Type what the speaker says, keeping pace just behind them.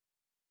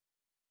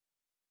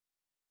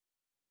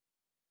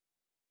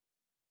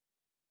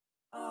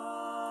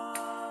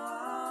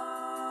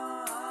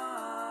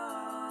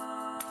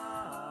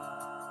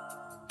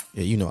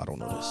Yeah, you know I don't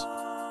know this.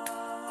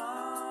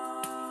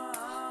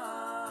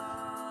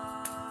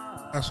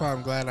 That's why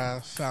I'm glad I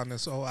found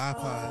this old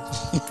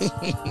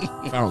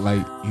iPod. Felt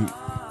like you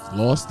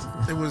lost.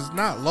 It was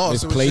not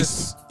lost. It was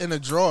Misplaced. just in a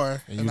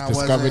drawer. And you I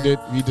discovered it.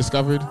 You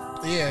discovered.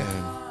 Yeah.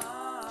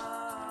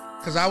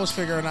 Because I was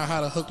figuring out how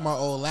to hook my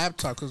old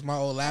laptop. Because my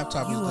old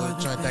laptop is the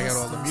joint that got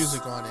all the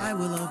music on it. I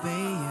will obey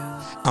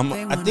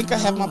you. I think I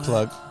have my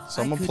plug,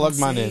 so I'm gonna plug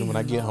mine in when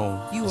I get home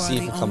and see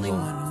if it comes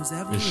on.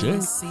 It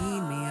should.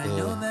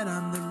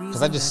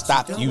 Because I just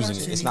stopped using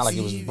it. It's not like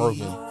it was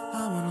broken.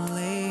 I wanna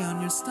lay on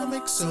your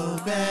stomach so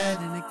bad,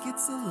 and it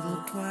gets a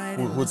little quiet.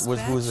 Who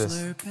is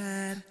this?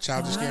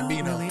 Childish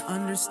Gambino.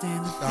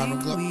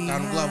 Donald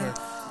Glover.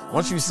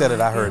 Once you said it,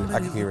 I heard it. I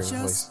could hear it in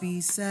his voice. Be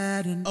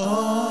sad and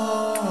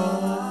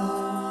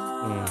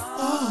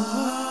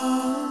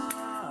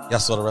Y'all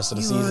saw the rest of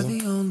the you are season?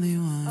 the only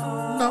one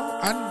No,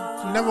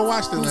 I never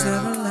watched who's ever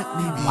Atlanta. let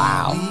me be.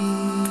 Wow.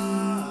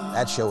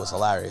 That show was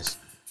hilarious.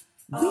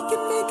 We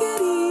can make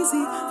it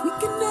easy. We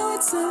can do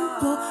it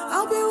simple.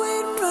 I'll be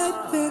waiting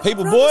right there.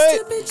 Paper Promise boy.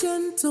 to be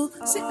gentle,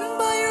 sitting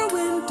by your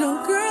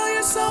window. Girl,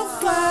 you're so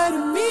fly to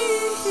me.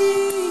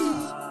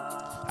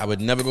 I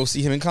would never go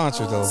see him in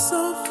concert, though.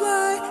 So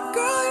fly,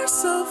 girl, you're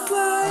so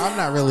fly. I'm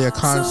not really a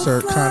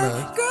concert kind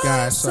of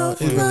guy, so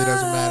it really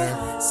doesn't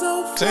matter.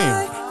 So Same.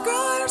 fly,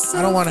 girl, you're so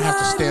I don't want to have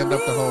to stand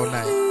up the whole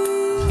night.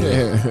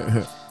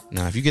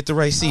 Now, if you get the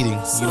right seating,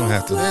 you don't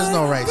have to. There's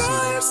no right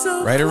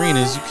seating. Right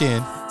arenas, you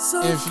can.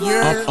 If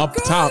you're Up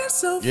top.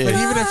 Yeah. But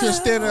even if you're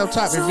standing up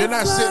top, if you're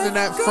not sitting in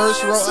that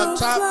first row up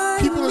top,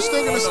 people are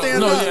still gonna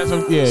stand up.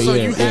 So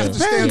you have to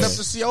stand up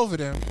to see over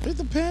them. It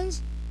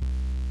depends.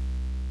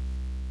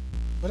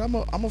 But I'm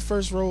a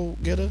first row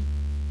getter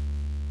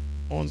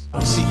on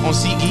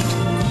SeatGeek.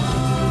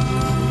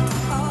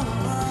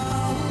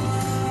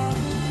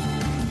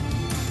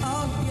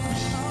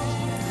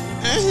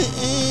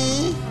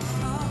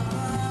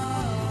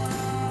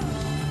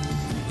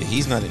 Yeah,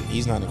 he's not in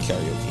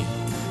karaoke,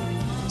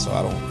 so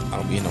I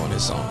don't be knowing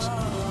his songs.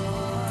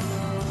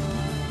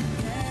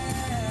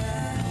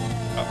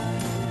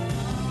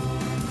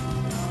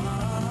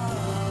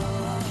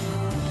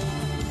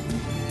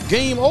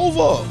 Game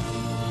over.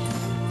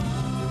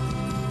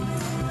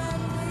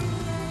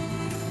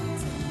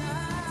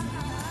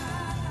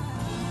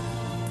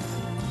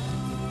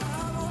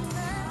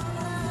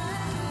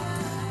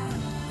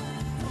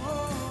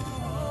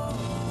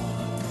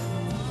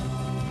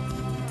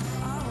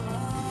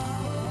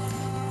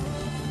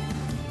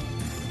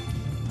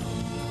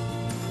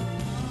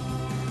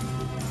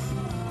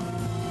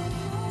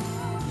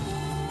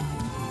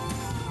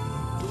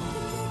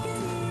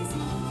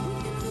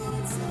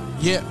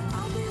 Yeah,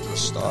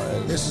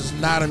 Started. this is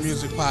not a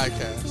music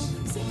podcast.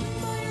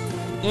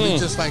 We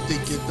just like to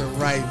get the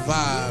right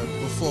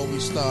vibe before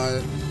we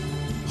start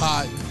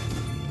pod.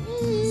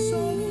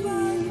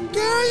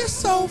 Girl, you're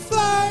so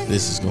fly.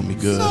 This is gonna be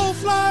good. So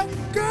fly.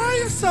 Girl,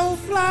 you're so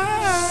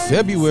fly.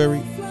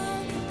 February.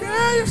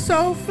 Girl, you're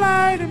so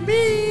fly to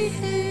me.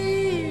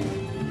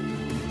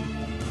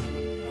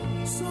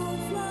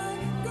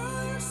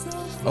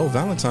 Oh,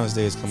 Valentine's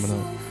Day is coming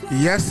up.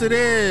 Yes, it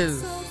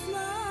is.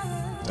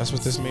 That's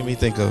what this made me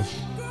think of.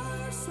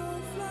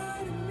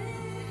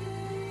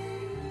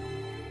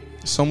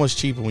 So much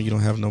cheaper when you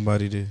don't have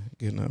nobody to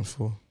get nothing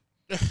for.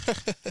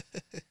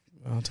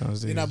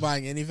 Valentine's Day. You're not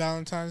buying any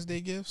Valentine's Day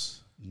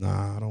gifts?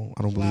 Nah, I don't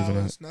believe in that.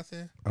 Flowers,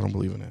 nothing? I don't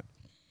believe in that.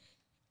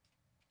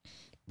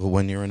 But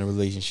when you're in a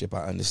relationship,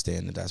 I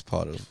understand that that's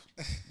part of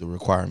the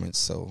requirements.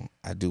 So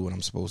I do what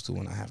I'm supposed to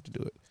when I have to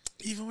do it.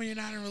 Even when you're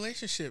not in a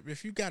relationship,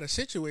 if you got a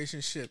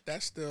situationship,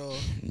 that's still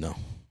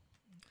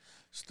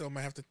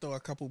might have to throw a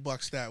couple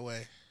bucks that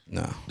way.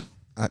 No.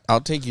 I'll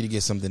take you to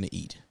get something to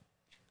eat.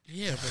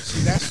 Yeah, but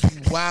see,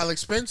 that's wild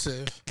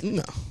expensive.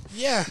 No.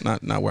 Yeah.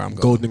 Not where I'm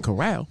going. Golden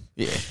Corral.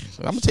 Yeah.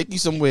 I'm going to take you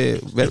somewhere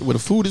where the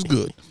food is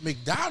good.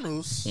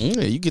 McDonald's?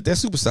 Yeah, you get that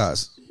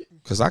supersize.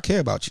 Because I care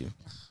about you.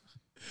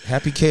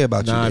 Happy care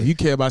about you. Nah, if babe. you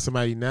care about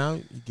somebody now,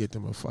 you get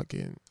them a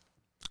fucking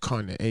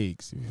carton of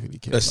eggs. If you really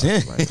care That's about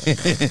it. somebody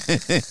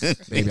like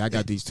that. Baby, I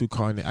got these 2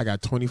 carton. I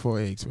got 24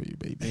 eggs for you,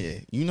 baby. Yeah.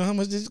 You know how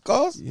much this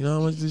costs? You know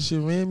how much this shit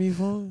ran me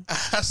for?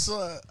 I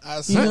saw.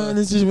 You know how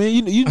this shit ran?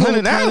 You know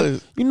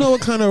 $100. You know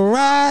what kind of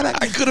ride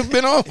I could have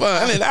been off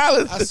 $100.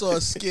 I saw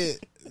a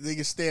skit.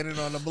 Nigga standing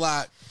on the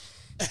block.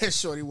 And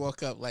Shorty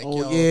walk up like, Oh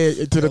yo,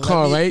 yeah, to the let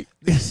car, me- right?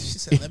 She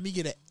said, let me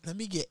get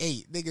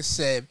 8. Nigga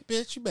said,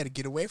 bitch, you better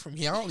get away from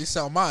here. I only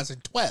sell mine in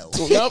 12.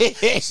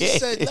 She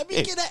said, let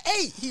me get an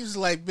 8. He was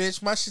like,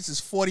 bitch, my shit is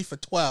 40 for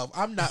 12.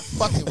 I'm not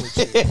fucking with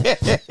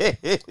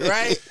you.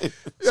 Right?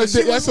 So she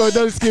was That's what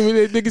another skit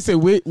with that nigga said.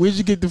 Where'd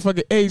you get the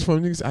fucking eggs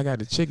from? Nigga said, I got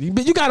the chicken.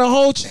 Bitch, you got a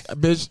whole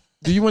bitch.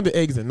 Do you want the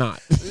eggs or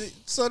not?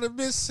 So the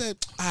bitch said,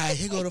 all right,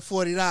 here go the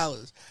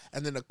 $40.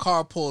 And then the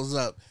car pulls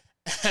up.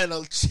 And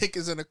a chick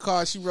is in the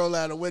car. She roll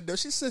out the window.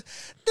 She said,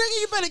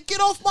 nigga, you better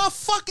get off my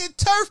fucking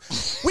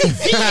turf. We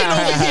vegan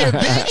over here,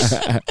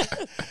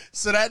 bitch.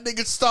 So that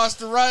nigga starts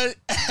to run.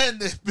 And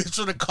the bitch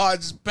on the car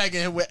just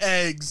begging him with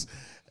eggs.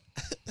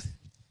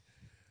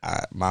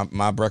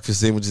 My breakfast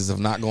sandwiches have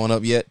not gone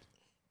up yet,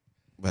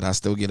 but I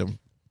still get them.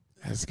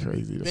 That's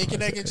crazy. the Bacon,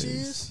 price egg, of and eggs.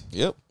 cheese.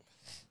 Yep,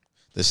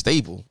 the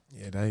staple.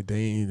 Yeah, they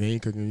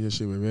ain't cooking your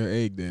shit with real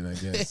egg then, I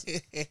guess.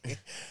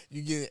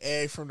 You get an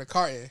egg from the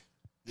carton.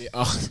 Yeah.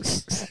 Oh.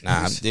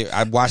 Nah,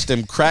 I watched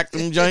them crack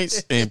them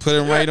joints and put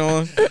them right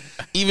on.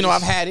 Even though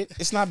I've had it,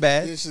 it's not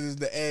bad. This is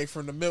the egg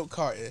from the milk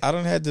carton. I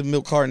done had the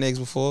milk carton eggs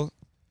before,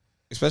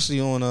 especially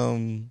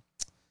on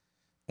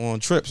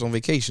trips on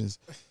vacations.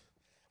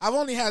 I've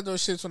only had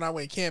those shits when I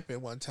went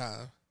camping one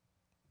time.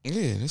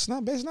 Yeah, it's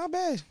not bad. It's not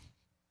bad.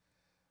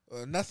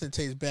 Nothing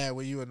tastes bad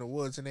when you in the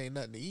woods and ain't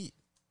nothing to eat.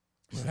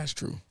 Well, that's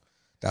true.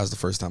 That was the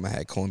first time I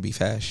had corned beef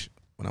hash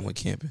when I went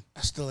camping.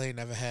 I still ain't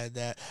never had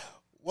that.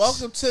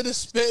 Welcome to the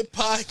Spit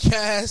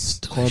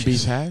Podcast. Corned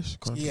beef hash?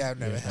 Yeah, I've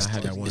never had I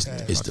had that corned once. beef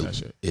hash. It's, Fuck that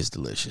shit. it's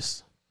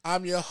delicious.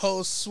 I'm your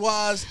host,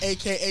 Swaz,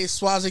 a.k.a.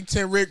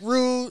 Swazington Rick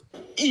Rude.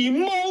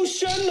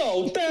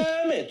 Emotional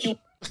damage. In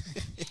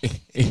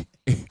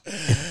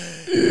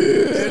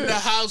the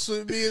house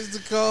with me is the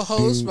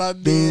co-host, my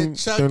man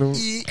Chuck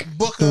E.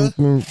 Booker.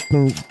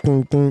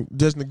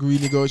 Just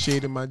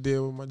renegotiated my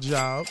deal with my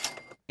job.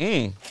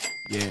 Mm.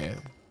 Yeah.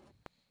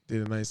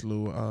 Did a nice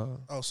little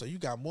Oh, so you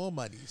got more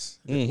monies.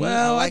 Mhm.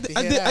 well, I like to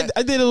hear that.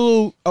 I did a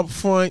little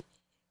upfront.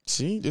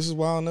 See, this is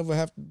why I'll never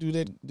have to do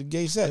the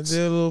gay I sets.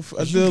 did a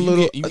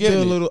little You a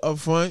getting it. little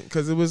upfront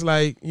because it was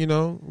like,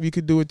 we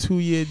could do a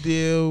 2-year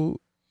deal,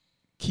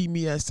 keep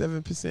me at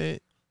 7%,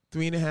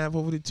 3.5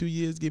 over the 2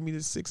 years, give me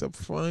the 6 up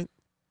front.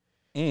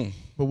 Mm.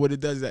 But what it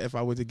does is that if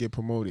I were to get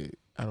promoted,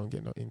 I don't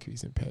get no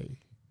increase in pay.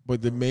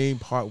 But the main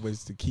part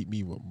was to keep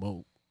me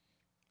remote.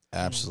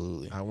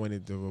 Absolutely. I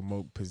wanted the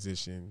remote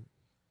position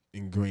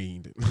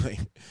ingrained. Like,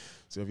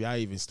 so if y'all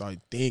even start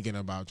thinking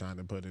about trying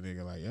to put a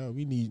nigga like, yo,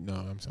 no,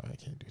 I'm sorry, I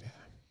can't do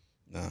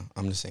that. No,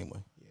 I'm the same way.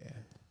 Yeah.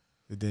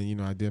 But then,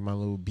 I did my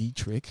little beat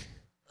trick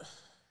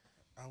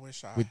I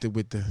wish I... with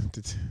the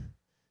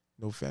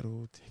no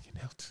federal taking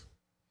out.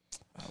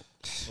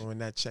 So when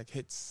that check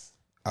hits,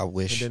 I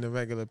wish and then the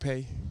regular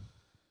pay.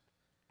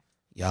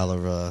 y'all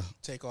are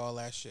take all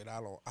that shit.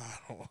 I don't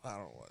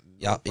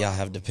want y'all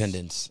have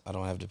dependents. I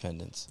don't have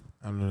dependents.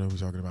 I don't know what we're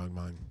talking about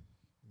mine.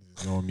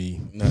 Ignore me.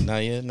 No,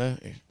 not yet. No,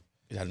 I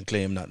didn't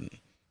claim nothing.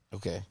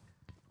 Okay.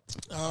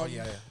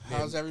 Yeah.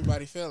 How's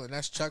everybody feeling?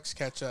 That's Chuck's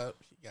catch up.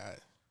 He got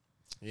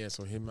Yeah,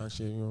 so hit my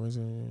shit.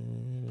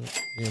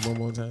 Yeah, one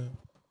more time.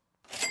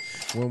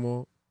 One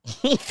more.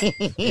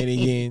 And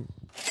again.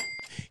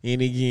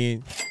 And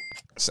again.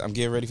 So I'm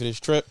getting ready for this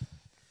trip.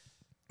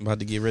 I'm about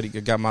to get ready. I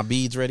got my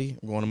beads ready.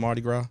 I'm going to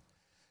Mardi Gras.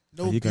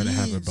 no You're gonna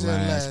have a beads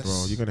blast, unless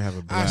bro. You're gonna have a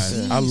I blast.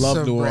 see I love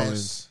some New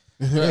breasts.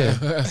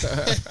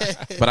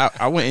 Orleans.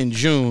 But I went in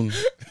June.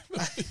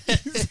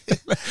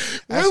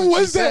 When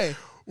was that?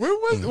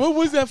 What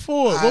was that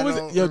for? What was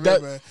it? Yo,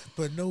 remember,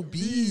 but no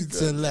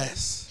beads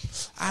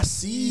unless I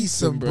see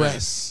some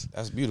breasts.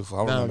 That's beautiful.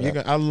 I Nah,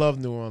 remember that. I love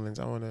New Orleans.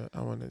 I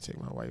wanna take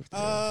my wife there.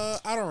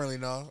 I don't really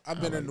know.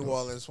 I've been in New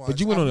Orleans once. But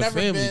you went I've on a never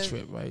family been-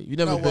 trip, right? You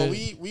never No, well,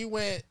 been. we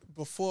went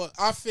before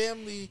our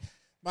family.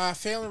 My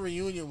family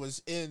reunion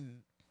was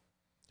in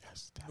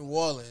New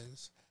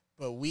Orleans,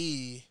 but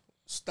we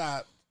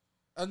stopped.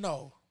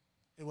 No,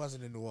 it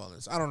wasn't in New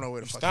Orleans. I don't know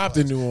where the fuck Stopped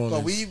it in was. New Orleans.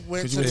 But we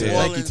went 'Cause to you went New to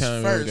Nike Orleans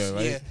Town first. there,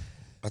 right? Yeah,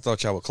 I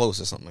thought y'all were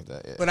close or something like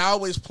that. Yeah. but I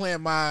always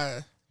plan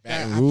my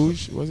Baton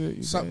Rouge, was it?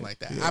 You something said? like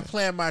that. Yeah. I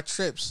plan my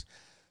trips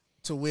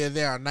to where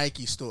there are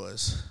Nike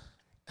stores,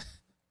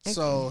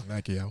 so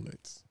Nike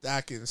outlets.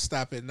 I can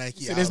stop at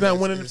Nike. So there's not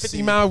outlets one in the and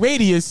 50-mile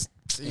radius.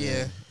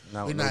 Yeah,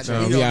 No, we no not. chance. No,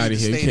 we we don't out need of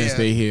to here. You stay can't there.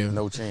 stay here.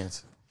 No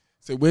chance.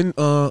 So when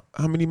how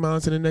many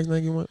miles to the next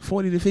Nike one?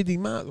 40 to 50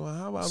 miles. Well,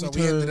 how about So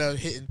we we turn? ended up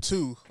hitting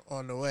 2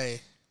 on the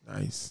way.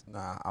 Nice.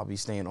 Nah, I'll be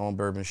staying on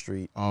Bourbon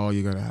Street. Oh,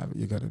 you gotta have it.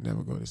 You gotta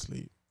never go to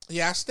sleep.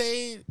 Yeah, I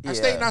stayed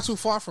Yeah. not too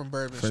far from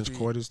Bourbon French Street.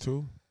 Quarters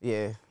too.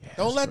 Yeah. Yeah,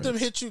 Don't that's let great. them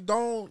hit you.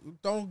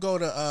 Don't go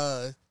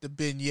to the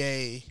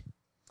beignet.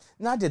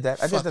 No, I did that.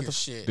 I did Fucking that. The,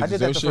 shit. I Did did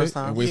that your the shit first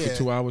time. and wait Yeah. for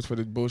 2 hours for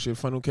the bullshit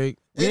funnel cake.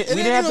 We It didn't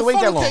ain't have to even wait that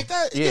funnel long.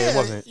 cake. Yeah, it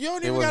wasn't. You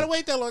don't It even gotta wasn't.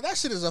 wait that long. That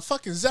shit is a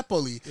fucking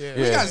Zeppoli. Yeah.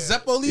 We got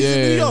Zeppolis Yeah.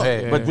 in New York.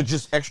 Hey, Yeah. but with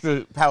just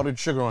extra powdered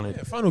sugar on it.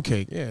 Yeah, funnel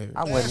cake. Yeah.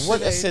 I That went. shit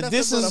What I ain't said. nothing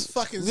This but a is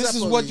fucking this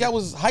is what Zeppoli. y'all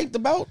was hyped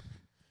about.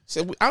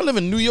 Said I live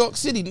in New York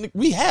City.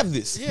 We have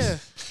this. Yeah.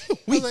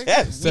 we like,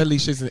 have. Sedley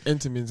shits and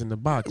Entenmann's in the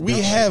box. We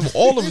bro. have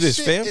all of this,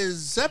 shit fam. is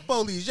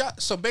Zeppolis.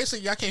 So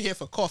basically, y'all came here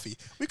for coffee.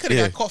 We could have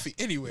Yeah. got coffee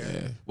anywhere.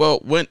 Yeah. Well,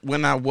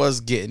 when I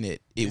was getting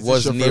it, it Is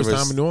was this your near first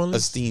time in New a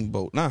Orleans?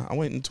 steamboat. Nah, I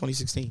went in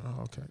 2016.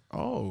 Oh, okay.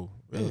 Oh,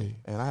 Yeah. really?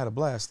 And I had a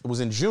blast. It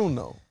was in June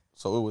though,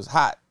 so it was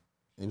hot.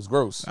 It was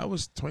gross. That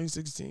was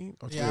 2016.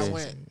 Or Yeah, I 2016?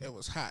 went. It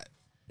was hot.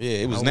 Yeah,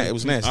 it was. I went- It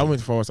was nasty. I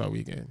went for that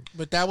weekend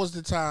But that was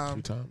the 2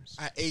 time times.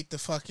 I ate the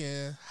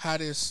fucking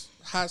hottest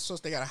hot sauce.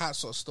 They got a hot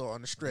sauce store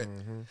on the strip.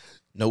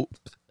 Nope.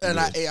 And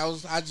Yeah.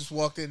 I just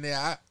walked in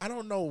there. I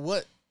don't know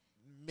what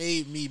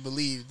made me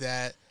believe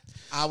that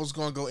I was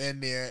gonna go in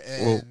there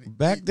and Well,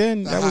 back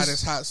then, the that was-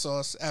 hottest hot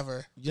sauce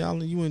ever.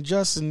 Y'all, you and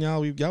Justin,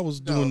 y'all was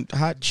doing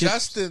hot chips.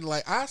 Justin,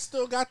 like I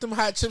still got them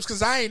hot chips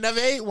because I ain't never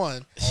ate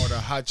one. Oh, the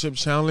hot chip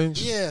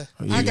challenge. Yeah,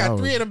 Oh, yeah, I got I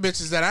 3 was- of them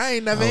bitches that I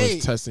ain't never I was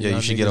ate. testing. Yeah, you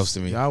y'all should get niggas. those to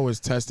me. Y'all was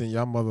testing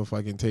y'all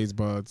motherfucking taste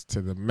buds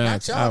to the Not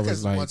max. I y'all, was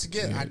because like, once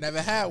again, yeah. I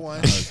never had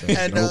one. was like,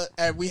 And nope.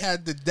 and we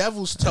had the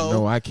devil's toe.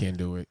 No, I can't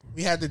do it.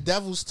 We had the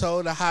devil's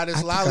toe, the hottest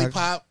I think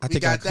lollipop. I We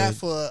think I got that could.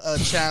 for a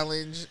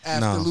challenge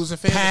after No. losing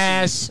fantasy.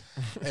 Pass.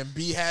 And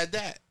B had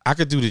that. I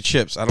could do the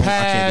chips. I can't do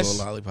Pass.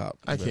 a lollipop.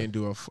 I can't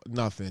do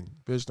nothing.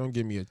 Bitch, don't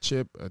give me a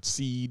chip, a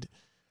seed,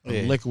 a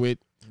Yeah. liquid,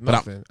 But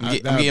nothing. I'm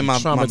That'd getting be my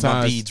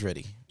traumatized. beads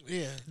ready.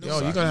 Yeah.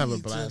 Yo, you're gonna have a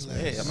blast, like,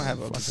 man. Yeah, I'm gonna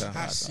have a good time.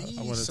 I see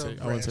I want to some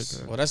take. I want to breasts.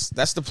 take Well,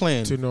 that's the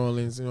plan. to New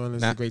Orleans. New Orleans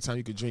is Nah. a great time.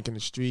 You could drink in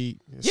the street.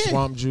 Yeah.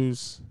 Swamp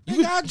juice.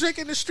 Nigga, I drink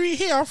in the street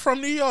here. I'm from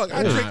New York.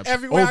 I Yeah. drink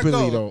everywhere openly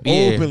I go. though.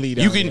 Yeah. Openly, You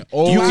down can- there. you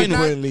Do I can- not-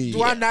 Openly.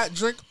 Do I not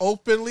drink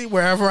openly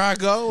wherever I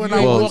go? When I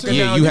You Well, want walking to?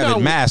 yeah, down- you you have know-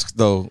 it masked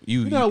though.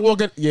 You're not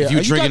walking. Yeah, If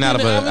you drinking got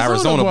out of the an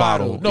Arizona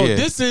bottle, No, yeah.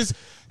 this is.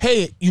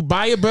 Hey, you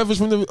buy a beverage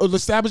from the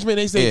establishment.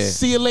 They say, Yeah.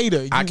 "See you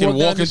later." You I can down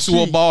walk the into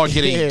a street. bar,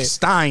 get Yeah. a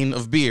stein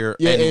of beer,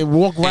 Yeah, and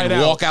walk right and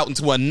out. walk out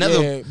into another.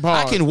 Yeah,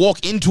 bar. I can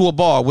walk into a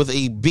bar with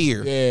a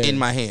beer Yeah. in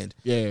my hand.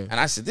 Yeah, And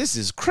I said, "This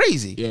is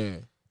crazy." yeah.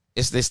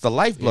 It's the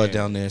lifeblood Yeah.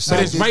 down there. So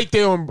But it's right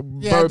there on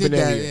Yeah, I did Bourbon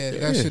that. area. Yeah,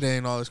 that shit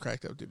ain't all it's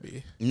cracked up to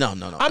be. no.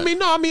 I mean,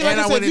 like And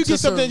I I said, went if you into get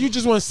something some- you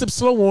just want to sip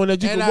slow on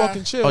that you And can walk I-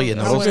 and chill. oh yeah,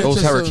 no, I went those into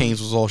some-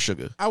 hurricanes was all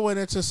sugar. I went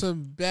into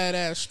some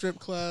badass strip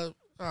club.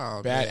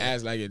 Oh, bad man.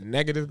 ass, like a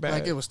negative bad.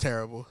 Like it was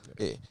terrible.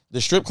 Yeah. The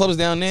strip clubs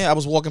down there, I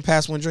was walking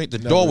past one drink. The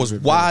Never door was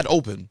been wide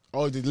open.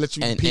 Oh, they let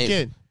you And, peek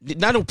and in.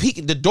 Not no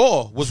peeking. The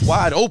door was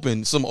wide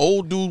open. Some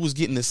old dude was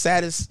getting the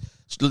saddest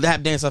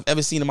lap dance I've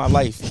ever seen in my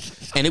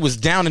life, and it was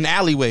down an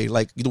alleyway,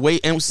 like the way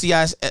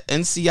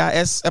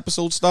NCIS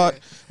episodes start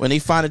when they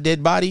find a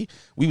dead body.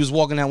 We was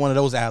walking down one of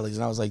those alleys,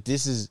 and I was like,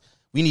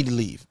 we need to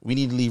leave. We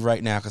need to leave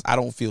right now because I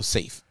don't feel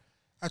safe."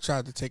 I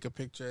tried to take a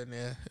picture in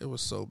there. It was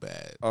so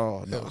bad.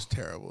 Oh no. It was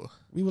terrible.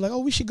 We were like, "Oh,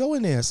 we should go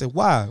in there." I said,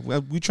 "Why?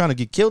 Well, we trying to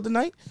get killed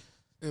tonight?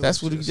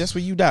 That's was just,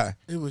 where you die."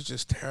 It was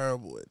just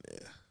terrible in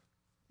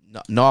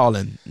there.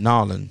 Gnarling.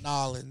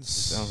 Nolans.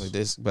 Sounds like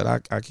this, but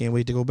I can't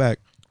wait to go back.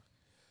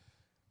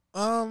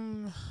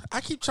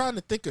 I keep trying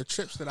to think of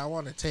trips that I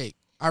want to take.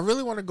 I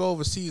really want to go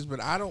overseas,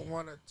 but I don't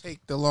want to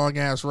take the long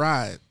ass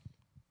ride.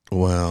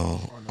 Well,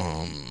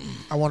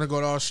 I want to go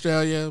to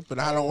Australia, but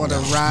I don't want to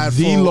ride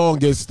The for.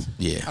 longest.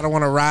 yeah, I don't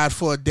want to ride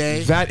for a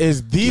day. That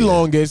is the Yeah.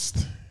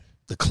 longest.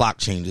 the clock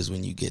changes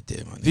when you get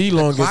there, man. The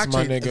longest, Clock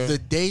my change- nigga. The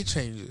day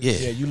changes. Yeah.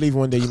 Yeah, you leave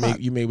one day,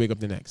 you may wake up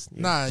the next.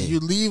 Yeah. Nah, you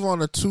leave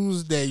on a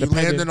Tuesday. You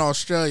Depending- land in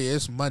Australia.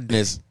 It's Monday.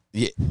 It's,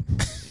 yeah,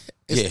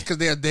 It's yeah. because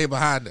they're a day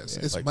behind us.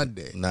 It's like,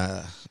 Monday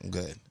Nah, I'm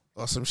good.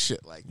 or some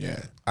shit like Yeah.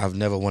 that. I've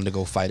never wanted to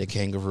go fight a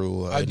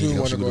kangaroo. Or I do anything want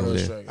else to you go to do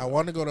there. Australia. I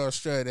want to go to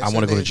Australia. They I said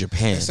want to go they- to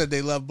Japan. They said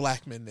they love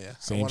black men there.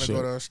 Same I want to shit.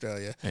 go to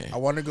Australia. Yeah. I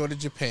want to go to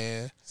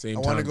Japan. Same I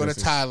want to time go to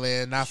distance.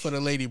 Thailand. Not for the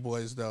lady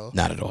boys though.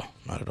 Not at all.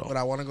 Not at all. But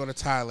I want to go to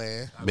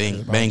Thailand.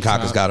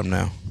 Bangkok has got him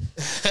now.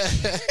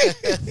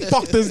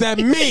 Fuck does that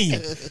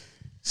mean?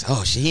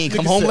 Oh, he ain't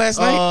come home last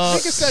night.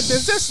 Nigga said,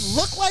 "Does this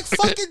look like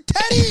fucking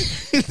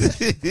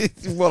Teddy?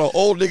 You want an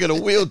old nigga in a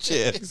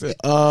wheelchair?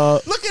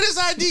 Look at his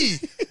ID.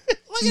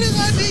 Look at his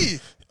ID."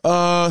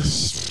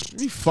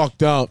 We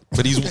fucked up.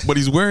 but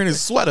he's wearing his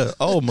sweater.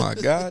 Oh my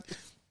god.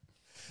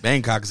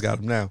 Bangkok's got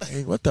him now.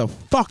 Hey, what the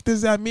fuck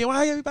does that mean?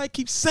 Why everybody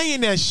keep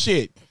saying that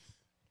shit?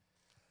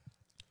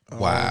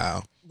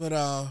 Wow. But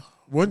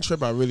One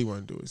trip I really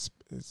want to do is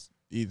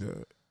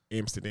either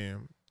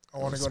Amsterdam. I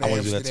want to go to I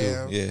want to do that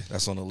Amsterdam. too. Yeah,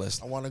 that's on the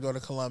list. I want to go to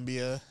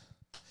Colombia.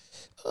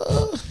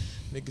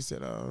 Nigga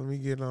said, let me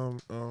get Let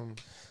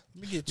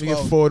me get we get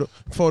 12. four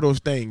of those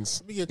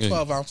things. Let me get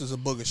 12 ounces of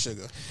booger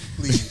sugar,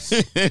 please.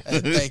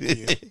 And thank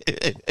you.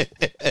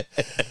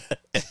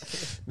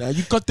 Now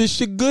you cut this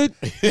shit good.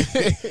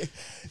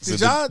 So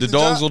y'all- the did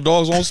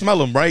dogs won't smell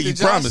them, right? You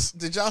Did y'all, promise.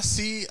 did y'all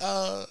see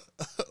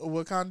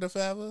Wakanda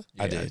Forever?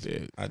 I Yeah,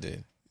 did. I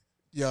did.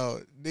 Yo,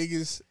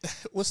 niggas,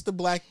 what's the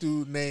black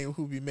dude name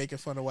who be making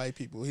fun of white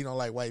people? He don't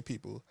like white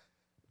people.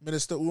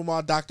 Minister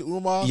Umar, Dr.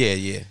 Umar. Yeah,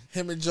 yeah.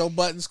 Him and Joe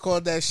Buttons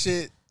called that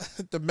shit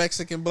the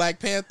Mexican Black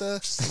Panther.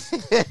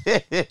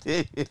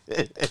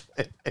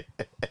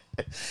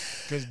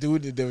 Cause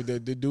dude, the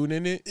dude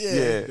in it.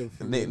 Yeah.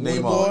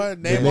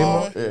 Neymar.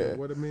 Neymar. Yeah.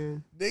 What a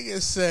man.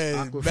 Nigga said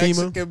Aquafina.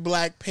 Mexican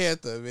Black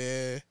Panther,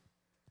 man.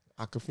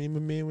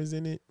 Aquafina man was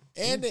in it.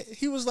 And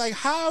he was like,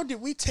 how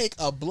did we take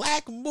a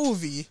black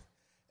movie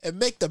and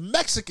make the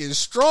Mexicans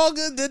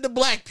stronger than the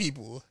black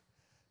people?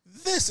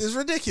 This is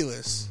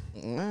ridiculous.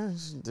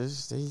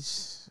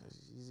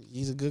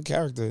 He's a good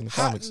character in the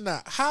How, comics.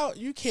 how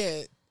you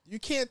can't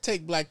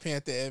take Black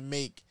Panther and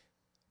make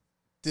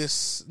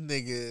this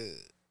nigga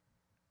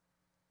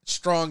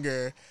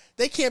stronger.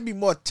 They can't be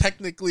more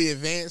technically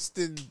advanced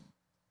than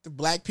the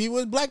black people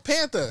in Black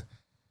Panther.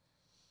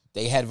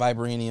 They had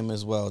vibranium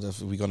as well.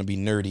 If we're gonna be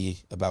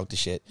nerdy about the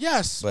shit,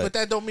 Yes, But- but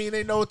that don't mean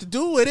they know what to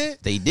do with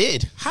it. they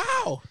did.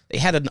 How? They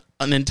had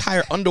an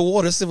entire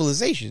underwater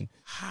civilization.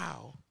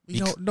 How? We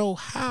don't know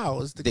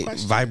how is the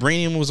question.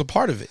 Vibranium was a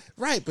part of it.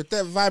 Right, but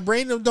that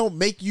vibranium don't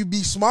make you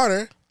be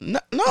smarter. No,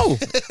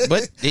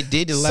 but it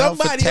did allow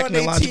for Somebody on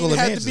their technological team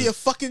had advances. to be a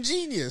fucking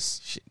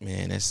genius. Shit,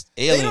 man, that's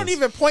aliens. They don't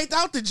even point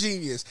out the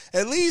genius.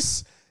 At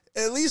least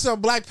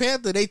on Black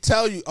Panther, they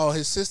tell you, oh,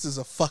 his sister's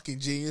a fucking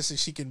genius and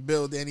she can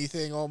build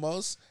anything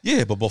almost.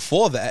 Yeah, but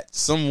before that,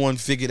 someone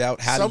figured out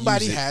how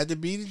Somebody to use it. had to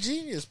be the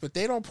genius, but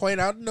they don't point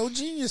out no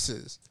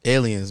geniuses.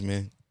 Aliens,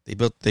 man. They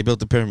built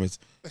the pyramids.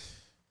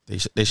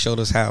 They showed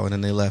us how, and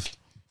then they left.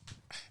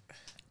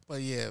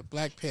 But yeah,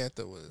 Black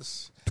Panther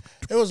was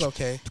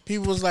okay.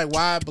 People was like,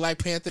 why Black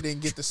Panther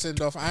didn't get the send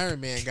off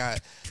Iron Man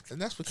got,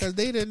 and that's because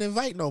they didn't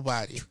invite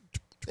nobody.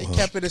 They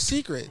kept it a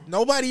secret.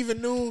 Nobody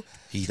even knew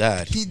He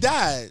died. he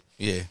died.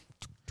 Yeah,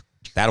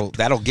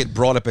 that'll get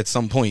brought up at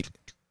some point.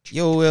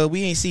 Yo,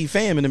 we ain't see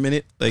fam in a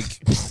minute. Like,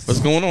 what's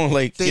going on?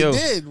 Like, They yo,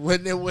 did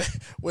when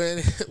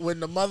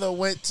the mother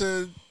went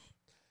to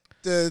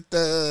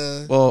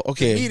the well,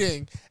 okay.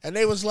 meeting, and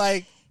they was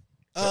like,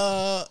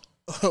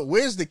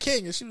 where's the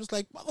king? And she was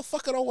like,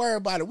 motherfucker, don't worry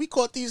about it. We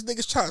caught these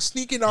niggas trying to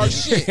sneak in our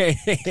shit.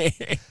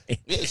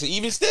 Yeah, so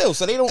even still,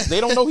 so they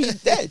don't know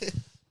he's dead.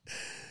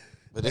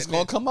 But it's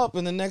gonna come up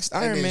in the next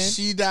And Iron then Man.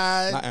 she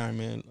died, Not Iron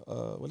Man.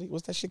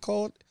 What's that shit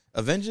called?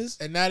 Avengers.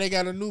 and now they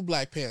got a new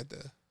Black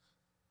Panther.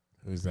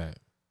 Who's that?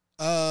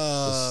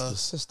 The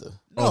sister.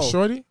 No, Oh,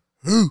 Shorty?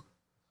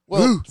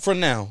 Well, for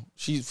now,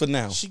 she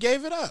she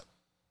gave it up.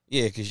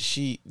 Yeah, because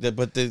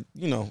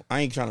I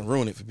ain't trying to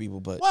ruin it for people,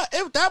 but What?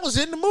 That was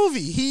in the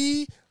movie.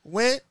 He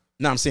went.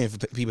 no, I'm saying for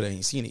people that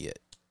ain't seen it yet.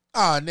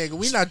 Oh, nigga,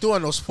 we not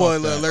doing no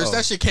spoiler Fuck that. alerts. Oh.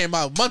 That shit came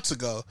out months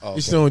ago. Oh,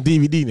 It's still on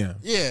DVD now.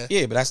 Yeah.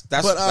 yeah, but that's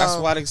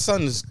But, why the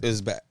son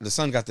is back. The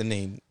son got the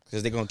name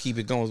because they're gonna keep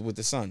it going with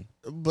the son.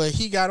 But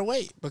he gotta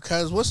wait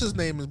because what's his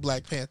name is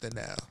Black Panther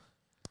now.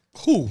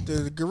 Who?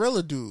 The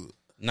gorilla dude.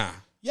 Nah,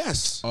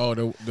 Yes. Oh,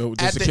 the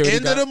At the security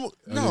end guy? of the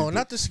no,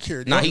 not the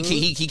security. nah. dude.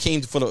 He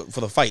came for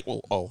the fight. I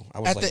was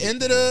At like, the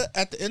end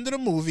of the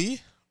movie.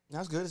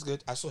 That's good. It's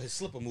good. I saw his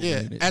slipper moving. Yeah.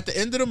 in it. At the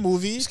end of the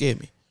movie, It scared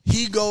me.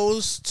 he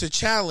goes to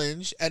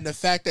challenge, and the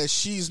fact that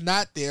she's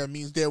not there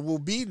means there will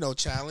be no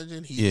challenge,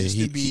 and he Yeah, gets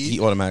to be he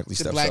automatically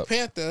the steps Black up.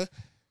 Panther.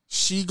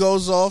 She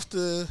goes off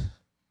to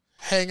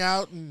hang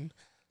out in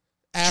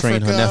Africa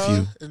Train her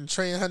nephew. and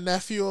train her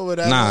nephew or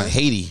whatever. Nah,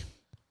 Haiti.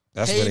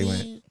 That's Haiti, where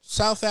they went.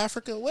 South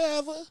Africa,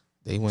 wherever.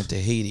 They went to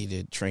Haiti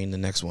to train the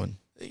next one.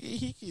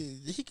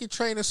 He could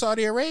train in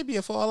Saudi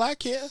Arabia for all I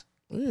care.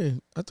 Yeah,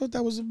 I thought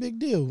that was a big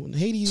deal.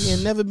 Haiti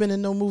had never been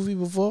in no movie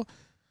before.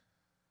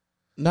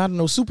 Not in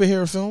no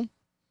superhero film.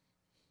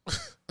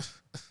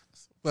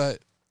 But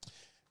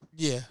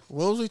yeah,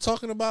 what was we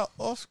talking about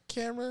off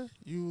camera?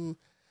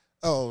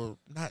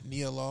 Not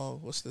Nia Long.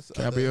 What's the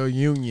Gabrielle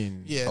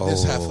Union. Yeah,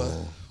 this heifer.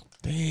 Oh.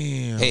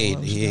 Damn. Hey,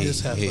 why hey,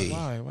 this heifer. hey.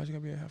 Why? Why'd you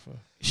gotta be a heifer?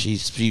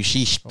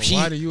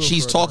 why do you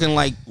She's refer to talking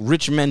like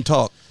rich men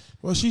talk.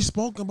 Well, she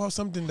spoke about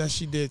something that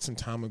she did some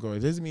time ago. It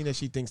doesn't mean that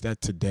she thinks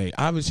that today.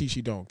 Obviously,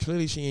 she don't.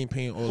 Clearly, she ain't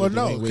paying all of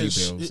the Wayne Wade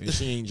 'cause bills. And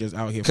she ain't just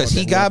out here. Because he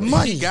fucking got whoever.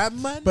 money. He got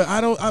money. But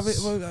I don't.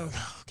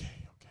 Okay.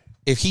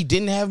 If he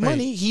didn't have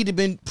money, he'd have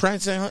been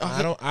prancing.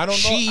 I don't know.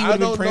 She I would have been don't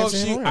know if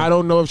prancing. she. around. I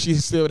don't know if she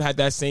still had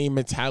that same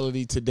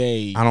mentality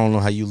today. I don't know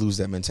how you lose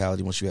that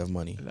mentality once you have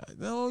money.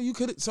 No, you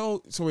could.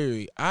 So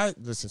wait. I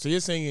listen. So you're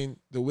saying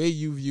the way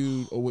you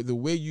viewed or the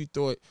way you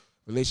thought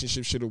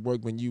relationships should have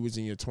worked when you was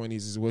in your 20s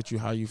is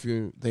how you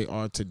feel they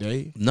are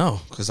today? No,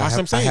 because That's what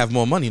I'm I saying. have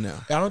more money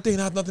now. I don't think it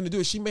has nothing to do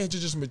with it. She may have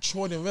just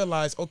matured and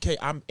realized, okay,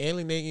 I'm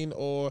alienating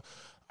or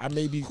I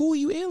may be. Who are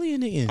you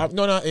alienating?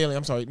 No, not alien.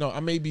 I'm sorry. No,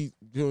 I may be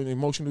doing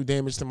emotional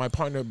damage to my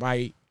partner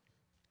by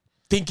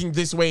thinking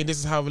this way and this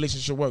is how a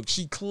relationship works.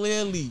 She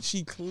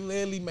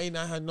clearly may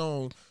not have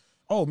known,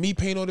 oh, me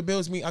paying all the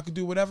bills mean I could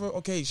do whatever.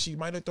 Okay, she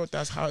might have thought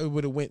that's how it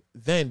would have went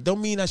then.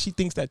 Don't mean that she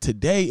thinks that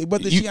today,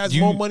 whether she has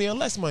more money or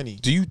less money.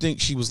 Do you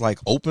think she was like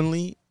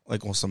openly,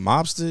 like on some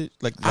mobster?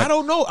 Like I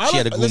don't know. She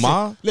had a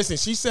guma? Listen,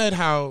 she said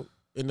how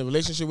in the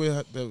relationship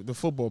with the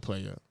football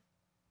player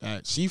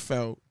that she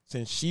felt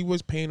since she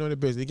was paying on the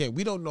bills. Again,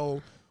 we don't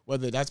know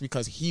whether that's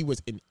because he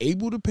was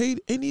unable to pay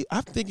any.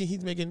 I'm thinking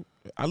he's making.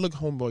 I look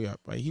homeboy up,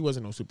 right? He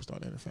wasn't no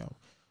superstar in the NFL,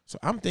 so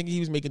I'm thinking he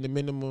was making the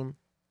minimum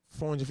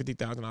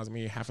 $450,000 a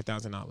year,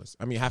 $500,000.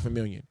 I mean,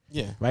 $500,000.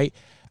 Yeah. Right.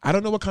 I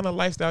don't know what kind of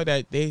lifestyle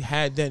that they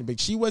had then, but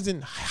she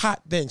wasn't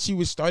hot then. She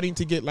was starting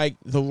to get like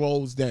the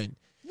roles then.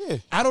 Yeah.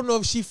 I don't know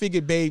if she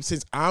figured, babe,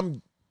 since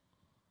I'm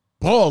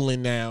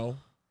balling now,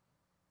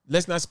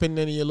 let's not spend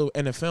any of your little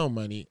NFL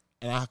money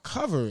and I'll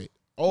cover it.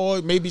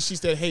 Or maybe she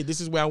said, hey, this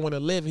is where I want to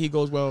live. He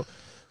goes, well,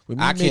 with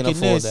me I can't making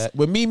afford this, that.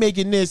 with me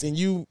making this and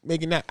you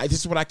making that, this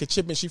is what I could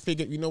chip in. She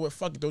figured, you know what,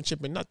 fuck it, don't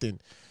chip in nothing.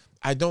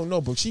 I don't know,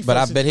 but she. But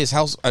I felt bet his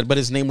house. I bet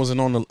his name wasn't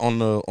on that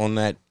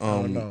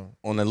don't know.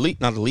 on the lease.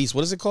 Not the lease.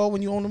 What is it called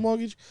when you own the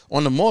mortgage?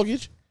 On the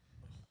mortgage.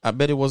 I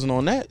bet it wasn't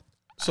on that.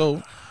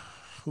 So,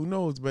 who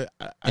knows? But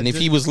and if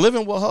he was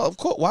living with her, of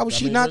course, why would I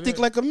she mean, not but think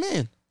yeah. like a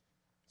man?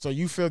 so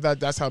you feel that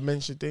that's how men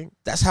should think?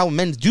 That's how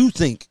men do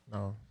think.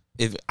 No.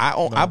 If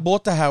I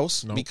bought the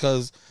house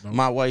because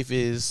my wife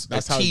is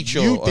That's a how teacher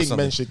you or think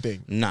something. men should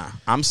think. Nah,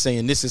 I'm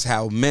saying this is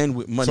how men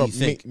with money So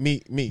think.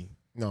 me.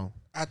 No.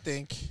 I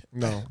think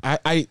No,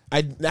 I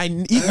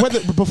whether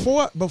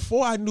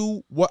before I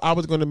knew what I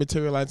was going to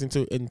materialize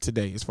into in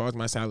today, as far as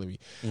my salary,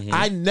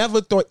 I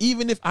never thought,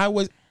 even if I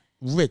was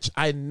rich,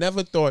 I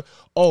never thought,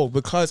 oh,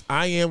 because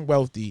I am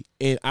wealthy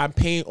and I'm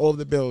paying all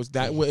the bills,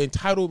 that would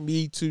entitle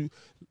me to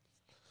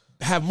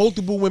have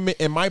multiple women,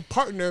 and my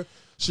partner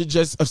should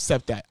just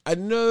accept that. I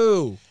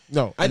know.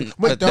 No,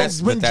 But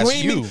that's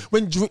you.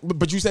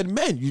 But you said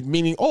men,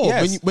 meaning all.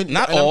 Yes,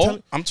 not and all.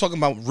 I'm talking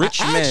about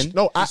rich men.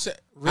 I said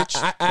rich-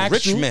 I asked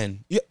rich you-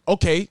 men. Yeah,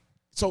 okay.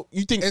 So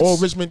you think It's- all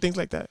rich men think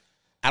like that?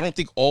 I don't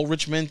think all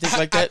rich men think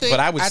like I that, think- but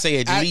I would say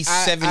at least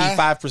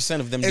 75%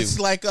 of them do. it's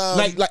like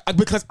Like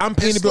because I'm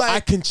paying the it's bill, like- I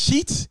can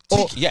cheat.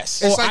 Or,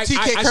 yes. or It's like I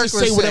TK should say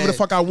Kirkland whatever the said.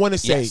 fuck I want to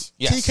say.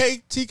 Yes.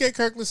 TK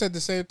Kirkland said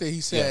the same thing.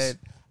 He said,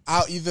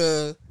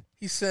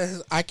 he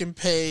says I can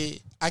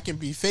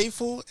be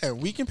faithful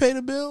and we can pay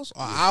the bills,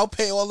 or I'll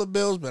pay all the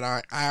bills, but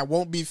I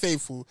won't be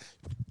faithful.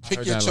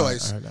 Pick your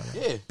choice.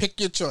 Yeah. Pick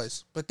your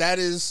choice. But that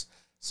is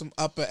some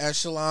upper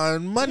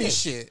echelon money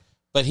shit.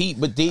 But they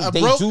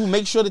broke- do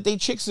make sure that they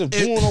chicks are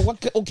doing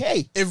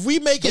okay. If we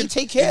make They it,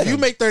 take care of if you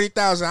them. make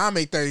 30,000, I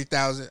make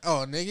 30,000.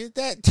 Oh, nigga,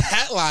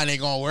 that line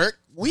ain't gonna work.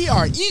 We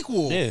are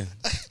equal. Yeah.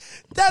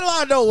 That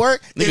line don't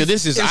work. Nigga,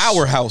 this is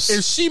our house.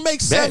 If she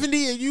makes Bet.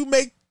 70 and you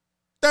make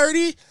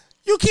 30,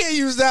 you can't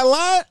use that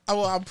line.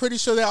 I'm pretty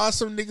sure there are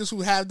some niggas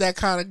who have that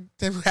kind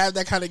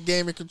of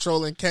game and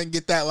control and can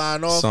get that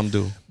line off. Some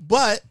do.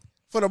 But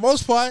for the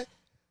most part,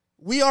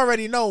 we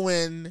already know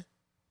when,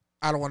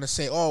 I don't want to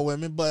say all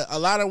women, but a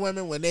lot of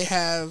women, when they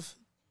have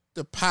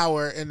the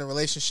power in the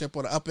relationship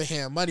or the upper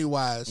hand money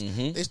wise,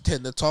 they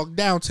tend to talk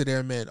down to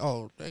their men.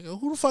 Oh, nigga,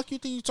 who the fuck you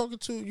think you talking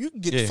to? You can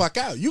get the fuck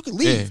out. You can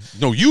leave. Yeah.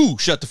 No, you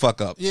shut the fuck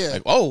up. Yeah.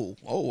 Like,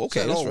 okay.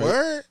 Said, That's oh, right.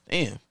 word?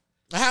 Damn.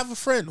 I have a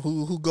friend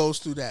who goes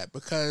through that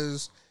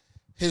because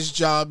his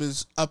job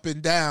is up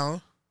and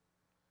down.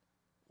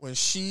 When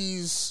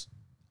she's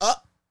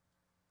up,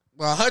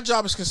 well, her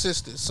job is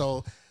consistent.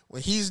 So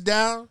when he's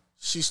down,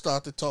 she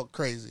starts to talk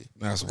crazy.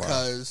 That's why.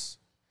 Because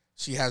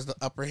she has the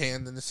upper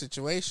hand in the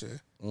situation.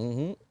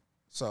 Mm-hmm.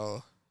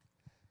 So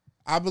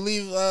I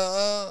believe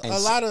a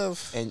lot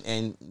of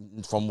and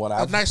from what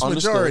I've nice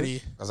understood,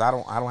 majority. because I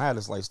don't have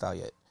this lifestyle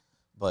yet.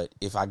 But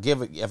if I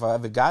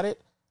ever got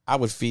it, I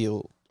would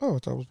feel. Oh,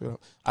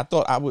 I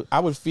thought I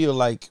would feel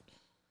like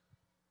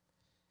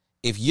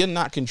if you're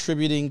not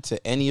contributing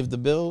to any of the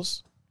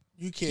bills,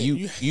 you can't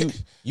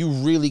you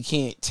really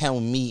can't tell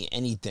me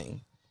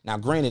anything. Now,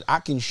 granted, I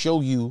can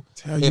show you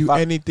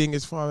anything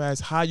as far as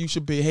how you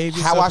should behave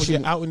yourself How I when should-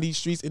 you're out in these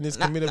streets in this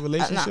committed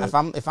relationship.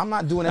 If I'm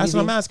not doing That's anything,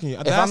 what I'm asking you.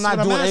 If That's I'm not what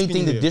I'm doing asking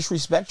anything you. to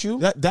disrespect you,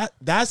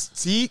 That's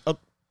see.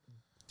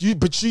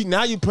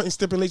 Now you're putting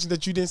stipulations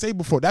that you didn't say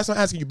before. That's what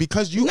I'm asking you,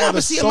 because you Nah, are the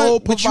but see, sole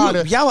but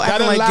provider. y'all that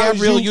acting like allows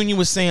Gabrielle you- Union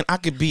was saying I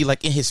could be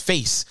like in his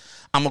face.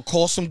 I'm gonna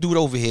call some dude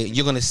over here, and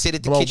you're gonna sit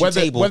at the Well, kitchen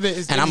table, whether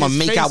it's and in I'm gonna his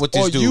make face out with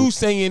this or dude. you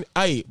saying,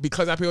 "Hey,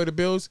 because I pay all the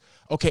bills,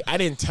 okay, I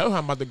didn't tell her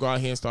I'm about to go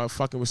out here and start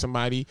fucking with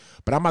somebody,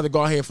 but I'm about to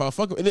go out here and start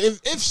fucking." And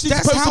if she's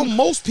That's how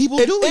most people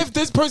and do it. If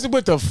this person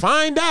were to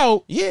find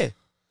out, Yeah.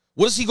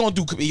 What is he gonna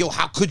do? Yo,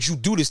 how could you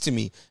do this to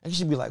me? And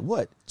she'd be like,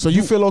 "What?" so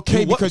you feel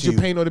okay do what because to you're you?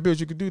 paying all the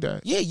bills, you could do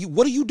that. Yeah,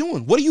 what are you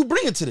doing? What are you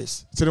bringing to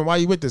this? So then why are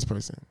you with this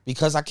person?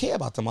 Because I care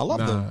about them. I love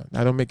them.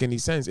 That don't make any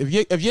sense. If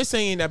you're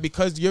saying that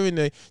because you're in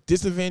a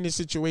disadvantaged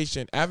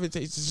situation,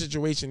 advantageous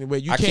situation where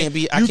you I can't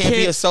be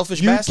a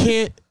selfish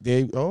bastard?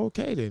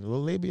 Okay, then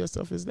we'll label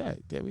yourself as that.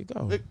 There we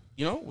go.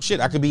 You know, shit.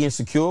 I could be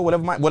insecure.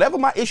 Whatever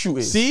my issue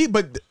is. See,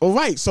 but all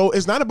right. So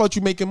it's not about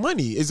you making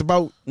money. It's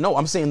about No,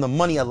 I'm saying the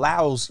money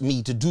allows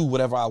me to do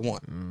whatever I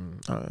want.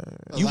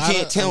 You lot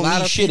can't of- tell a lot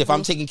me of shit if I'm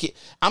people- taking care.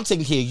 I'm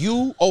taking care of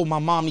you. Oh, my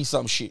mom needs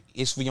something. Shit,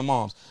 it's for your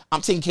moms.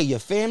 I'm taking care of your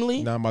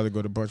family. now I'm about to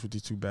go to brunch with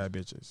these two bad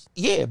bitches.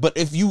 Yeah, but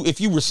if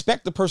you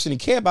respect the person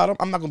and care about them,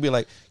 I'm not gonna be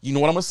like, you know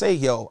what I'm gonna say?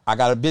 Yo, I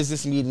got a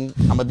business meeting.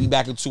 I'm gonna be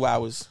back in 2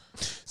 hours.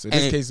 So in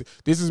this And- case,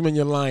 this is when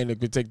you're lying to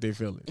protect their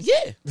feelings.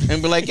 Yeah,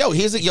 and be like,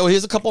 here's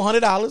a couple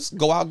 $100.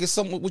 Go out, get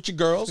something with your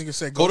girls. Nigga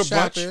said, go go to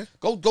shopping.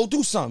 brunch. Go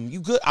do something.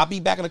 You good? I'll be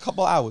back in a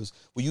couple hours.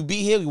 Will you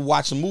be here? We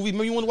watch a movie.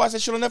 Remember you want to watch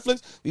that shit on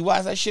Netflix? We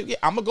watch that shit. Yeah,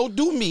 I'm gonna go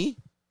do me.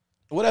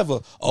 Whatever.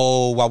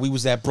 Oh, while we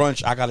was at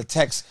brunch, I got a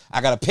text. I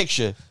got a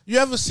picture. You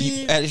ever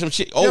seen? Some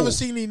shit. You Oh, ever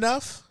seen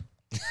Enough?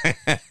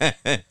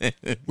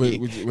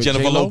 With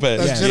Jennifer J-Lo?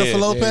 Lopez. That's Yeah. Jennifer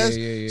Lopez.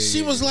 yeah,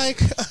 She was like,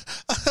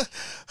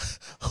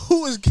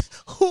 "Who is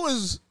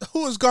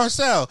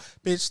Garcelle?"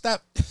 Bitch,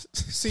 stop.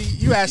 See,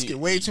 you asking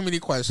way too many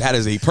questions. That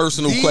is a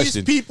personal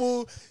question.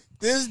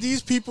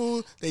 These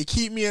people, they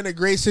keep me in a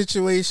great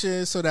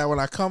situation so that when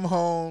I come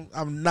home,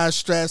 I'm not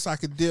stressed. I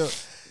can deal.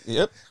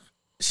 Yep.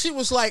 She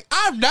was like,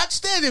 "I'm not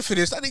standing for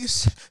this." I think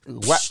it's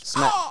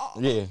Smack.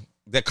 Yeah.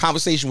 That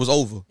conversation was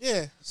over.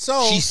 yeah.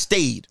 So She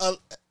stayed.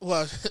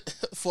 well,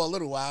 for a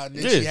little while, and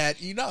then Yeah. she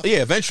had enough.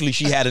 Yeah, eventually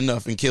she had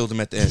enough and killed him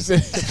at the end.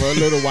 For a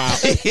little while.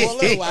 For a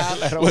little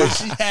while,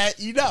 she had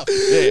enough.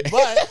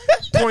 But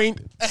Point.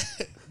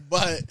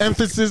 But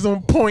Emphasis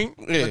on point.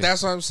 Yeah. But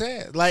that's what I'm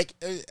saying. Like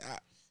in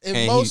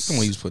And most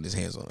someone was putting his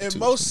hands on it in too.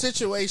 most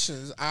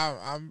situations,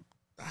 I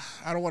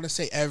don't want to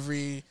say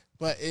every,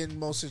 but in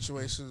most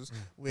situations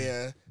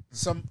where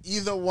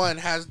either one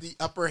has the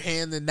upper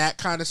hand in that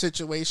kind of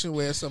situation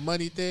where it's a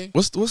money thing.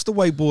 What's the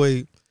white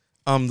boy,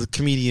 the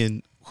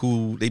comedian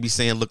who they be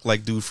saying look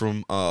like dude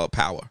from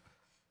Power?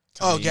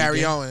 Oh,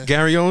 Gary Owen.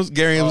 Gary Owens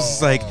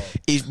was like,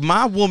 if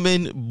my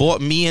woman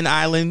bought me an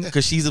island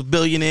because she's a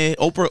billionaire,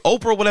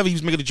 Oprah, whatever, he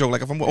was making a joke.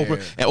 Like if I'm with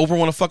Oprah and Oprah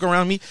want to fuck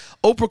around me,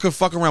 Oprah could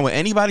fuck around with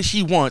anybody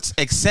she wants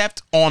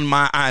except on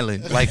my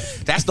island. Like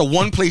that's the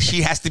one place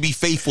she has to be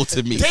faithful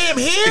to me. Damn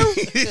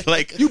him!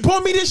 Like You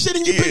bought me this shit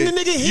and you bring the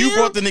nigga here. You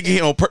brought the nigga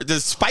here on to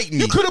spite me.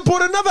 You could have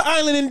bought another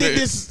island and did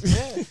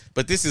this.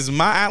 But this is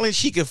my island.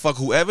 She can fuck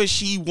whoever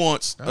she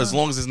wants as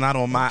long as it's not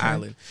on my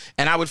island.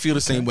 And I would feel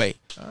the same way.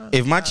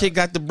 If my chick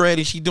got the bread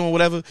and she doing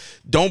whatever,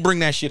 don't bring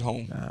that shit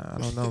home. I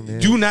don't know, man.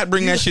 Do not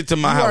bring that shit to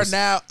my You house. are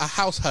now a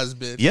house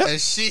husband. Yep.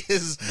 And she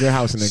is Good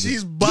house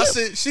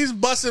nigga. She's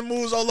busting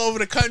moves all over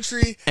the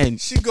country.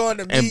 And she going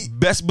to meet. And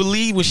best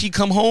believe when she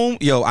come home,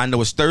 yo, I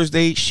know it's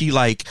Thursday. She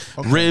like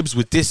ribs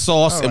with this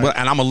sauce, All right.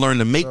 and I'm gonna learn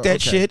to make that okay.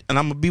 shit, and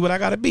I'm gonna be what I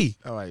gotta be.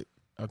 All right.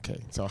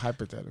 Okay. So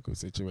hypothetical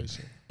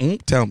situation.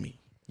 Tell me.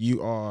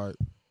 You are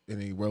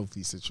in a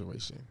wealthy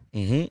situation.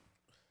 Mm-hmm.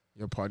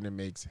 Your partner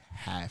makes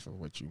half of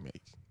what you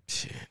make.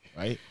 Shit.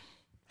 Right?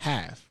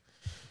 Half.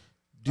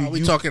 Are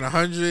we talking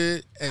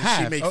 100 and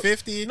Half. she make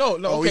 50? No,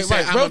 Or we okay, say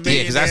right. I'm a Wealthy.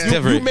 Yeah, 'cause that's millionaire?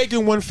 different. You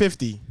making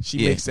 150. She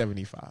Yeah. makes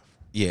 75.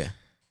 Yeah.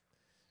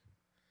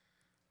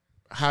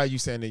 How are you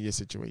saying in your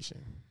situation?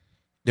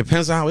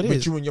 Depends on how it With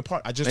is. you and your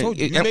partner. I just And told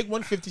you. it- You make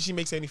 150, she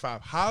makes 75.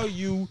 How are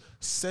you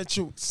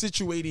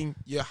situating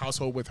your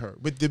household with her?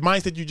 With the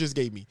mindset you just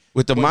gave me.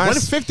 With the But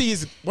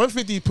mindset-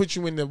 150 puts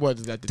you in the what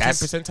is that, the 10th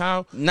That's-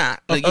 percentile Nah, of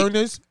like,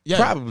 earners? Yeah.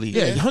 probably.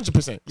 Yeah,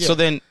 100%. Yeah. So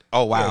then,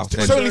 oh wow. Yeah,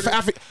 Then- certainly for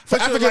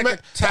Puts you in like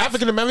a top-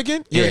 African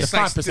American, Yeah. you're in the It's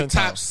like 5 the percentile.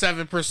 top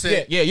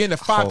 7%. Yeah, you're in the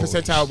 5 Holy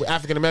percentile with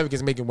African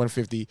Americans making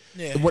 150.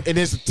 Yeah. And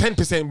there's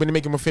 10% when they're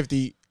making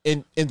 150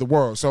 in the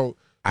world. So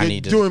I you're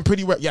need to- doing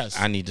pretty well. Yes.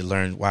 I need to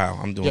learn. Wow,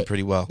 I'm doing Yeah.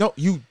 pretty well. No,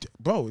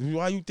 bro,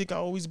 why you think I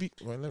always be?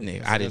 Well, let me-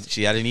 Nigga, I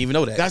didn't even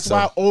know that. That's So,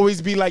 why I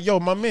always be like, yo,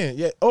 my man.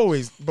 Yeah,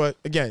 always. But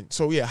again,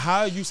 so yeah, how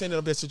are you setting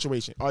up that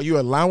situation? Are you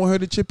allowing her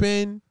to chip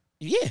in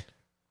yeah.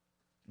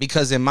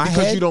 Because in my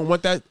because head, you don't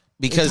want that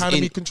because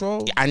autonomy in-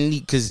 control? I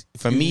need because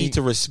for You me need-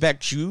 to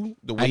respect you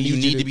the I way you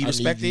need need you to be to- I need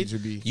you respected, to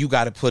be- you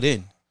got to put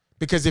in.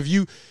 Because if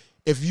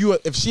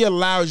she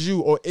allows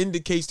you or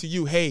indicates to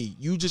you, hey,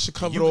 you just should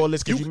cover all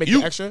this because you make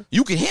the extra.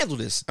 You can handle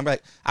this. I'm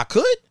like, I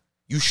could.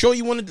 You sure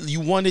you want it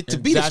to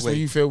And be that's this what way?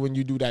 you feel when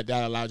you do that.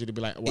 That allows you to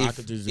be like, well, I If,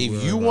 could just.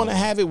 if you want to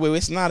have it where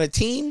it's not a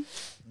team,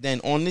 then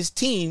on this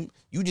team,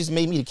 you just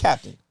made me the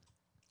captain.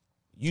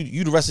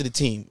 You the rest of the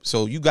team.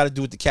 So you got to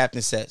do what the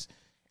captain says.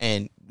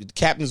 And the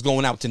captain's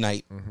going out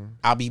tonight.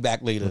 I'll be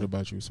back later. What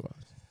about you, Swaz?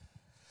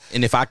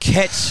 And if I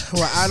catch,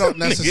 Well, I don't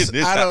nigga in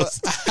this house,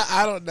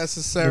 I don't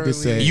necessarily. Nigga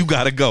say- you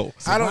gotta go.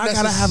 I don't I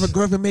gotta have a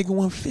girlfriend making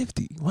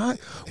 150. Why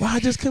I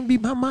just couldn't be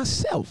by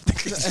myself?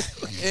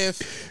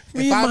 If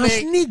Me I and my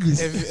make niggas.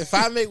 if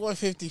I make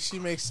 150, she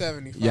makes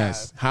 75.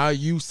 Yes. How are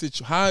you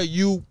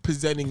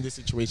presenting the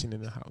situation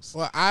in the house?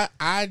 Well, I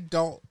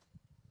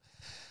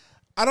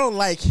don't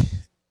like.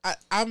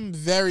 I'm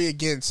very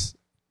against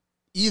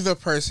either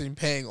person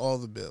paying all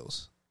the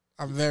bills.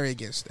 I'm very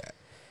against that.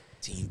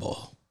 Team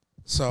ball.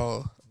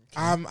 So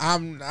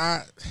I'm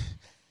not.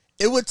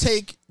 It would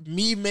take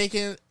me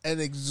making an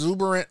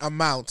exuberant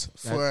amount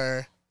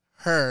for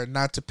her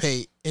not to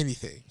pay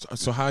anything.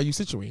 So how are you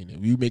situating it?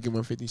 You making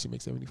 150, she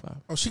makes 75.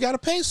 Oh, she got to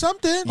pay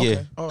something.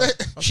 Yeah. All right.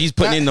 She's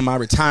putting into my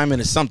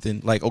retirement or something.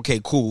 Like,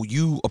 okay, cool.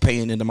 You are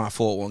paying into my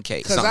 401k.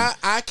 Because Something.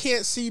 I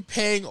can't see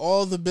paying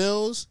all the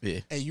bills Yeah.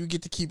 and you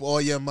get to keep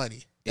all your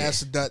money.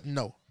 That's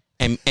no.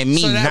 And me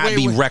So that not way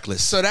be when-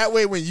 reckless. So that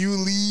way when you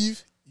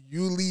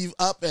leave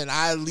up and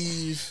I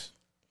leave,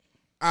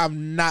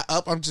 I'm not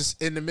up. I'm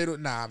just in the middle.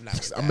 Nah, I'm not.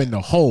 with I'm that. in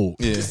the hole.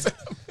 Yeah.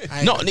 I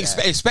ain't No, with and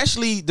that.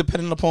 especially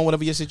depending upon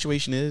whatever your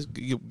situation is.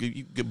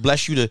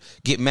 Bless you to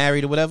get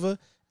married or whatever,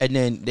 and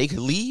then they could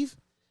leave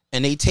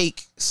and they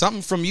take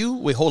something from you.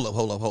 Wait, hold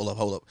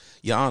up.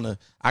 Your Honor,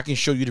 I can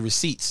show you the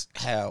receipts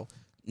how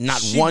not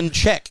one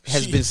check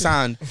has been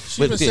signed She's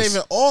with been this.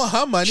 saving all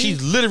her money.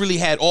 She's literally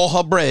had all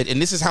her bread,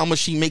 and this is how much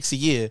she makes a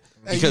year.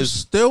 and you Because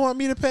still want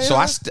me to pay so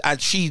her?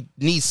 she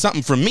needs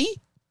something from me.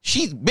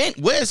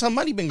 Where's her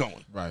money been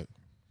going? Right.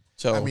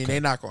 So I mean, they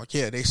not gonna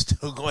care. They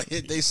still gonna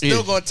hit. They still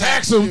Yeah. gonna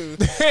tax Tax 'em. you.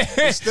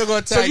 They still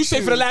gonna tax So you say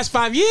for the last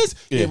 5 years,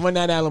 Yeah. run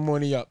that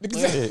alimony up.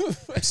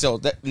 so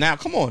that now,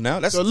 come on now.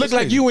 That's So it look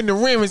like you in the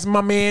rim is my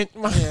man.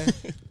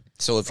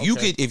 So if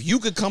you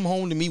could come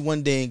home to me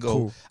one day and go,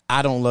 Cool.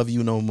 I don't love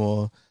you no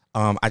more.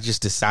 I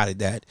just decided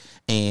that,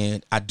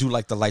 and I do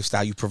like the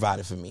lifestyle you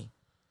provided for me.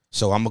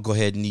 So I'm gonna go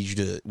ahead and need you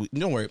to.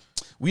 Don't worry,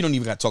 we don't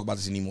even got to talk about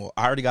this anymore.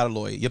 I already got a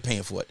lawyer. You're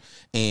paying for it,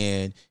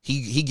 and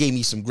he gave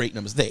me some great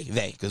numbers. They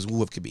because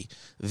who could be?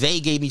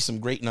 They gave me some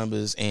great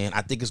numbers, and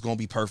I think it's gonna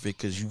be perfect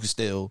because you can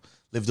still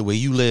live the way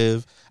you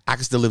live. I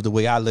can still live the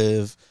way I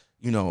live.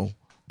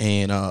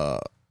 and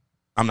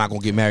I'm not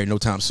gonna get married no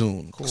time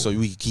soon, so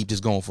we can keep this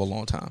going for a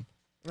long time.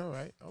 All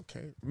right,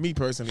 okay. Me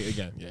personally,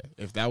 again, yeah.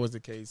 If that was the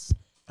case,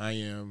 I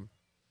am.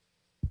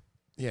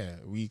 Yeah,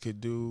 we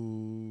could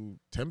do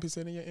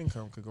 10% of your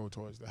income could go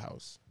towards the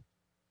house,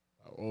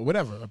 or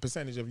whatever, a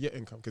percentage of your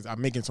income, because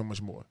I'm making so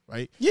much more,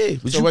 right? Yeah.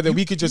 So whether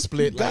we could just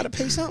split, you gotta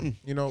pay something.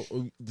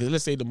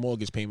 Let's say the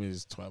mortgage payment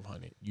is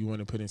 $1,200. You want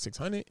to put in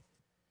 $600?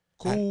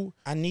 Cool.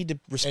 I need to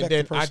respect. And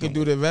then the person I can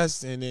do the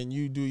rest, and then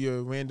you do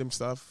your random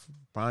stuff,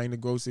 buying the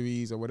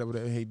groceries or whatever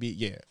that may be.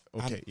 Yeah.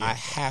 Okay. I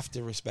have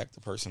to respect the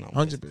person I'm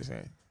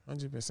 100%.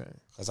 100%.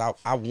 Because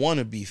I want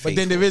to be faithful. But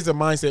then there is a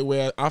mindset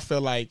where I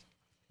feel like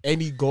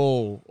any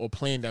goal or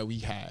plan that we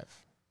have,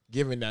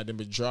 given that the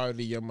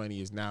majority of your money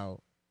is now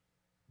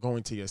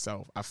going to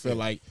yourself, I feel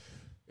like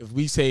if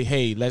we say,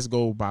 hey, let's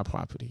go buy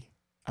property,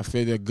 I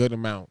feel that a good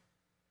amount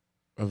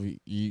of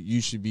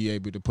you should be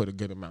able to put a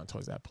good amount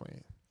towards that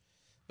plan.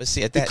 But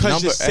see, at that because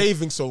number, you're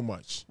saving so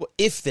much. Well,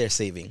 if they're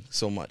saving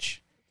so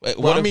much. You're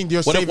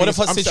saving. What if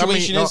her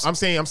situation is? I'm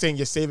saying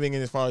you're saving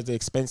as far as the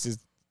expenses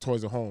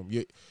towards the home.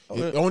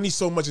 Only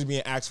so much is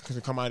being asked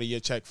to come out of your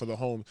check for the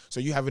home.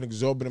 So you have an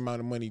exorbitant amount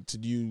of money to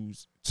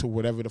use to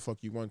whatever the fuck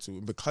you want to.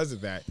 And because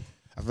of that,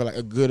 I feel like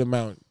a good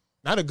amount,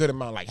 not a good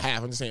amount like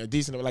half, I'm just saying a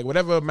decent, like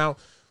whatever amount,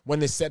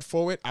 when it's set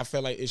forward, I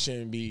feel like that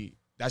should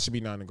be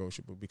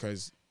non-negotiable.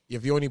 Because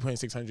if you're only putting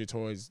 $600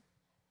 towards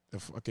the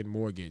fucking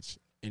mortgage,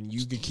 and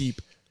you could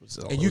keep,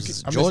 and you could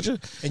Georgia,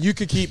 and you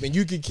could keep,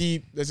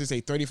 let's just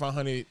say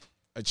 $3,500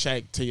 a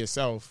check to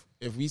yourself.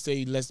 If we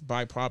say let's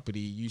buy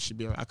property, you should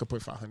be. I could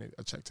put $500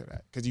 a check to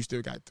that because you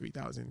still got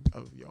 $3,000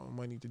 of your own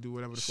money to do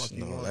whatever the fuck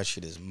you want. No, that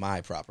shit is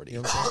my property. You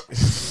know what I'm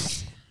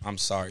saying? I'm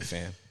sorry,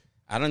 fam.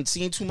 I done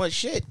seen too much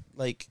shit.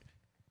 Like,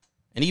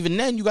 and even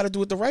then, you got to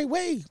do it the right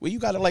way. Where you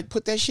got to like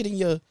put that shit in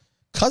your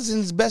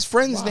cousin's best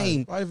friend's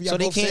name, so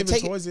they can't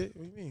take towards it.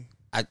 What do you mean?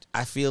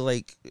 I feel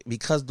like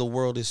because the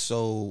world is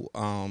so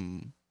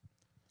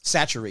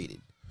saturated,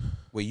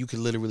 where you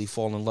can literally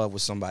fall in love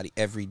with somebody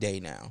every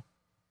day now,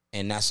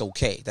 and that's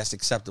okay, that's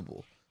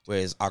acceptable.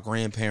 Whereas our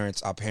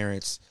grandparents, our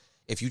parents,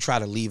 if you try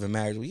to leave a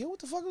marriage, yo, what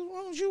the fuck is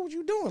wrong with you? What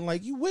you doing?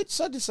 Like, you with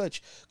such and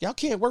such, y'all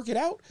can't work it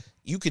out.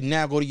 You can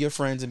now go to your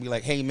friends and be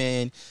like, hey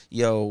man,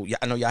 yo,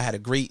 I know y'all had a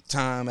great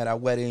time at our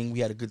wedding. We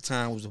had a good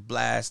time. It was a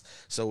blast.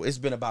 So it's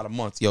been about a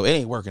month. Yo, it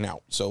ain't working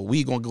out. So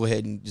we gonna go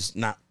ahead and just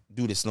not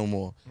do this no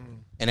more.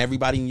 And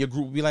everybody in your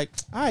group will be like,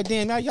 all right,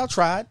 damn, y'all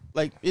tried.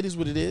 Like, it is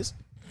what it is.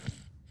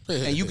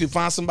 And you can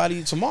find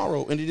somebody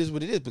tomorrow, and it is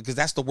what it is, because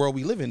that's the world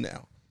we live in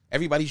now.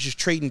 Everybody's just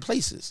trading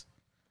places.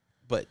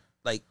 But,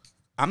 like,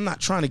 I'm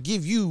not trying to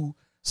give you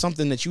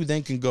something that you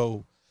then can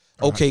go,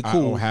 okay,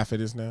 cool. I owe half of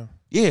this now.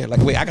 Yeah, like,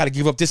 wait, I got to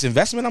give up this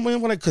investment I'm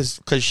in because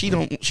she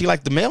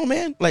like the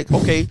mailman? Like,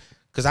 okay,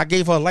 because I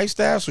gave her a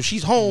lifestyle, so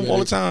she's home all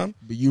the time.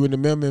 But you and the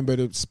mailman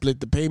better split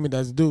the payment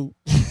that's due.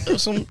 or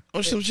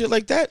some shit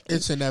like that.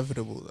 It's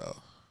inevitable, though.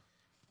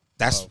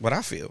 That's what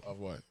I feel. Of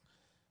what?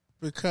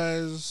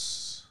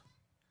 Because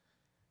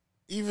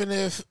even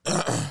if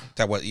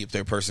that what if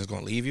their person's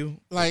gonna leave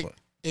you, like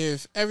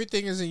if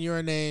everything is in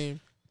your name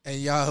and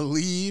y'all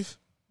leave,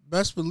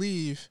 best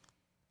believe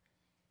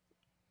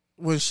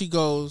when she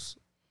goes,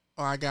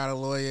 oh, I got a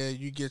lawyer,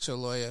 you get your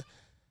lawyer,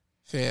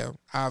 fam,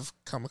 I've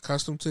come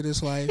accustomed to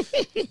this life.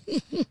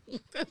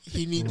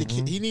 he need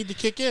to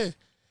kick in,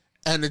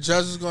 and the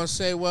judge is gonna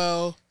say,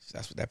 well,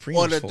 that's what that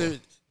premium's for.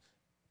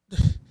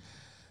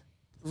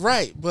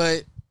 Right,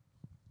 but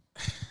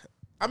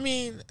I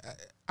mean,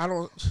 I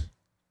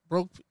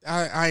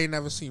ain't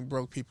never seen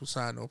broke people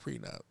sign no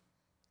prenup.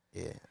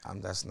 Yeah,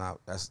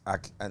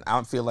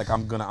 I feel like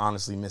I'm gonna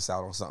honestly miss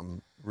out on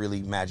something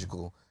really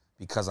magical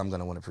because I'm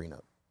gonna want a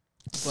prenup.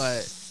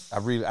 But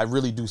I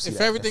really do see if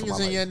that everything is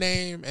in your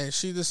name and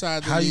she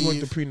decides to how leave, you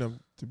want the prenup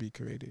to be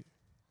created?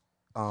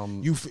 So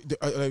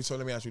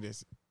let me ask you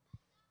this: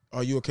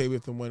 are you okay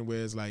with the one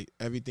where it's like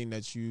everything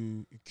that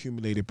you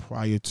accumulated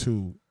prior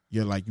to,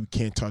 you're like you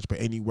can't touch, but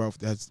any wealth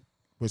that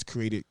was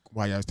created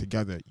while you guys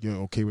together, you're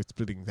okay with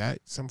splitting that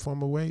some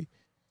form of way?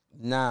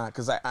 Nah,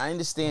 because I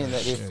understand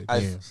that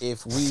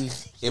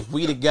if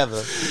we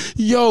together,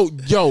 yo,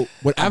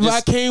 whatever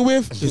I came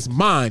with is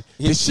mine.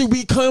 The shit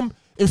we come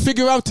and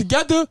figure out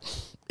together,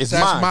 it's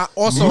mine.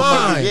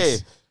 Mine. Yeah.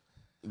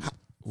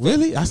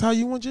 Really? That's how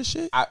you want your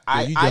shit?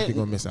 You definitely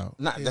gonna miss out.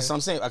 Nah, that's what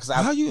I'm saying.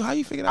 How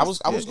you figure that out?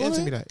 I was going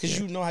to me that because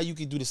you know how you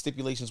can do the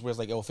stipulations where it's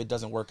like, oh, if it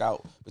doesn't work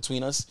out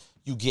between us,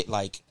 you get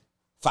like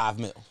 $5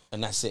 million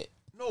and that's it.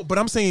 No, but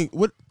I'm saying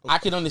what I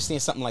can understand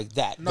something like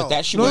that. No. But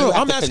that shit No, you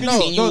I'm have to asking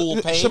continue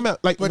you. paying. Shamel,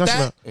 like, But no,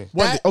 that- Shamel.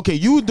 that- Okay,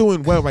 you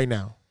doing well right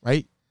now,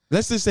 right?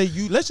 Let's just say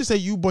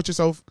you bought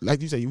yourself,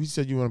 like you said you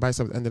want to buy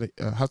yourself at the end of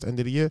the house at the end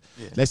of the year.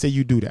 Yeah. Let's say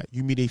you do that.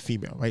 You meet a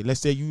female, right? Let's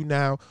say you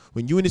now,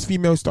 when you and this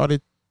female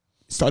started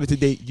to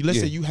date, let's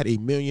say you had $1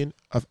 million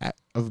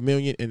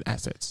in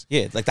assets.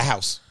 Yeah, like the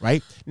house.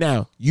 Right?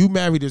 Now, you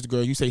marry this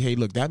girl, you say, hey,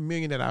 look, that $1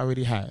 million that I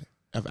already had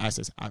of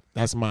assets,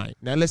 that's mine.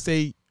 Now, let's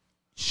say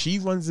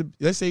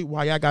let's say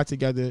while y'all got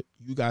together,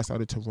 you guys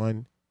started to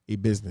run a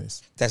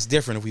business. That's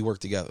different if we work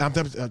together. But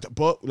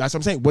that's what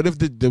I'm saying. What if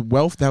the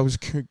wealth that was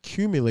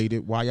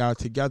accumulated while y'all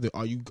together,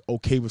 are you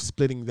okay with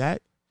splitting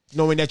that?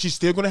 Knowing that you're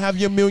still going to have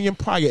your million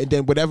prior, and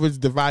then whatever is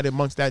divided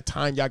amongst that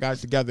time y'all guys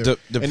together.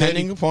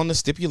 Depending upon the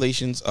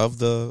stipulations of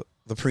the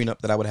prenup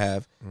that I would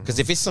have. Because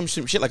if it's some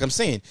shit, like I'm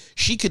saying,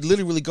 she could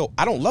literally go,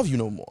 I don't love you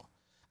no more.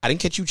 I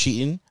didn't catch you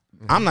cheating.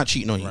 I'm not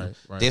cheating on you.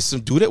 Right. There's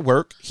some dude at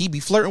work. He be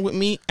flirting with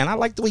me, and I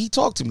like the way he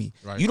talked to me.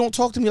 Right. You don't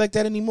talk to me like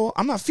that anymore.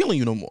 I'm not feeling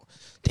you no more.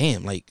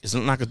 Damn, like, it's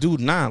not like a dude.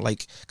 Nah,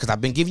 like, because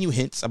I've been giving you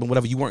hints. I've been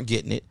whatever. You weren't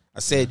getting it.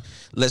 I said,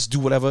 let's do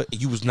whatever.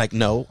 You was like,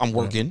 no, I'm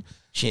working.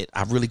 Shit,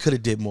 I really could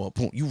have did more.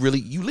 You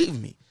leaving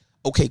me.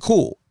 Okay,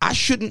 cool. I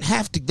shouldn't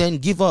have to then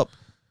give up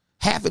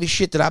half of the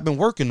shit that I've been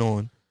working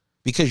on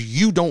because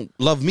you don't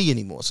love me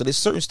anymore. So there's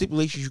certain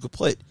stipulations you could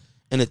put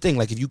in a thing.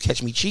 Like if you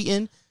catch me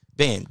cheating,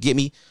 bam, get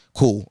me,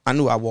 cool. I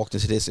knew I walked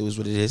into this. It was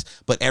what it is.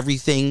 But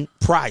everything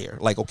prior,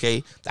 like,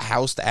 okay, the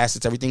house, the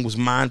assets, everything was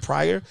mine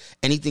prior.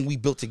 Anything we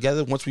built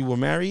together once we were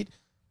married,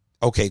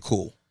 okay,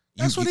 cool.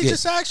 That's what he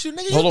just asked you,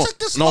 nigga. Hold You on. took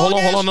this No, long hold on.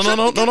 ass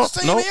trip to get the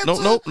same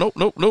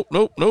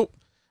answer? No.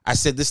 I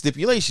said the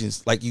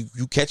stipulations. Like you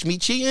catch me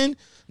cheating,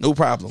 no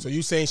problem. So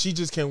you saying she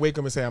just can't wake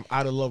up and say I'm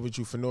out of love with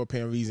you for no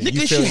apparent reason?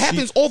 Nigga, shit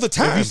happens all the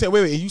time. If you say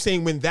wait, you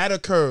saying when that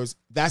occurs,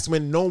 that's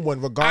when no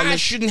one, regardless, I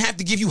shouldn't have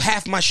to give you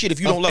half my shit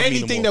if you don't of love me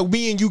anything anymore. that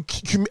we and you,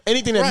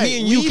 anything that Right. me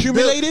and you We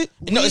accumulated.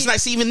 No, it's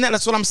not even that.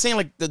 That's what I'm saying.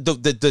 Like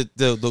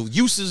the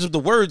uses of the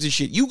words and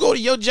shit. You go to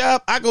your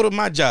job, I go to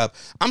my job.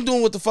 I'm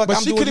doing what the fuck But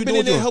I'm she doing. could have been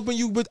in there doing. helping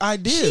you with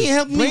ideas. She ain't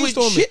helping me with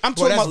brainstorming. shit. I'm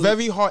Well, talking that's about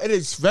very hard. It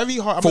is very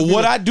hard. For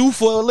what I do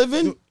for a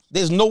living.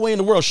 There's no way in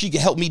the world she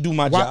can help me do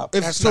my job.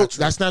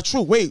 That's not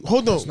true. Wait,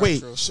 hold on. Wait,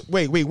 true.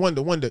 wait.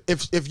 Wonder.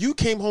 If you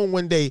came home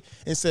one day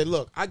and said,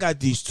 "Look, I got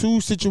these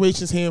two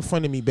situations here in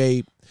front of me,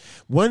 babe.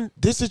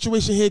 This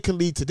situation here can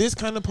lead to this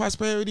kind of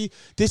prosperity.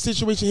 This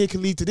situation here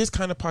can lead to this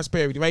kind of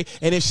prosperity, right?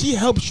 And if she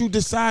helps you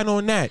decide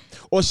on that,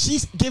 or she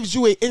gives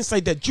you an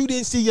insight that you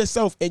didn't see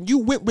yourself, and you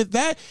went with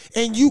that,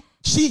 and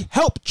she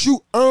helped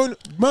you earn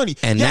money,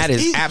 And that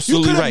is easy.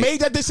 absolutely You could right. have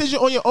made that decision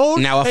on your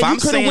own. Now, if and you I'm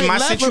coulda saying went my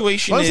left,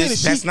 situation I'm saying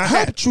is she that's not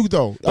helped that. you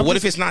though. But what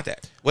if it's not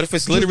that? What if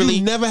it's literally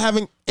you never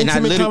having and I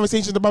intimate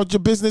conversations about your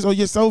business or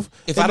yourself?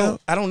 If I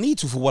don't need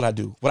to for what I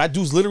do. What I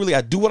do is literally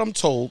I do what I'm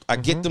told. I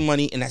get the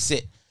money and that's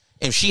it.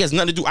 And if she has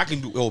nothing to do, I can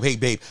do. Oh, hey,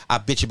 babe, I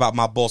bitch about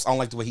my boss. I don't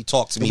like the way he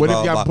talked to me. What blah,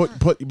 if y'all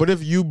blah. what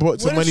if you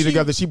bought some What if money she-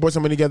 together? She bought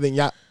some money together, and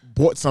y'all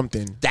bought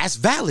something. That's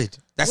valid.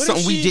 That's What if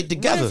something we she- did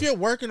together. What if you're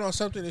working on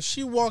something and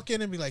she walk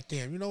in and be like,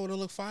 "Damn, you know what'll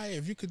look fire?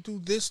 If you could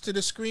do this to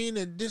the screen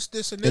and this,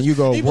 and this." And you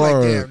go, He'd be like,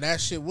 "Word." "Damn, that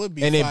shit would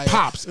be And it fire.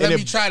 pops. Let And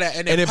me it- try that."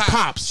 And and it it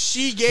pops.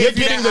 She You're gave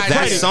you getting that the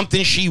idea. That's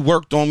something she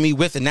worked on me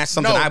with, and that's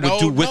something I would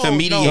do with a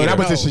mediator. No, that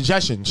was No. a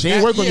suggestion. She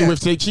ain't work on you Yeah.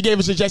 with. She gave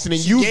a suggestion,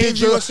 and She you gave did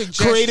you your a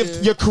suggestion. creative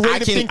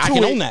thing to I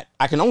can it. own that.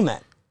 I can own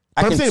that.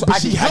 But I'm saying, but I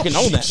she can helped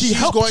own you. that. She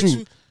helped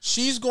you.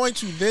 She's going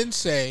to then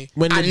say,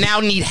 When I the-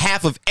 now need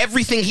half of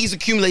everything he's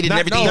accumulated and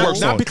everything he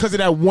works not on. because of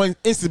that one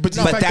instance, but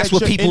the But fact that's that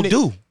what you're people in it-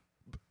 do.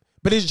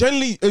 But it's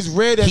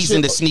rare that He's shit,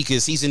 in the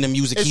sneakers. He's in the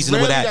music. It's He's in the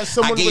rarely that. that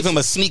someone I gave was- him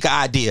a sneaker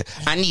idea.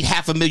 I need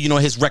 $500,000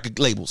 on his record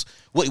labels.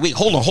 Wait,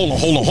 hold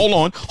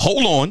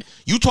on.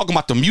 You talking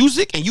about the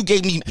music, and you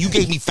gave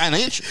me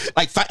financial,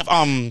 like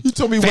You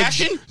told me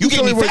fashion. What, You gave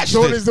told me what fashion.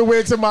 Jordan's to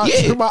wear to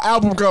my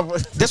album cover.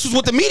 This was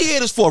what the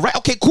mediator's for, right?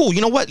 Okay, cool.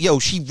 You know what? Yo,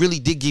 she really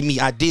did give me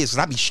ideas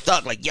because I'd be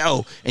stuck like,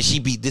 yo, and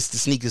she'd be this, the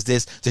sneakers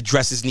this, the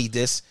dresses need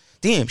this.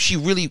 Damn, she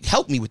really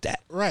helped me with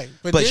that. right.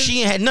 But then, she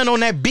ain't had none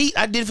on that beat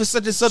I did for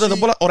such and such.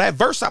 Or that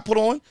verse I put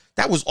on,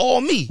 that was all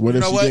me. What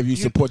if know she what? gave you You-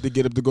 support to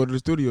get up to go to the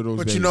studio those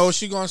But days? you know what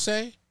she gonna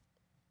say?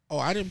 Oh,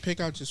 I didn't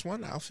pick out just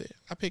one outfit.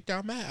 I picked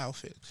out my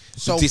outfit.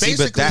 So See, but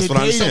basically, that's what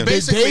I'm saying.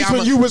 The days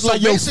when you was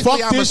like, yo,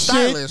 fuck this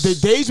shit. The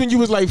days when you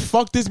was like,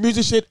 fuck this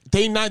music shit.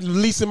 They not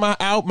releasing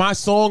my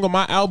song or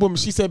my album.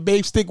 She said,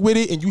 babe, stick with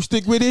it, and you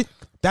stick with it.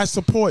 That's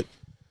support.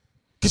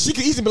 Cause she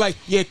could easily be like,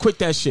 yeah, quit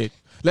that shit.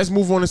 Let's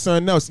move on to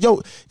something else. Yo,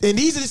 and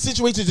these are the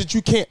situations that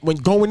you can't, when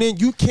going in,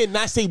 you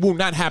cannot say will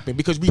not happen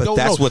because we But don't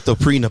that's know. what the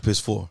prenup is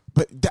for.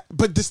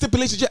 But the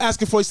stipulations you're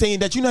asking for is saying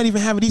that you're not even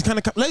having these kind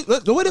of.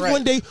 What if Right.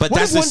 one day? But what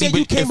that's if one the day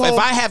you came if home?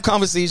 I have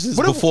conversations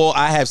What if- before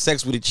I have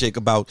sex with a chick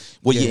about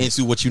what you're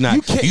into, what you're not,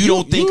 You can't- you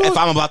don't you- think you- if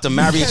I'm about to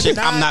marry a chick,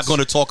 I'm cannot- not going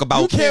to talk you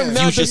about can't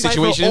now future decipher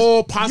situations.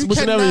 all possible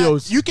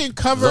scenarios. You can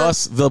cover.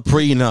 Thus, the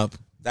prenup.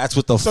 That's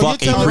what the So you're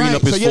fuck a telling me,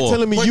 prenup is so you're for.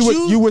 telling me But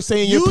you were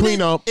saying your you didn't-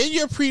 prenup. in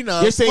your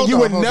prenup. You're saying hold you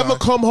on, would hold never on.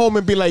 come home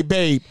and be like,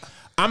 babe,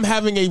 I'm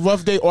having a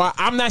rough day, or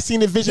I'm not seeing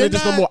the vision You're of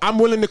this no not- more. I'm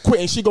willing to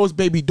quit. And she goes,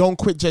 baby, don't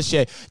quit just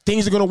yet.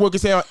 Things are gonna work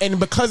as hell. And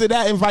because of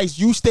that advice,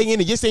 you stay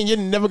in it. You're saying you're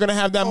never gonna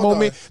have that Hold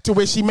moment on. to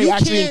where she may You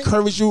actually can't-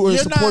 encourage you or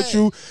you're support not-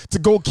 you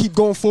to keep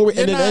going forward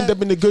and you're then end not-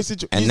 up in a good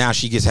situation. And now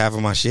she gets half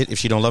of my shit if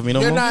she don't love me no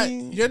more.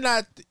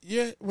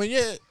 When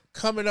you're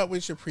coming up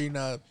with your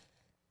prenup,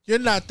 you're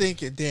not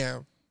thinking,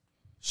 damn,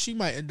 she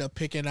might end up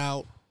picking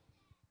out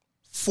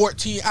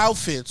 14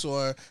 outfits,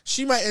 or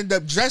she might end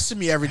up dressing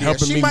me every day.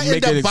 helping She me might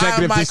make end an up buying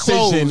executive my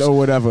decision clothes or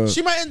whatever.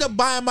 She might end up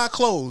buying my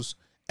clothes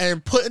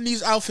and putting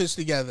these outfits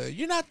together.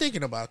 You're not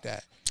thinking about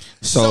that.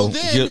 So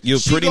then you're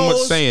she pretty much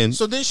goes- saying.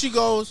 So then she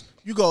goes,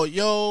 you go,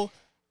 yo,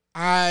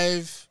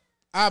 I've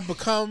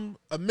become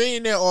a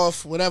millionaire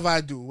off whatever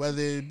I do,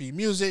 whether it be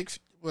music,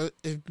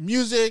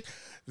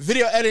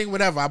 video editing,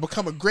 whatever. I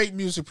become a great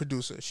music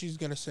producer. She's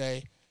gonna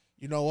say,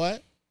 you know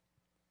what?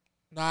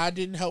 Nah, I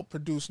didn't help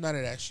produce none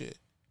of that shit.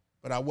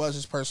 But I was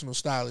his personal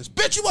stylist.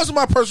 Bitch, you wasn't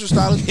my personal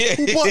stylist.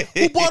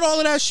 Who bought all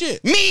of that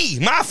shit? Me,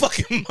 my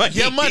fucking money.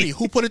 Your money.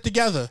 Who put it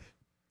together?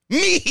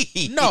 Me.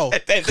 No.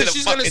 At the end of Because the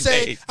she's going to fucking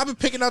say, day. I've been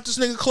picking out this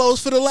nigga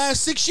clothes for the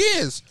last 6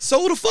 years.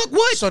 So the fuck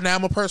what? So now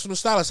I'm a personal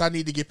stylist. I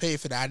need to get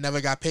paid for that. I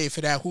never got paid for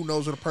that. Who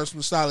knows what a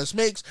personal stylist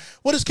makes?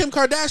 What does Kim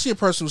Kardashian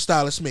personal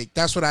stylist make?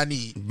 That's what I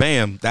need.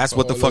 Bam. That's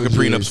what the all fucking those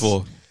prenup's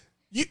years. for.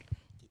 You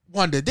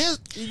wonder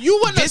you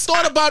wouldn't have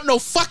thought about no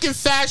fucking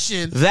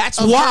fashion. That's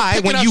of her why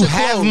picking when out you your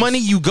have clothes. money,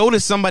 you go to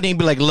somebody and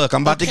be like, "Look,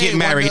 I'm about to Okay, get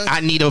married. Wanda, I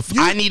need a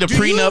do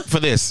prenup you-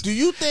 for this." do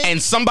you think-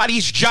 And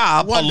somebody's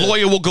job, Wanda. a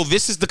lawyer will go,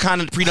 "This is the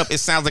kind of prenup it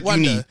sounds like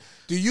Wonder, you need."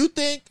 do you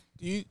think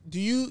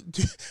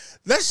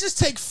let's just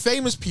take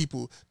famous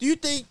people. Do you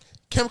think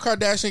Kim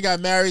Kardashian got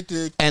married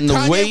to And the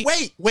Kanye?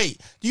 way-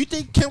 Wait. Do you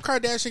think Kim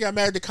Kardashian got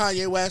married to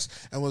Kanye West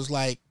and was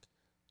like,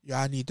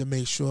 "Yeah, I need to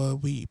make sure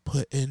we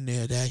put in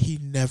there that he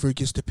never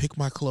gets to pick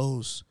my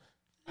clothes"?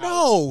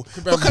 No,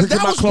 because Pick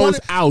that my was clothes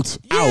one. out.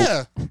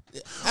 Yeah.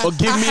 Or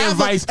give me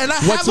advice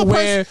what to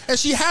wear. And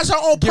she has her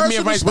own Give me personal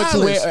advice what to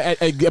stylist. wear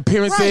at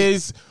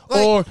appearances. Right.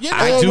 Like, Or, you know-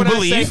 I do when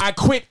believe- I say I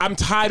quit. I'm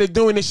tired of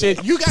doing this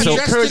shit. You got He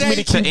dressed encouraged me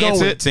today? to keep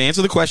going. To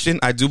answer the question,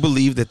 I do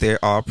believe that there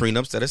are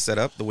prenups that are set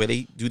up the way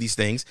they do these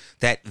things.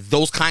 That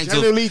those kinds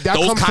Generally, of that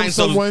those comes from kinds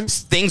someone- of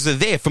things are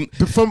there from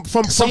From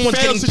someone's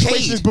failed getting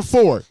situations paid.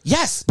 before.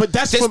 Yes, But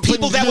that's there's from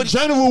people that the would.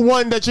 general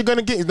one that you're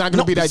gonna get is not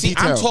gonna be that see,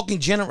 detailed. I'm talking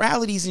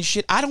generalities and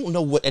shit. I don't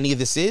know what any of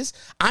this is.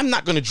 I'm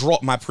not going to draw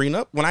up my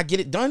prenup. When I get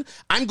it done,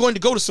 I'm going to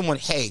go to someone.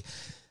 Hey,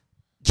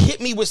 hit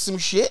me with some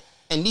shit,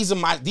 and these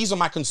are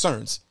my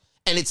concerns.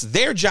 And it's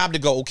their job to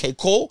go, okay,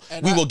 cool.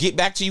 And We will get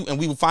back to you, and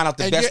we will find out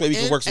the best way we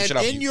can work some shit out.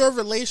 And for in you. your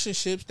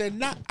relationships, they're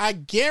not. I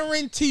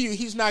guarantee you,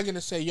 he's not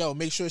gonna say, "Yo,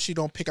 make sure she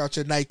don't pick out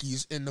your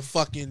Nikes in the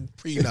fucking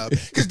prenup,"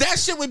 because that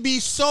shit would be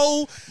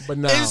so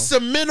Benign.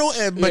 instrumental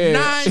and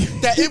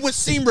benign that it would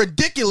seem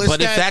ridiculous.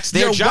 But if that that's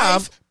their your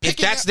job, wife if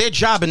picking that's out- their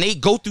job, and they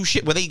go through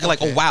shit where they go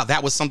like, Okay. oh wow,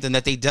 that was something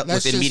that they dealt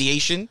Let's with in just-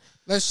 mediation.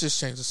 Let's just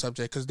change the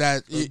subject because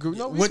that.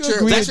 No, we what can you're,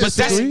 agree what to you're But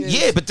that's saying is-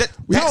 yeah, but that's,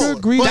 could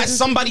agree to that's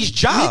somebody's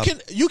job.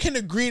 You can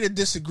agree to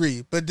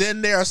disagree, but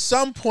then there are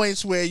some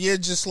points where you're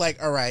just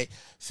like, all right,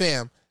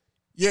 fam,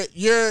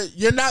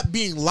 you're not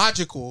being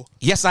logical.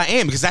 Yes, I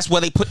am, because that's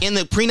where they put in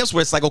the prenups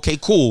where it's like, okay,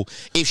 cool.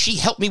 If she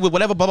helped me with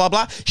whatever, blah blah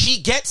blah,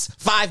 she gets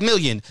 $5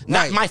 million,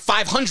 not Right. my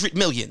 $500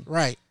 million.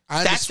 Right.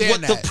 I That's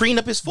understand what the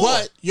prenup is for.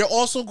 But you're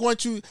also going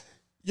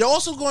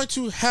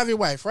to have your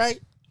wife, right?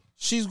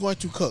 She's going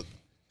to cook.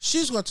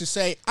 She's going to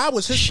say, I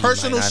was his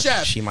personal might not-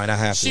 chef. she might not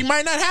have to. She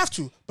might not have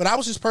to, but I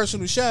was his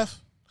personal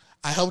chef.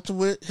 I helped him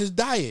with his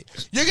diet.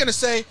 You're going to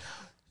say,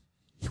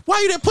 why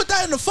you didn't put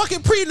that in the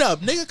fucking prenup,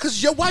 nigga?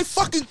 Because your wife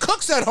fucking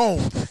cooks at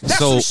home. That's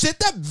So- some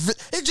shit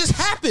it just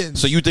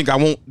happens. So you think I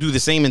won't do the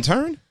same in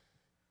turn?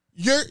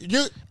 You're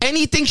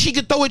Anything she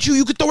could throw at you,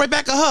 you could throw right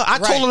back at her. I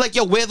Right. told her like,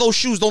 yo, wear those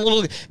shoes. Don't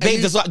look. Babe,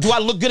 you- do I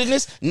look good in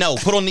this? No.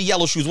 Put on the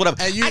yellow shoes.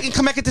 Whatever. And you- I can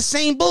come back at the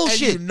same and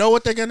bullshit. you know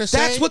what they're gonna say.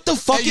 That's what the And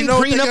fucking you know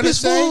what they're prenup gonna is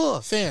say?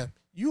 for. Fam,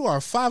 you are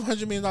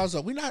 $500 million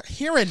up. We're not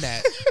hearing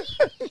that.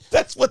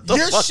 That's what the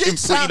Your fucking shit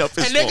sound, prenup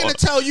is and they're for. gonna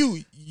tell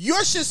you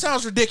your shit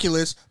sounds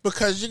ridiculous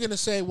because you're gonna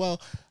say,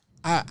 well,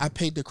 I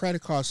paid the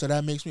credit card, so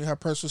that makes me her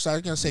personal side.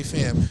 You're gonna say,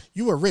 fam,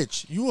 you were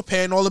rich. You were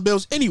paying all the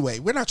bills anyway.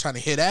 We're not trying to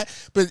hear that.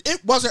 But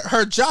it wasn't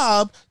her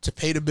job to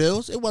pay the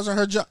bills. It wasn't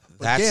her job.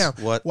 But That's damn,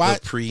 what why?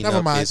 the prenup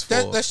Never mind. is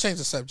for. Let's change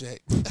the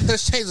subject.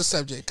 Let's change the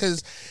subject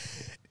because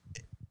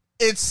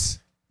it's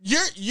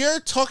you're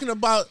talking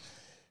about.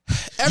 You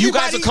guys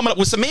are everybody- coming up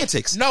with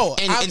semantics. No,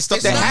 and stuff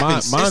it's that not-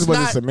 happens. Mine it's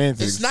wasn't not-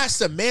 semantics. It's not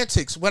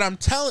semantics. What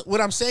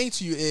I'm saying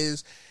to you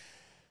is,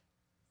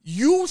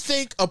 you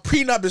think a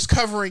prenup is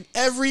covering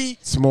every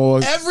Small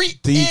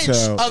inch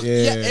detail, of of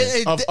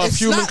it's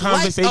human not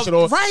conversation like,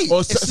 or right.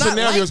 or It's not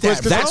scenarios. like that,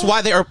 because That's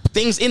why there are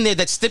things in there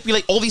that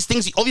stipulate all these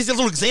things, all these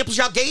little examples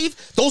y'all gave.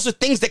 Those are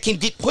things that can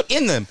get put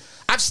in them.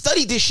 I've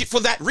studied this shit for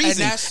that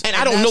reason, and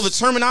I don't know the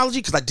terminology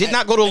because I did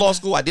not go to law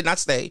school. I did not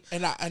stay,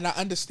 and I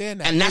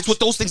understand that, and that's what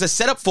those things are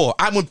set up for.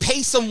 I would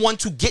pay someone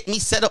to get me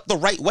set up the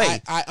right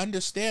way. I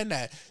understand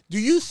that. Do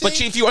you think?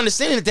 But if you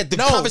understand it, that the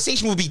No.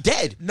 conversation will be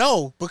dead.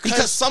 No,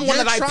 Because someone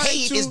you're that I trying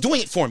paid to- is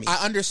doing it for me.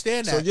 I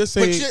understand that. So you're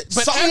saying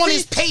but someone every-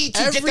 is paid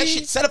to get that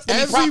shit set up for me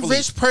every properly.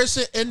 rich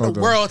person in the Hold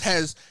on. world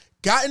has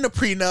gotten a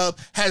prenup,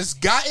 has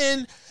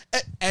gotten,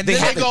 and They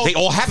then have they it. go. They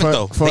all have it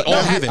though. They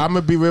all have it. I'm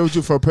gonna be real with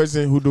you. For a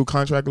person who do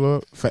contract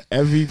law, for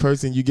every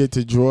person you get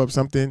to draw up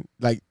something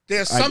like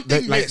There's like,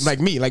 something like, missed.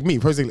 like me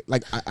personally.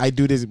 Like I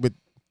do this with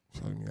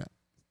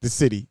the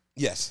city.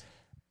 Yes.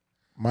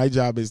 My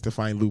job is to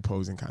find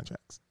loopholes in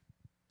contracts.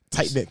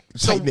 Tight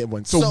knit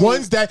ones. So so-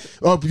 ones that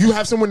you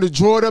have someone to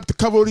draw it up to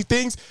cover all these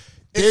things.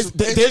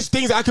 There's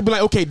things I could be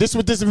like, okay, this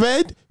what this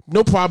read,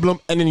 no problem,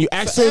 and then you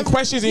ask certain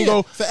questions and you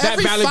go, that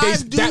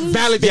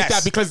validates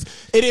that because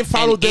it didn't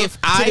follow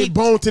the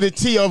bone to the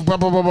T of blah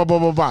blah blah blah blah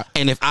blah blah.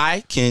 And if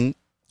I can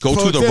go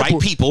to the right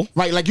people,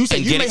 right? Like you said,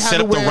 and you get may it have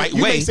set up the right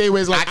you way. may say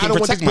where it's like, I I don't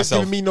want protect this bitch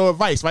myself. giving me no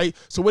advice, right?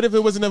 So what if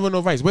it wasn't ever no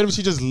advice? What if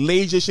she just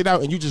laid your shit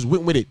out and you just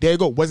went with it? There you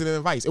go. Wasn't an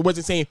advice. It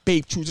wasn't saying,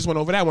 babe, choose this one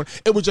over that one.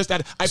 It was just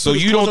that I. So put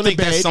you clothes don't on the think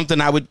that's bed.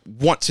 something I would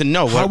want to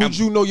know? How would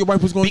you know your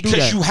wife was going to do that?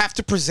 Because you have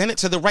to present it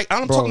to the right.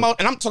 I'm talking about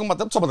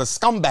the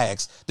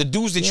scumbags, the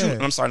dudes that you. Yeah.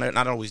 And I'm sorry,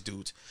 not always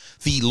dudes.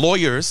 The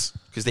lawyers,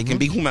 because they can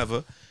be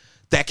whomever,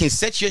 that can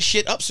set your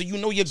shit up so you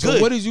know you're So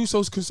good. what is you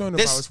so concerned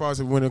about as far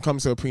as when it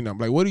comes to a prenup?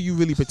 Like, what are you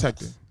really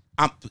protecting?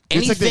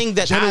 Anything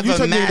that I've you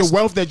talking amassed, the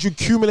wealth that you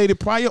accumulated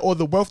prior, or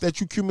the wealth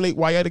that you accumulate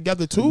while you're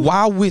together too?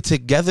 while we're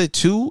together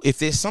too, if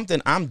there's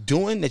something I'm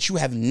doing that you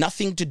have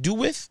nothing to do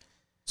with,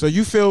 So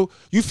you feel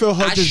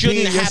her I just shouldn't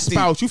being your have to-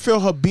 spouse. You feel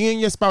her being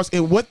your spouse,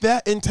 and what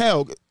that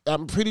entails.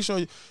 I'm pretty sure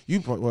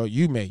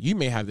you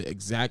may have the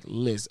exact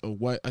list of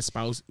what a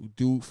spouse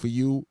do for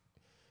you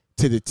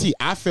to the T.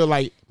 I feel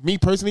like me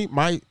personally,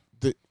 my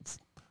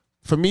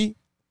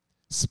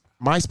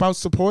spouse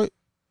support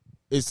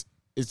is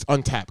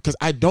untapped because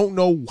I don't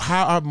know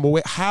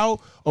how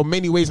or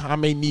many ways I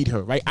may need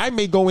her. Right, I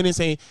may go in and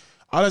say,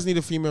 I just need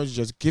a female to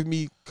just give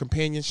me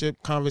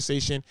companionship,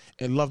 conversation,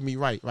 and love me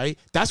right. Right,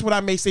 that's what I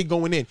may say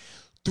going in.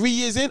 3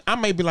 years in, I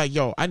may be like,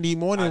 yo, I need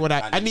more than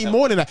I need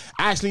more than that.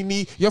 I actually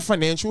need your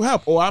financial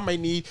help, or I may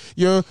need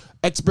your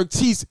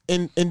expertise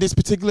in this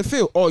particular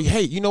field. Or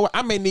hey, you know what?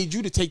 I may need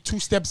you to take 2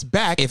 steps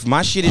back. if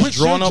my shit is quit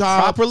your drawn up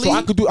job properly, so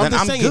I could do. then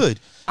I'm saying, good.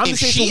 I'm If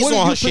just saying, so she's what on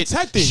are her you shit,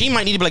 protecting? she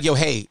might need to be like, yo,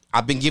 hey,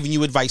 I've been giving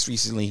you advice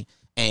recently,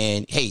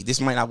 and hey, this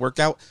might not work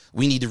out.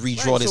 We need to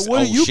redraw this. So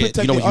what are you shit,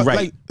 protecting? you right.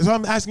 Like, so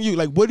I'm asking you,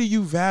 like, what do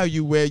you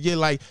value where you're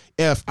like,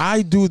 if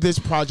I do this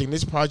project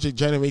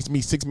generates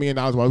me $6 million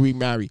while we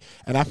marry,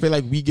 and I feel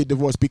like we get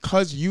divorced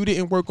because you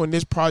didn't work on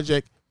this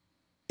project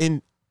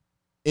in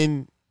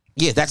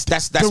Yeah, that's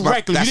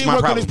directly. My You didn't work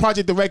on problem. this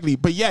project directly,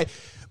 but yeah.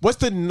 What's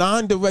the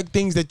non-direct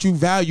things that you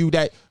value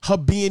that her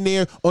being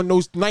there on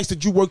those nights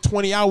that you work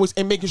 20 hours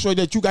and making sure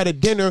that you got a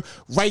dinner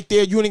right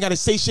there? You ain't got to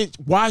say shit.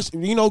 Why,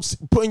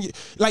 putting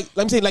like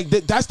I'm saying, like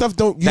that stuff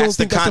don't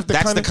think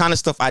that's the kind of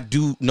stuff I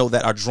do know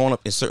that are drawn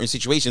up in certain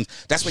situations.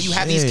 That's why you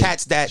have these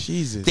cats that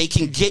they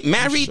can get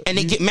married and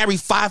they get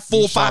married 5,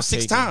 4, 5,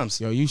 6 times.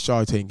 Yo, you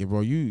Shark Tanking,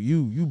 bro.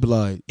 You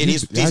blood.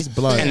 That's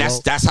blood, and bro.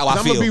 that's how I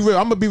feel.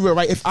 I'm gonna be real,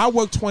 right? If I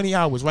work 20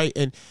 hours, right,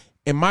 and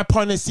my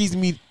partner sees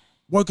me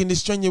working this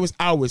strenuous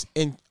hours,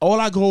 and all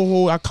I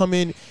come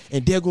in,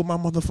 and there go my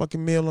motherfucking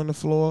meal on the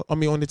floor, on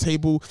the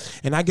table,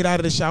 and I get out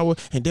of the shower,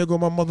 and there go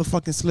my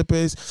motherfucking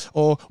slippers,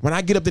 or when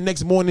I get up the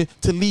next morning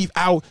to leave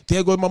out,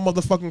 there go my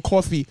motherfucking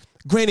coffee.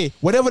 Granted,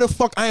 whatever the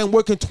fuck I am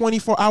working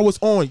 24 hours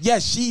on,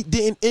 yes, she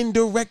didn't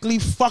indirectly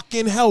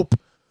fucking help,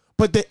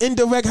 but the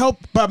indirect help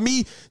by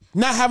me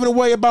not having to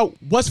worry about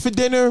what's for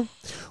dinner,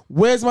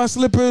 where's my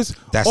slippers,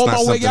 That's on not my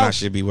way something out, I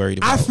should be worried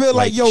about. I feel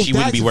like yo, she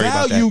wouldn't that's be worried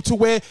about value that. to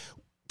where.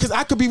 Because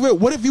I could be real.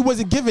 What if you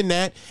wasn't given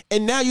that,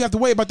 and now you have to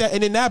worry about that,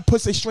 and then that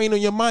puts a strain on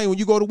your mind when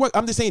you go to work?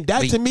 I'm just saying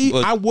that to me,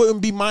 I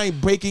wouldn't be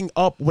mind breaking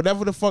up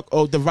whatever the fuck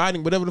or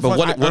dividing whatever the fuck.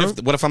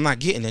 But what if I'm not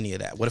getting any of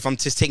that? What if I'm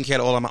just taking care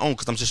of it all on my own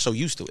because I'm just so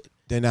used to it?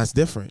 Then that's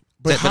different.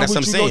 But how that's would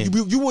what I'm you know?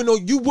 saying.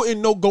 You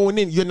wouldn't know going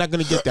in. You're not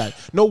gonna get that.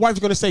 No wife's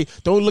gonna say,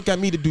 "Don't look at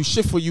me to do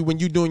shit for you when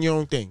you doing your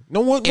own thing." No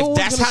one. If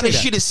that's how the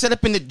shit is set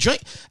up in the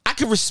joint, I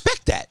can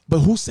respect that. But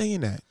who's saying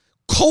that?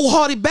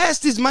 Cold-hearted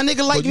bastards, my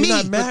nigga, like You're me.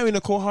 not marrying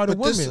a cold-hearted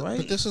But this- woman, right?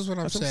 but this is what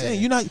I'm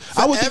saying. You're not.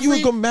 I would think you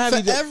would go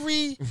marry.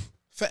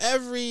 For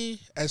every,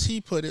 as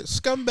he put it,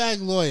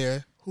 scumbag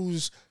lawyer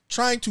who's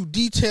trying to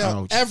detail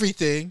Ouch.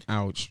 everything.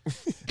 Ouch.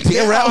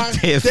 They're out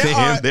there,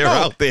 fam. They're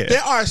out there.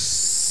 There are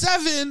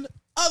 7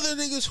 other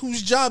niggas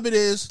whose job it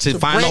is to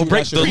find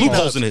break the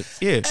loopholes in it.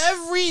 Yeah.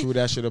 every Threw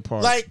that shit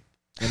apart.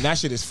 And that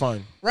shit is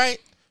fun. right.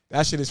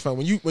 That shit is fun.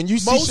 When you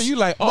see Most- shit, you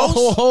like,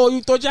 most-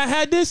 you thought y'all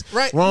had this?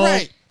 Right, Wrong.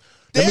 right.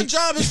 Their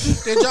job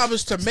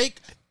is to make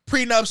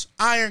prenups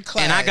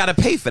ironclad. And I gotta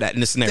pay for that in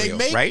this scenario,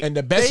 make- right? And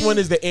the best one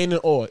is the and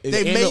or.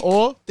 The and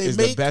or is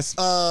the best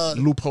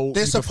loophole.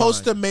 They're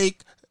supposed to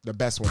make the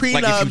best one.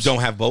 prenups. Like if you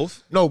don't have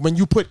both. No, when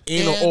you put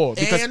and or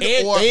because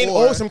and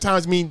or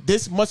sometimes mean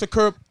this must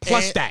occur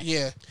plus And- that.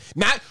 yeah.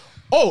 Not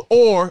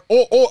or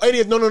it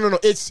is no.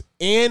 It's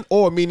and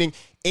or meaning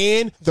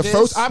and the This-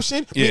 first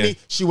option Yeah. meaning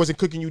she wasn't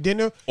cooking you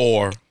dinner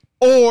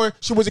Or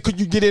she wasn't cooking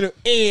you dinner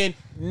and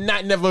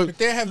not never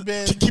There have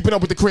been keeping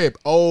up with the crib.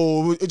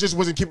 Oh, it just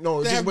wasn't keeping.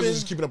 No, it There just have wasn't been-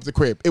 just keeping up with the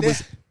crib. It there-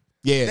 was.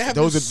 Yeah, there have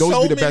those been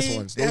would be the so best many-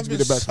 ones. there Those have would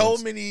be the been best so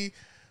ones. many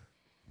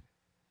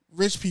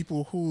rich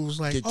people who's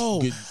like, Get-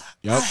 oh, get-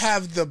 yup. I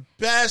have the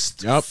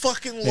best Yup.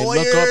 fucking They look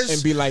lawyers. up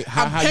and be like,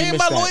 how I'm you paying miss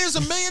my that? lawyers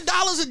 $1 million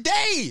a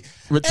day.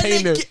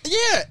 Retainer. And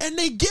and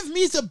they give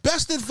me the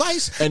best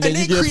advice. And then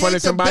they you get in front create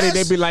of somebody, the they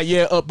best- be like,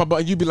 yeah,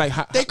 and you be like,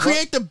 They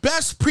create the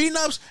best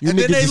prenups, You and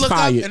then niggas they is look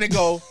fired. up and they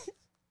go,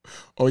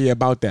 Oh yeah,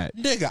 about that.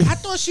 Nigga, I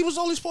thought she was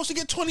only supposed to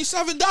get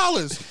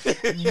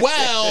 $27.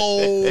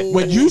 Well,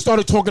 When you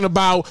started talking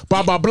about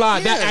blah blah blah,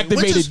 Yeah, that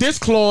activated this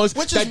clause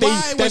which that is they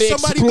why when that they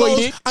somebody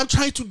exploited. goes, I'm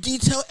trying to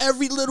detail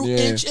every little Yeah.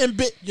 inch and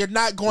bit. You're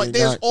not going. You're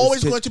There's not. always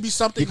It's- going to be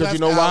something because left you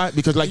know why? out.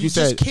 Because like you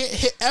said, just can't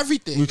hit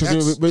everything.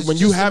 Because when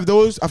you have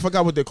those, I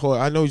forgot what they call it.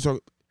 I know you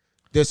talk.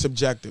 They're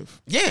subjective.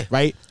 Yeah.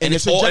 Right? And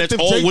it's all subjective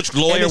which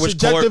lawyer, and it's which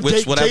court, subjective which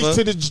takes whatever.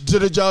 to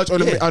the judge or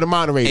the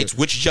moderator. It's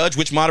which judge,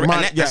 which moderator.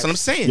 And that's what I'm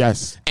saying.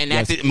 Yes. And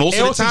yes. most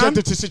and of the time,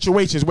 subjective to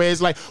situations where it's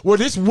like, well,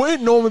 this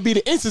wouldn't normally be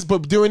the instance,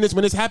 but during this,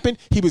 when this happened,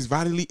 he was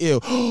vitally ill.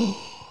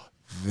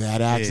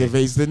 That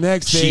activates the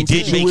next She thing.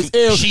 did She make- was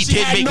ill. she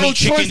did had make me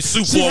chicken choice.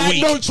 soup She for a had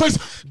week. no choice.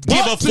 Give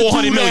but her to do $400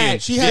 million.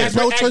 that. She had That's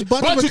no what choice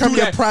but to do become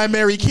your that.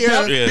 primary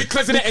care. Yeah.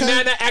 Because of that, and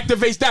now that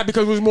activates that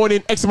because it was more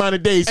than X amount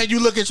of days. And you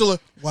look at your like,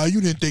 why you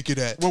didn't think of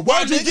that? Well,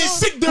 why'd you Nigga, get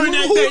sick during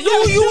that who day? knew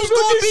Yeah, you you was was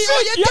going to gonna be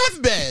on get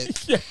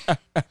your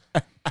deathbed?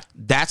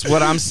 that's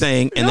what I'm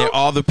saying. And there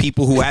are the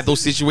people who had those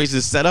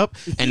situations set up,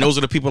 and those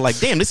are the people like,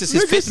 damn, this is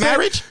his fifth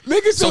marriage.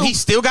 So he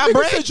still got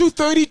bread. Said you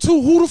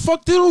 32. Who the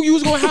fuck did you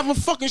was gonna have a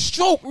fucking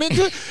stroke,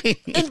 nigga,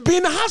 and be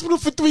in the hospital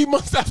for 3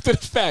 months after the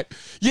fact?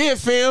 Yeah,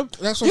 fam.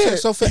 That's what I'm saying.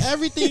 So for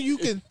everything you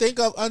can think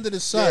of under the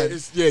sun,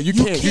 you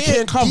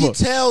can't cover.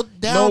 detail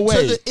down No way.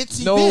 to the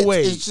itsy No bits.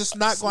 way. It's just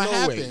not going to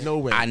happen. Way. No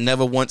way. I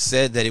never once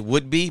said that it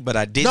would be, but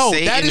I did No,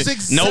 say that in is the-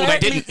 exactly- No, I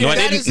didn't. No, I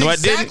that didn't. is No, I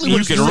didn't. exactly You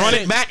what can you run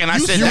said. it back, and I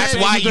You said said that's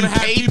why you're you gonna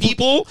have pay people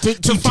people to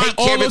to find take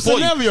all care of it those for you.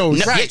 scenarios.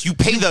 No, Right. yes, you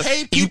pay You the pay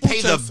you people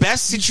pay to- the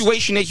best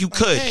situation that you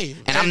could, Hey,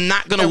 and I'm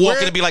not gonna and walk in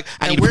we're- and be like,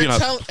 I and need to we're prenup.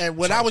 tell- And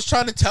what I was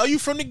trying to tell you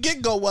from the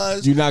get-go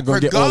was, You're not gonna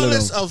get all of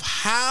regardless them. of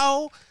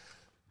how,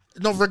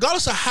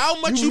 regardless of how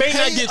much You you may pay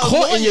not get a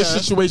caught in your lawyer-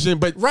 situation,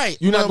 but Right.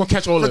 you're not gonna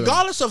catch all of them.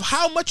 Regardless of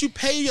how much you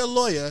pay your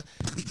lawyer,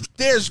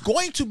 there's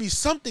going to be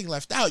something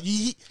left out.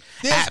 There's-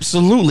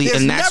 Absolutely,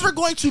 There's and that's never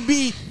going to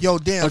be, yo,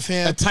 damn,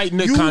 fam. a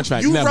tight-knit you-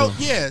 contract, You never. wrote,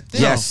 yeah.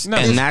 Yes, No,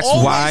 and there's that's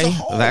always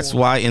a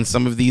why hole. in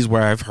some of these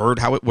where I've heard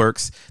how it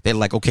works, they're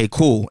like, okay,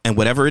 cool, and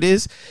whatever it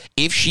is,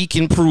 if she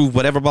can prove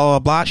whatever, blah blah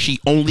blah, she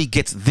only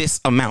gets this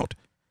amount.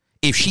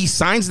 If she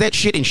signs that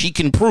shit and she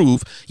can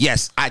prove,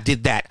 yes, I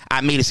did that,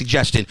 I made a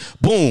suggestion,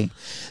 boom,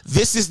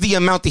 this is the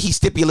amount that he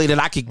stipulated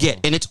I could get,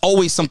 and it's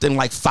always something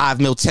like $5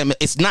 mil, 10 mil.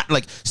 It's not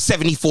like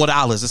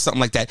 $74 or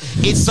something like that.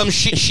 It's some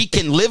shit she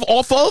can live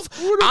off of,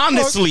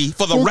 honestly,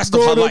 for the rest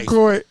of her life.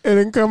 Court and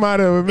then come out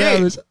of a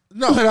marriage.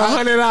 No, with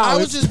 $100. I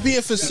was just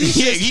being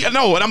facetious. Yeah,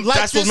 no, and that's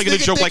what's this making a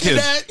nigga joke like thinking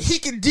his. that he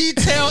can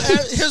detail,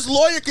 his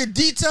lawyer can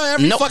detail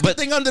every No, fucking but-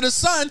 thing under the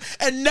sun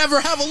and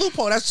never have a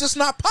loophole. That's just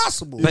not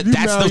possible. But You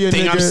that's marry the a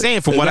thing I'm nigga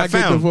saying from and what I I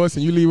get found. divorced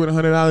and you leave with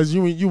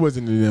 $100. You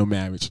wasn't in no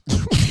marriage.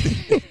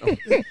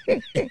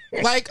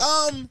 Like,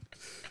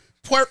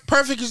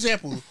 perfect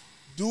example.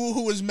 Dude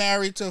who was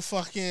married to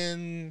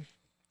fucking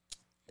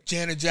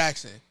Janet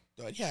Jackson.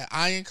 Yeah,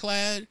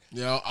 ironclad.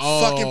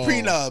 Fucking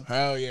prenup.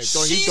 Hell yeah.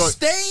 So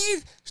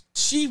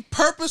She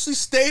purposely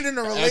stayed in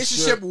a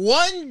relationship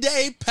one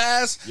day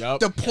past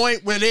the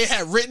point where they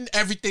had written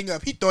everything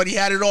up. He thought he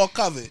had it all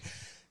covered.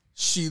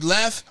 She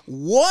left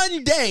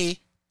one day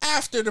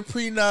after the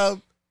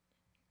prenup,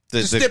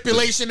 the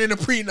stipulation in the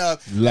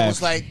prenup. I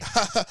was like,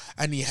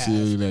 I need half. See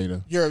you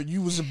later.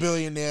 You was a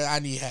billionaire. I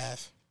need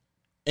half.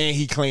 And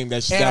he claimed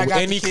that. And I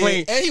got and the he kid.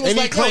 claimed. And he was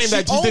like, claimed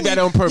that you did that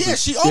on purpose. Yeah,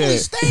 she only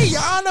stayed,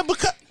 Your Honor,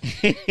 because.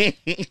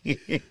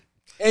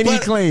 And he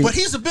claimed. But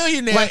he's a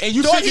billionaire. Right, and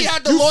you thought figured, he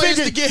had the lawyers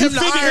to get him the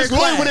his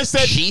lawyer would ironclad. have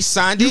said. She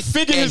signed it. You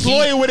figured and his he-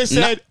 lawyer would have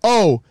No, said,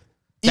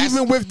 That's-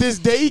 even with this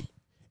date,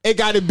 it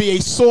got to be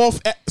a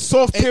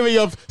soft period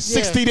of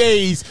 60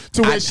 days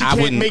to where she I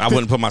can't make. I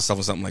wouldn't put myself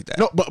in something like that.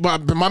 No, but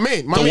my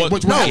man, what-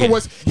 what no, happened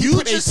was you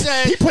put just a,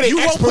 said he put you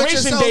an won't put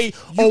expiration yourself- date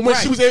you- on when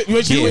right. she was.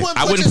 When she Yeah, was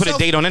I wouldn't put a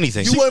date on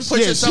anything. You wouldn't put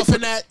yeah, yourself she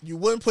in that. You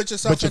wouldn't put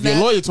yourself But in if your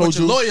that. lawyer told but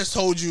your you- lawyers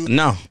told you.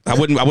 No, I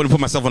wouldn't put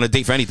myself on a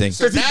date for anything.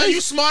 So now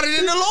you smarter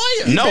than the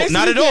lawyer. No,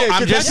 not at all. did, I'm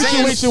 'cause just that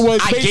saying. situation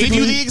was I gave you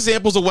basically- the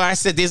examples of where I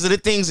said these are the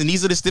things and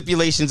these are the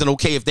stipulations, and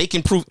okay, if they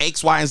can prove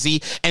X, Y, and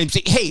Z, and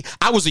say, hey,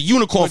 I was a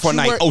unicorn But for a you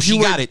night. were- Oh, she you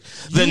were- got it.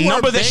 The you were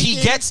number that she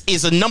banking- gets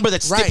is a number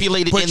that's Right,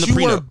 stipulated but in the you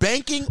prenup. were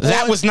banking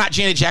That on- was not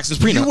Janet Jackson's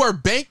prenup. You were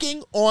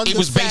banking on. It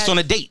was based on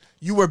a date.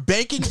 You were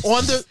banking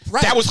on the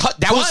right. That was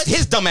But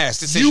his dumbass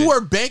decision. You were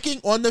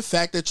banking on the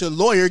fact that your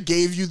lawyer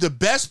gave you the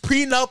best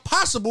prenup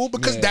possible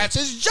because that's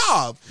his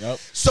job. Yep.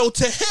 So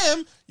to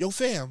him, yo,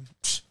 fam,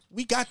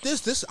 we got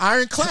this. This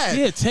ironclad.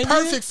 Yeah, 10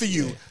 perfect years. for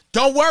you.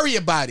 Don't worry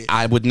about it.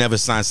 I would never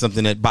sign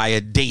something that by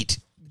a date.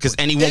 Because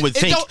anyone would It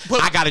think don't-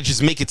 but- I gotta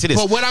just make it to this.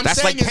 but what I'm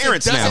That's saying like is it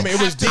parents now. doesn't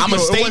have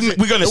to be-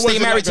 We're gonna stay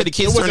married till the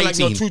kids turn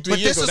 18. But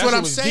this is what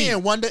I'm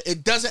saying, Wonder.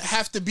 It doesn't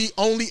have to be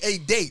only a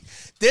date.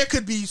 There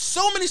could be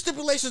so many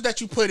stipulations that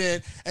you put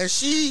in, and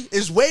she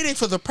is waiting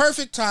for the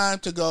perfect time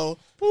to go,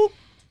 boop.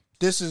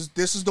 This is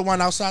the one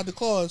outside the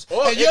clause.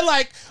 And you're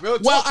like,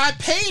 well, I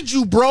paid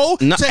you, bro,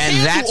 No, to and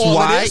hand that's you all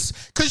why- of this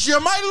because you're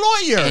my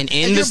lawyer. And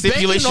in you're the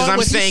stipulations, banking on I'm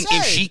what he saying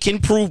if said. she can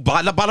prove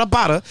bada bada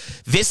bada,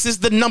 this is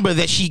the number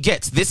that she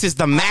gets. This is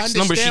the max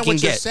number she understand can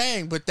what you're get.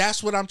 saying, but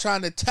that's what I'm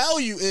trying to tell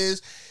you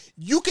is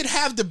you could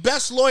have the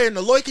best lawyer and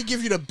the lawyer could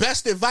give you the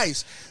best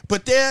advice,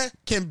 but there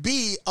can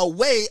be a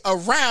way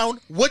around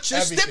what you're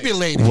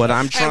stipulating. What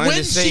I'm trying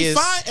to say is,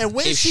 and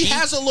when if she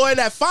has a lawyer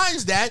that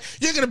finds that,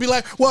 you're gonna be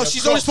like, well,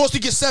 she's only supposed to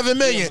get $7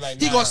 million.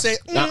 Like, He gonna say,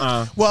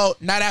 Uh-uh. well,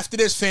 not after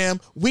this, fam.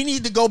 We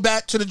need to go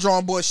back to the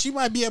drawing board. She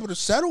might be able to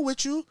settle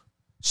with you.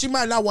 She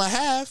might not want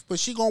half, but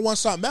she gonna want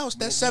something else.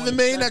 That $7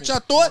 million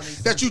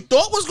that you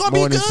thought was gonna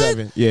More be than good.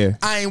 7. Yeah,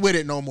 I ain't with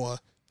it no more.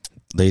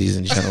 ladies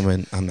and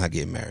gentlemen, I'm not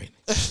getting married.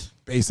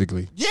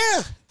 basically.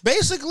 Yeah,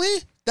 basically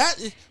that.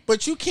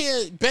 But you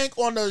can't bank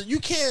on the. You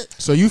can't.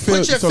 So you feel?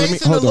 Put your so let me,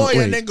 faith in the hold on, lawyer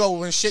wait. and then go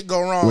when shit go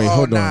wrong. Wait, oh,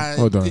 hold nah, on,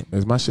 hold on.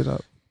 Is my shit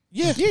up?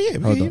 Yeah,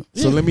 Hold on.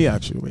 So let me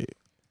ask you. Wait.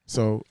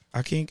 So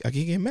I can't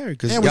get married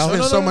because And we y'all.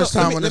 spend so much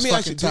time on let this me ask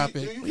fucking you,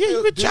 topic. Yeah,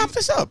 you could chop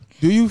this up.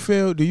 Do you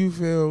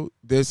feel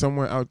there's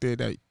somewhere out there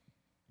that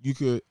you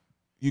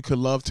could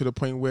love to the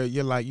point where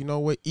you're like, you know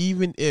what,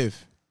 even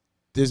if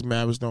this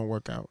marriage don't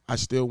work out, I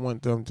still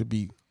want them to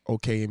be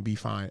okay and be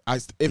fine.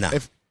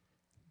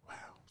 Wow.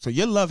 So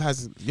your love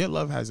has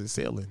a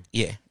ceiling.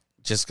 Yeah,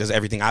 just because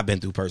everything I've been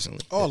through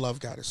personally. All love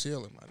got a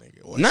ceiling, my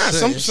nigga. Well, Nah,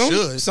 it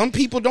should. some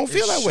people don't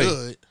feel that way.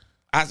 Should.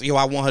 I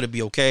want her to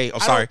be okay. Oh,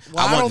 sorry,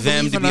 I want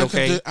them to be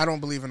okay. I don't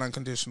believe in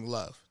unconditional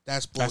love.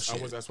 That's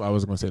bullshit. That's why I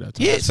was gonna say that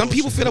too. Yeah, some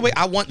people feel that way.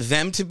 I want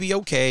them to be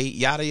okay.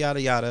 Yada yada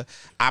yada.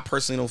 I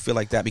personally don't feel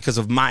like that because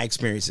of my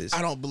experiences.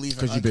 I don't believe in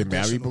Because you've been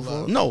married unconditional before?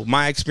 love. No,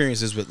 my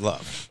experiences with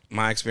love,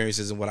 my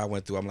experiences and what I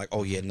went through. I'm like,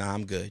 oh yeah, nah,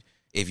 I'm good.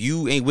 If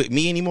you ain't with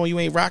me anymore, you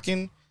ain't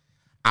rocking.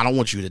 I don't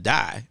want you to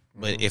die.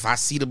 But if I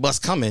see the bus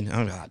coming,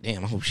 I'm like,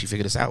 damn, I hope she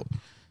figure this out.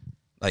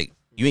 Like,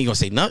 you ain't gonna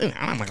say nothing.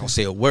 I'm not gonna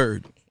say a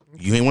word.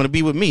 You ain't want to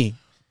be with me.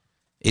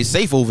 It's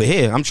safe over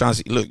here. I'm trying to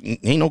see. Look,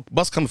 ain't no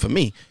bus coming for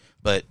me.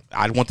 But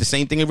I want the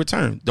same thing in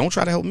return. Don't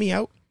try to help me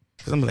out.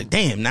 Because I'm like,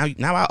 damn,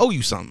 now I owe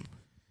you something.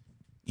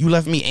 You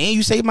left me and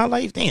you saved my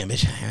life? Damn,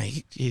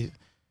 bitch.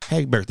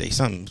 Happy birthday,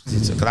 something.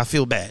 Because I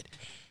feel bad.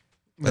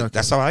 But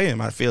that's how I am.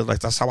 I feel like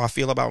that's how I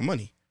feel about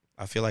money.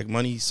 I feel like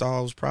money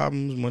solves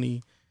problems.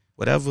 Money,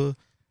 whatever.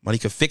 Money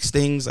could fix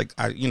things. Like,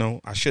 I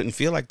shouldn't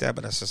feel like that,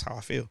 but that's just how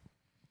I feel.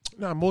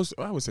 No,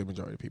 I would say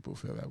majority of people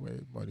feel that way.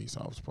 Money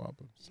solves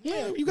problems.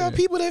 Yeah, you got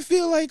people that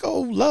feel like,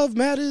 oh, love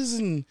matters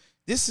and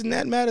this and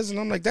that matters. And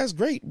I'm like, that's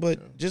great.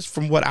 But just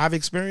from what I've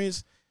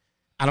experienced,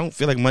 I don't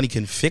feel like money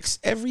can fix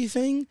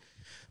everything.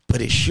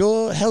 But it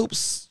sure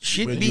helps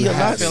shit But be you a I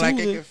lot feel like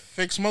it smoother. can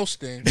fix most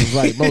things.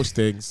 Right, most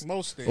things.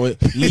 Most things. Or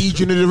lead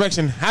you in the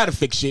direction how to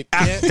fix shit.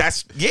 Yeah.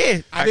 That's,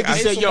 yeah. I think I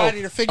you said, said, yo,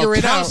 somebody to figure a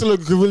it out. counselor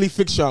could really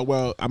fix y'all.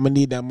 Well, I'm gonna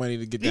need that money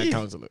to get that Yeah.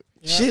 counselor.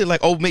 Shit, like,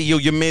 oh, man,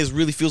 your man's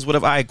really feels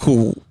whatever. All right,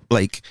 cool.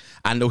 Like,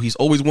 I know he's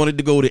always wanted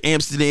to go to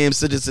Amsterdam,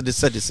 such and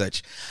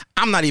such.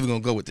 I'm not even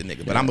going to go with the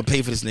nigga, but I'm going to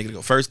pay for this nigga to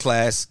go first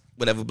class,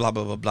 whatever, blah,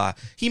 blah, blah, blah.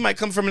 He might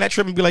come from that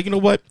trip and be like, you know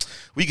what?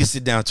 We can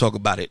sit down and talk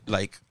about it.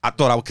 Like, I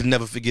thought I could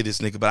never forget this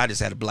nigga, but I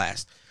just had a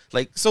blast.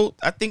 Like, so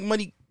I think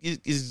money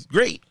is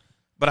great,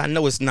 but I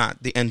know it's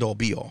not the end all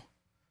be all.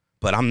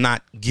 But I'm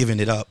not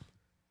giving it up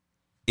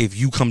if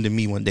you come to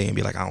me one day and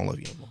be like, I don't love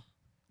you anymore.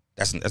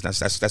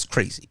 That's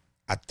crazy.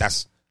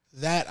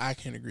 That I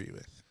can agree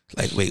with.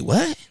 Like, wait,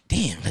 what?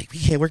 Damn, like, we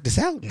can't work this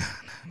out? Nah,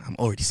 I'm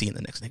already seeing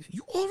the next nigga.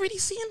 You already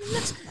seeing the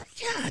next?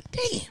 God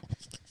damn.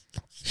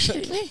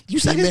 Shit, man. You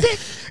suck his dick?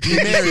 Be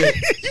married.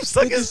 You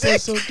suck his dick?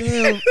 So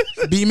damn,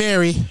 Be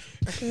married.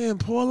 damn,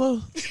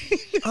 Paula.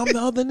 I'm the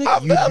other nigga.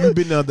 I'm the other- You've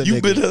been the other nigga.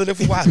 You've been the other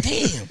for a while.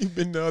 Damn. You've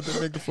been the other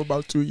nigga for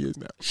about 2 years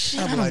now.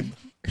 I'm like,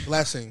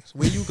 blessings.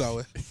 Where you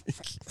going?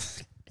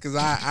 Because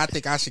I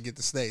think I should get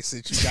to stay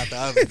since you got the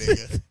other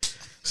nigga.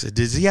 So,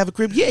 does he have a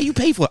crib? Yeah, you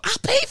pay for it. I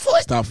pay for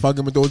it. Stop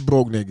fucking with those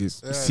broke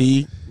niggas. Yeah.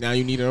 See, now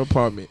you need an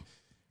apartment.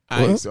 All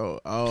Well, right,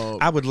 so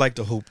I would like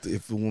to hope that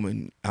if a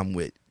woman I'm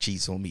with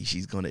cheats on me,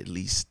 she's going to at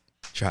least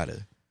try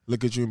to.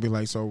 look at you and be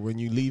like, so when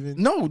you leaving?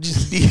 No,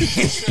 just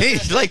be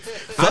like,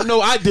 I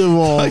know I did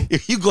wrong, like,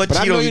 if you going to but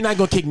I cheat know on you're me, not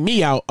gonna kick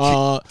me out.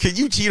 can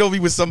you cheat on me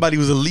with somebody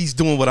who's at least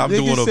doing what I'm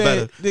doing or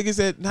better? Nigga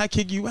said, not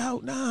kick you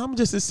out. Nah, I'm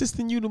just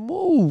assisting you to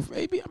move,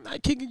 baby. I'm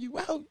not kicking you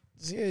out.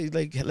 Yeah,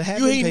 like,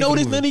 You ain't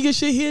noticed none of your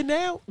shit here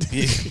now.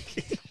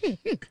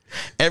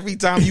 Every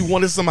time you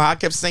wanted somehow, I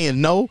kept saying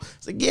no.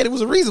 It's like, yeah, there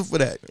was a reason for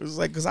that. It was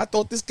like, because I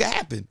thought this could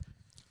happen. I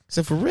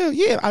said, for real,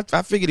 yeah.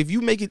 I figured if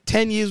you make it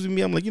 10 years with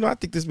me, I'm like, I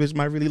think this bitch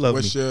might really love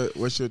me.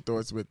 What's your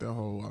thoughts with the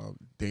whole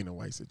Dana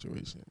White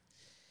situation?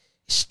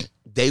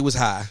 They was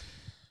high,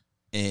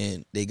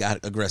 and they got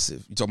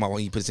aggressive. You talking about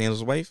when he put his hands on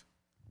his wife?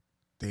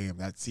 Damn,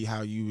 see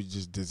how you was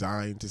just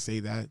designed to say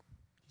that?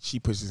 She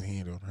puts his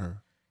hand on her.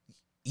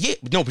 Yeah,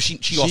 no, but she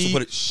also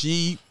put it.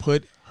 She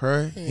put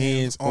her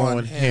hands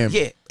on him.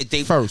 Yeah,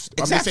 they First,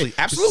 I'm exactly, just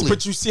saying, absolutely.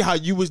 But you see how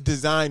you was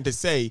designed to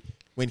say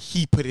when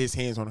he put his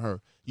hands on her.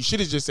 You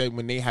should have just said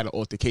when they had an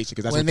altercation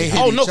because that's When what they they hit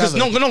had. Oh no, each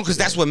other. because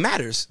that's what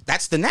matters.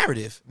 That's the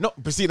narrative. No,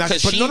 but see, that's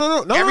 'Cause but she-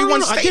 no.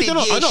 everyone I get stated, that,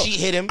 I yeah, know. she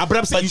hit him, But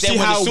I'm saying, but you then see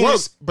when how as it soon worked,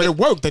 as- but it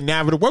worked. The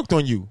narrative worked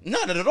on you. No,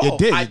 not at all.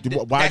 It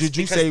did. Why did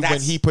you say when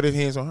he put his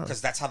hands on her?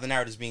 Because that's how the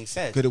narrative is being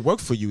said. Could it work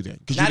for you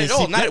then? Not at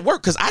all. Not at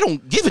work. Because I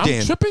don't give a I'm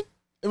damn. tripping.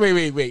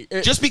 Wait.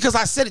 Just because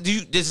I said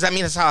it, does that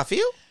mean that's how I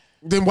feel?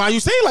 Then why you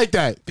say it like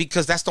that?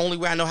 Because that's the only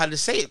way I know how to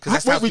say it. Because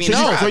that's Wait, how it's wait, being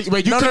no, described.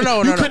 wait, you No, couldn't- no,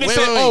 you no, couldn't wait,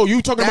 say, wait, wait. oh,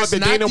 you talking That's about the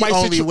not Dana White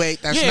only situation. way.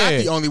 That's not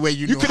the only way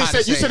you You knew could how have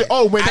to said, you say said, it.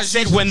 oh, when I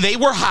said when they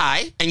were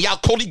high, and y'all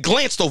totally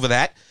glanced over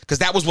that, because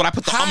that was what I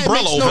put the High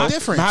umbrella makes no over.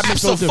 difference. High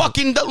makes no difference.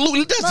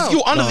 Absolutely does. If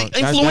you're under the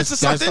influence of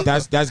something,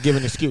 That's giving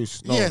an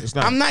excuse. No, Yeah. it's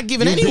not. I'm not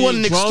giving You anyone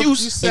being an drunk,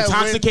 excuse. You said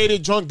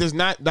Intoxicated, drunk does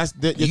not.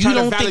 You're You trying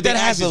don't to think validate that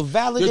has a actions.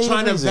 validated You're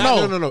trying to reason?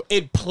 No.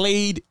 It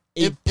played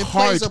a It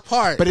part, plays a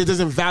part. but it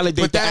doesn't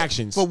validate But the that,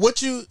 actions. But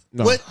what you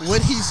No.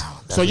 what he's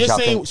So you're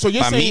saying. So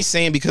you're By me saying.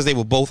 saying because they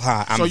were both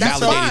high, I'm So you validating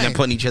fine. them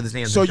putting each other's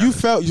hands. So in each you other.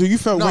 felt. So you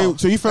felt. No, Ray,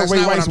 so you felt that's Ray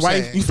not what White's I'm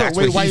wife. saying. You felt That's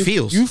Ray what he White.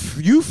 feels.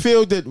 You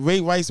feel that Ray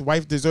White's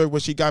wife deserved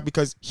what she got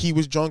because he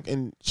was drunk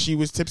and she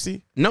was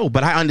tipsy. No,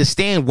 but I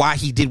understand why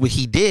he did what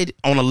he did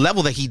on a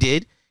level that he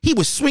did. He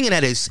was swinging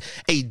at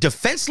a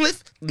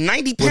defenseless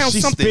 90 Well, pounds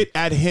she something. spit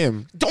at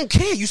him, Don't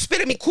care. You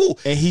spit at me, cool.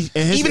 and he.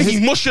 And his, Even if his,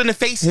 he mushed her in the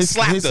face,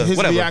 slapped her, his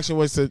whatever. reaction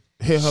was to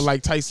hit her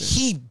like Tyson.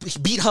 He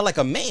beat her like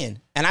a man,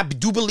 and I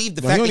do believe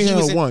the No, he fact only that hit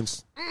he was her in,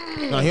 once.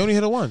 No, he only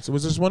hit her once. It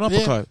was just one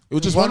uppercut. It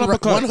was just One one ru-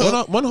 uppercut, one hook. one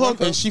hook, One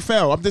hook. and she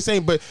fell. I'm just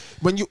saying, but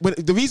when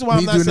the reason why we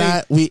I'm not do saying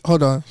not we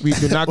hold on. we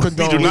do not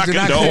condone. do not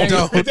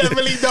condone. We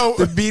definitely don't.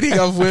 The beating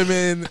of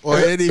women or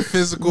any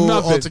physical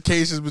Nothing.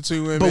 altercations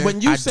between women. But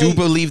when you I say, do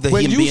believe that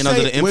when him you being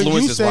under say- the when you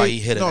influence is why say- he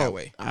hit her no, that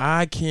way.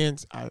 I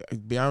can't.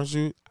 Be honest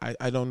with you,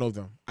 I don't know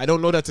them. I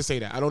don't know that to say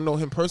that. I don't know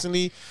him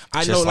personally. I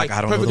Just know like like I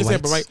don't know perfect the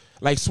example, Whites.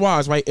 right? Like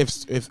Swaz, right?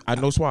 If I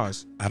know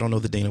Swaz, I don't know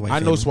the Dana White. I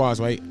know family. Swaz,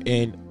 right?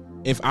 And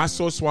if I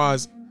saw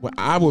Swaz, well,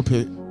 I would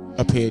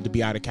appear to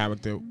be out of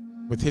character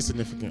with his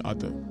significant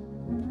other.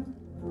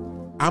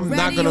 I'm not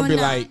Ready gonna or be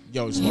not, like,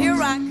 yo, here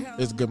I Swaz, come.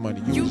 it's good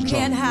money. You was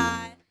can't drunk.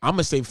 hide. I'm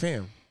gonna say,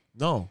 fam,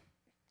 no.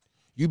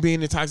 You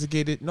being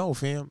intoxicated, no,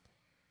 fam.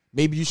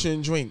 Maybe you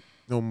shouldn't drink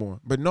no more.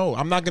 But no,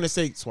 I'm not gonna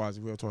say Swaz.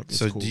 Real talk. It's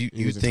So cool. do He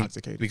you was think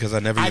intoxicated. because I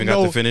never I even got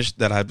know- to finish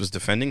that I was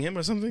defending him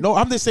or something? No,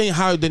 I'm just saying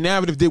how the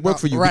narrative did work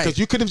for you right. because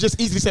you could have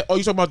just easily said, "Oh,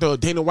 you talking about the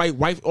Dana White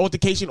wife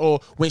altercation, or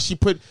when she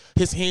put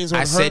his hands on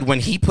I her." said when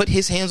he put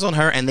his hands on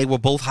her and they were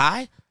both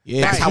high.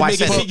 Yeah, That's you how I make it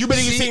said seem- it. You made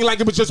it seem like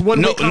it was just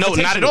one. No,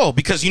 not at all.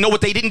 Because you know what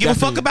they didn't give a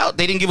fuck Definitely. about?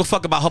 They didn't give a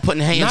fuck about her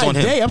putting hands Not on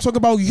him. they. I'm talking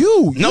about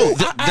you. No, You.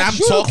 I I'm asked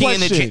you the talking in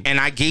the question. and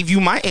I gave you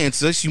my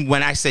answer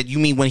when I said you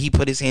mean when he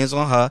put his hands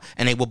on her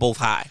and they were both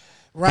high.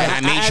 Right. And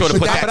I made asked sure to you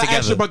put that, that but I asked you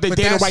together. about the But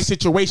Dana that's- White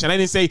situation. I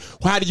didn't say,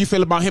 well, how did you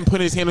feel about him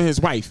putting his hand on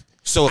his wife?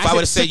 So if I I would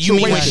have said said you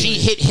mean when situation. she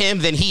hit him,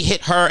 then he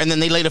hit her, and then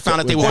they later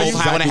found out they were That's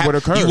both high when it exactly what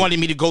happened. You occurred. wanted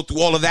me to go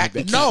through all of that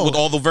No. with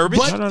all the verbiage?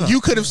 But No.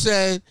 you could have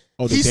said,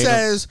 Oh, the he Dana-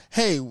 says,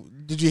 hey,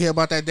 did you hear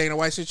about that Dana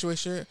White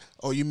situation?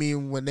 Oh, you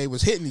mean when they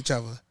was hitting each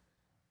other?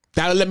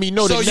 That'll let me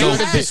know So that you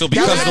narrative- had- So that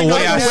because was of the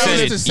way I another said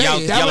way it, to say y'all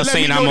it. That y'all would are let me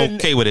saying know I'm that-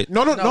 okay with it.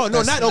 No, that's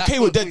not not okay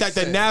what with that. we That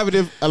the said.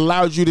 narrative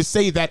allowed you to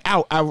say that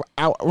out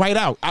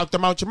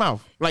your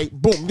mouth. Like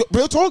boom,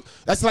 real talk.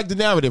 That's like the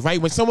narrative,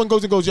 right? When someone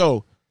goes and goes,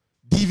 yo,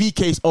 DV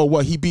case. Oh,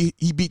 what he beat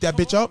that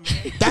bitch up?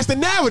 That's the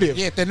narrative.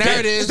 Yeah, the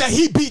narrative is that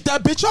he beat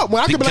that bitch up.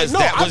 When I could be like, Because no,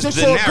 that I was just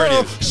the saw a girl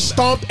narrative.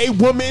 stomp a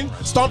woman,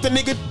 stomped a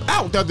nigga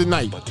out the other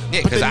night.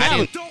 Yeah, But because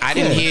the I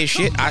didn't hear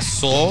shit. I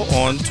saw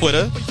on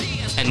Twitter,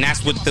 and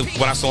that's what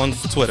I saw on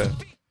Twitter.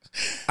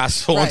 I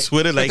saw on Right.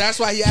 Twitter But like that's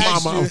why he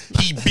asked Mama. you.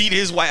 he beat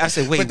his wife. I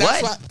said, wait, But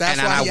that's what? why- that's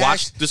and why I he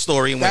watched asked- the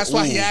story and That's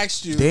went, why he ooh.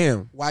 asked you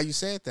Damn. why you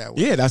said that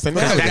way. Yeah, that's the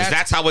Because narrative.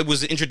 That's how it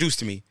was introduced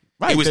to me.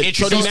 Right, It was the- so the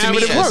introduced to me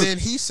narrative as worked. And then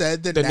he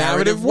said the narrative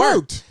narrative worked.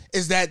 worked.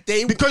 Is that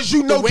they Because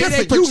you know the way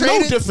different. they You know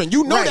portrayed it- different.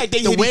 You know right, that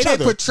they the hit way each they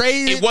other.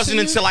 portrayed It wasn't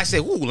to until I said,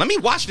 ooh, let me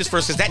watch this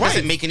first because that Right.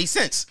 doesn't make any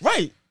sense.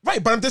 Right.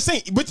 But I'm just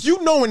saying, with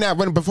you knowing that,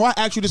 before I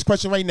ask you this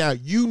question right now,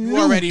 you knew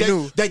already that,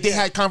 knew. that they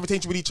had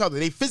confrontation with each other.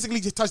 They physically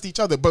just touched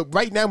each other. But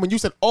right now, when you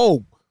said,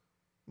 "Oh,"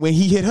 when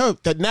he hit her,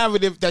 that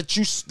narrative that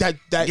you that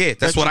Yeah,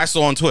 that's what I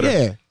saw on Twitter.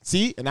 Yeah,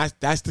 see, and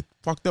that's the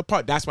fucked up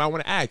part. That's why I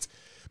want to ask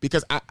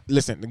because I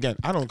listen again.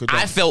 I don't.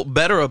 I felt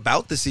better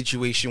about the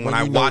situation when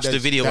I you know watched that- the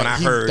video that and I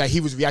he- heard. that he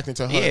was reacting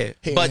to her. Yeah,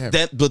 hitting but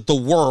him. but the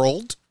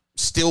world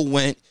still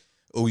went.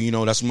 Oh, you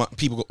know, that's my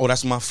people. Go, oh,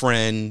 that's my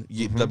friend.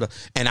 Blah, blah,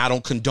 and I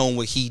don't condone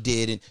what he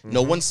did. And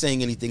no one's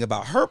saying anything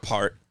about her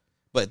part.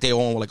 But they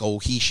all were like, oh,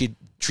 he should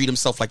treat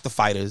himself like the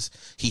fighters.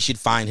 He should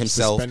find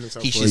himself. Suspend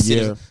himself He for should a sit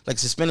year.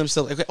 suspend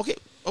himself. Okay.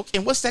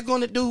 And what's that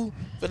going to do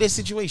for this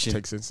situation?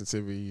 take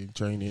sensitivity and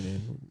training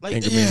and Like,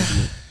 anger yeah.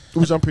 management,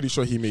 which I'm pretty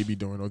sure he may be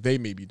doing or they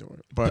may be doing.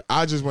 But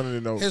I just wanted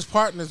to know. his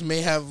partners may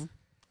have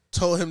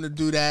told him to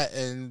do that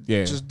and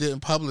Yeah. just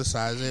didn't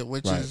publicize it,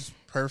 which Right. is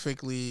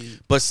perfectly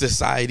But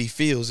society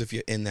feels if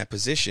you're in that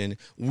position,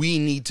 we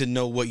need to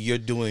know what you're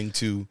doing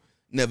to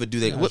never do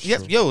that. That's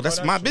true. Yo,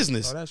 that's my true.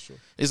 business. Oh, that's true.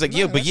 It's like, No,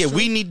 yeah, but that's yeah, true.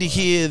 we need to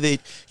hear that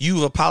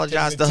you've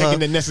apologized to Taking her.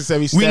 the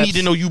necessary steps. We need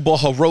to know you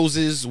bought her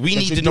roses. We that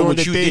need you're to know doing what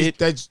the you things did.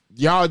 That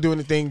y'all doing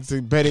the things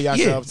to better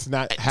yourselves,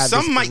 not have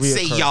Some this might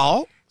say reoccur.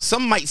 y'all.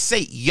 Some might say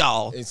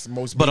y'all. It's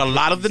most but a people-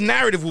 lot of the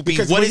narrative will be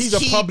because what when is he's a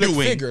he public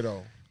doing? figure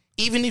though.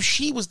 Even if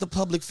she was the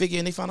public figure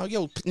and they found out,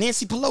 yo,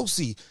 Nancy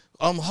Pelosi,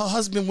 her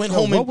husband went Yo,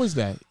 home what and was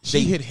that? She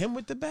They- hit him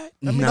with the bat?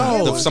 I mean, nah,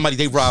 no. somebody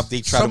they robbed.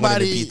 They tried to run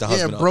in and beat the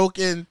husband up. broke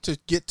in to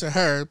get to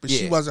her, but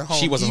she Yeah, wasn't home.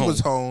 she wasn't he home. was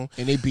home.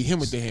 and they beat him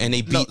with the hand. And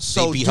they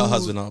beat her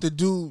husband up. The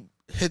dude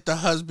hit the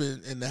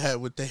husband in the head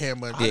with the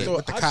hammer. Yeah.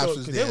 With the cops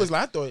was there. It was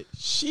like, I thought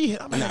she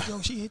hit. I'm like, yo,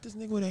 she hit this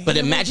nigga with a hand. But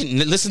imagine,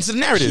 listen to the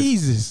narrative.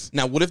 Jesus,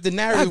 Now, what if the that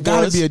narrative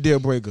gotta was? be a deal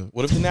breaker.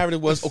 What if the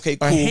narrative was okay?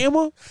 Cool. A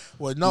hammer?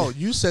 Well, no,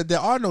 you said there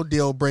are no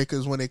deal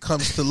breakers when it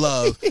comes to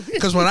love.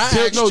 Because when I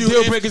asked No you,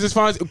 deal if- breakers as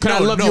far as can I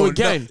No, love no, you no.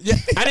 again? Yeah.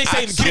 I didn't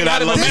say Can getting I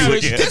out of a love you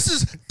marriage. again? this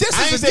is I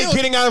didn't a say deal.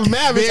 getting out of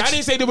marriage. Bitch. I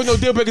didn't say there was no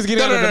deal breakers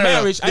getting out of the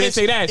marriage. I didn't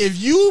say that. If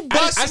you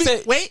bust I me,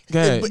 said- wait. Go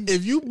ahead.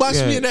 If you bust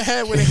Go me ahead. in the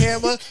head with a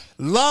hammer,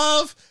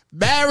 love,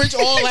 marriage,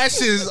 all that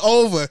shit is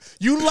over.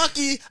 You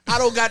lucky I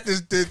don't got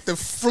this the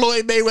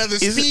Floyd Mayweather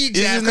speed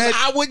jab, isn't because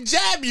that- I would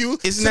jab you.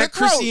 Isn't to that the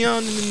throat. Christian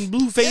and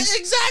Blueface? Yeah,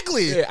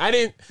 exactly. Yeah, I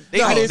didn't.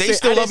 They- I didn't they say,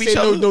 still I didn't love say each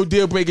other? No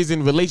deal breakers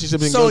in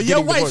relationships. And So getting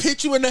your wife divorced.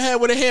 hit you in the head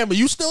with a hammer.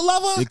 You still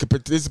love her?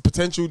 There's a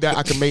potential that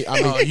I can make. I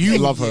Oh, may you-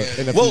 love her. yeah.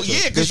 In the Well, future.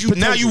 yeah, because There's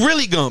now potential. you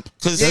really gump.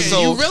 Because Yeah,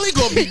 so you really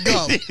gonna be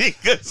dumb.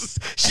 because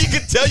she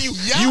could tell you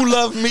Yeah. you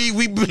love me.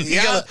 We been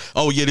Yeah. together.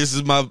 Oh yeah, this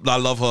is my. I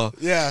love her.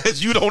 Yeah.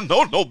 'Cause you don't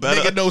know no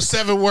better. Nigga know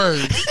 7 words.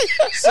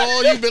 That's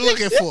all you've been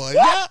looking for.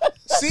 Yeah.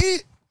 See?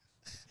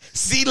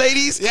 See,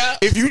 ladies. Yeah.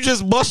 If you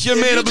just bust your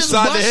If man you up just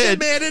beside the bust your head,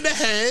 man in the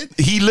head,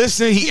 he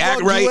listen. He he act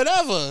gonna do right.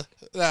 whatever.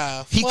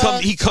 Nah, He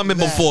fuck come in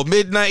that. before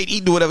midnight.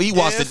 He do whatever. He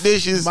wash the If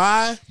dishes.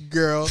 My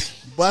girl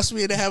bust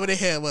me in the head with a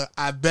hammer.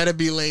 I better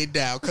be laid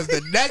down, because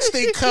the next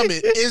thing coming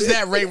is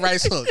that Ray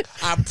Rice hook.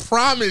 I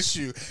promise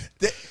you.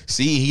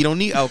 See, he don't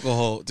need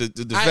alcohol to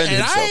defend And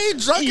himself. I ain't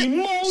drunk.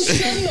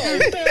 Emotional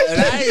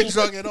And I ain't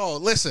drunk at all.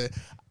 Listen,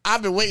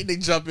 I've been waiting to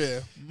jump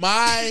in.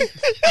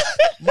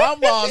 My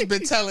mom's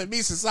been telling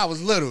me since I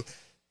was little,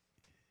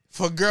 if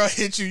a girl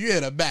hit you, you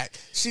hit her back.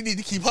 She need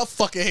to keep her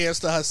fucking hands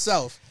to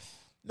herself.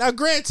 Now,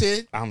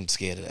 granted, I'm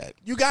scared of that.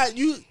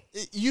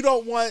 you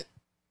don't want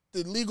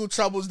the legal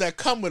troubles that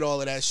come with all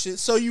of that shit,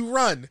 so you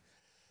run.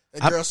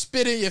 A girl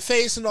spit in your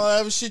face and all that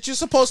other shit. You're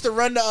supposed to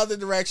run the other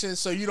direction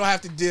so you don't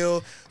have to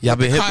deal Y'all with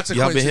been the hit. consequences.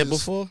 Y'all been hit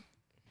before?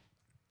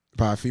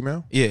 by a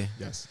female. Yeah,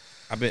 Yes,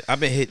 I've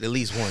been hit at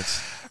least once,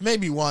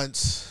 Maybe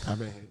once. I've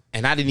been hit.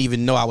 and I didn't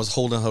even know I was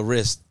holding her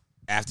wrist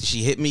after she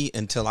hit me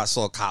until I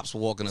saw cops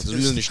walking us. We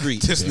was in the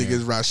street. This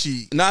nigga's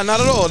Rashid. Nah, not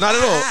at all. Not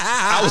at all.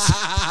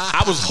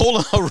 I was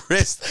holding her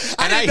wrist.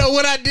 I And didn't know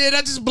what I did. I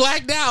just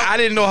blacked out. I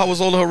didn't know I was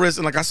holding her wrist,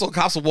 and like I saw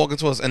cops were walking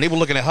to us, and they were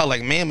looking at her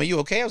like, "Ma'am, are you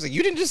okay?" I was like,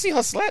 "You didn't just see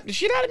her slap the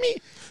shit out of me?"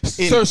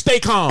 Sir, stay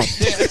calm.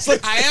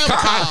 I am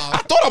calm.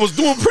 I thought I was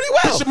doing pretty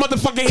well. Put your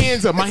motherfucking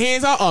hands up. My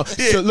hands are up.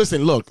 So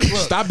listen, look.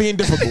 Stop being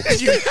difficult.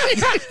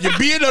 You're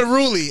being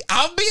unruly.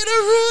 I'm being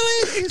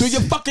unruly. Do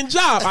your fucking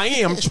job. I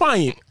am. I'm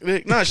trying.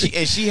 No, she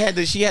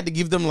had to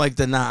give them like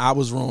the nah, I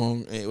was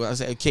wrong. And I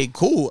said, okay,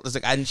 cool. I was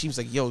like, and she was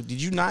like, yo,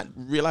 did you not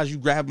realize you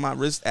grabbed my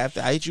wrist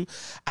after I hit you?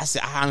 I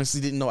said, I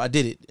honestly didn't know I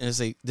did it. And I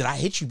said, did I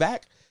hit you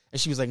back? And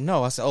she was like,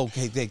 no. I said,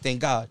 okay, thank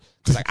God.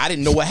 Cause like I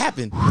didn't know what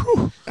happened.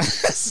 I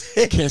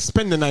said, Can't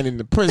spend the night in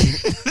the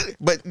prison.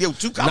 but yo,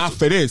 two cops. Not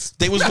for this.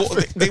 They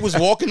was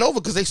walking over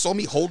because they saw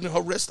me holding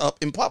her wrist up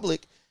in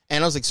public,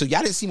 and I was like, so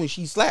y'all didn't see when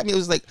she slapped me? It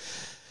was like,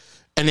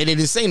 and then they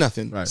didn't say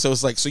nothing. Right. So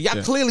it's like, so y'all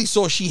Yeah. clearly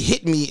saw she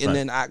hit me, and Right.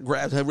 then I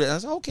grabbed her wrist. I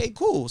was like, okay,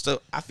 cool.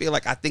 So I feel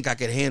like I think I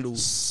could handle.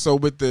 So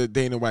with the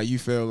Dana White, you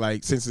feel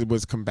like since it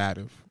was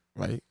combative,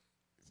 right?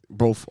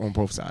 On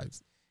both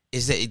sides.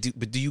 Is that?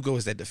 But do you go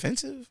as that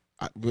defensive?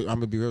 I'm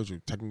gonna be real with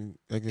you.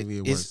 Technically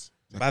it Is- was.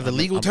 By the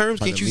legal terms,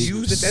 by can't the you legal-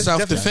 use it? That's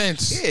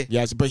Self-defense. Yeah.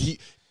 Yes, but he.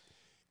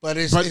 But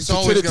it's But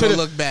always going to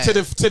look bad. to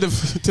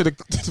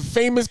the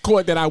famous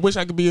court that I wish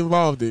I could be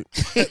involved in.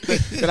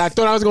 That I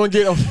thought I was gonna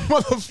get a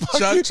motherfucker.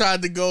 Chuck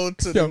tried to go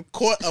to Yo. the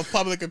court of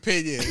public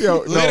opinion. Yo,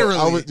 no, Literally.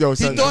 I was- yo, he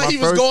son, thought my he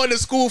was first- going to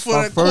school for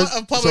My the court first-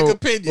 of public so-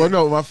 opinion. Well,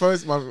 no, my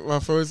first,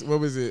 what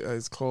was it?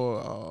 It's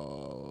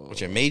called.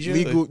 What's your major?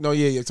 Legal. No,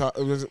 yeah. It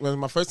was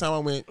my first time I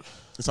went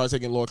and started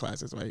taking law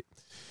classes, right?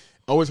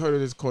 Always heard of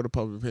this court of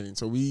public opinion.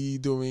 So we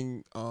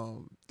doing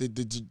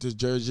the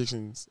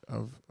jurisdictions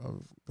of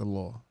the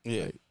law.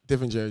 Yeah. Right?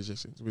 Different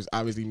jurisdictions, which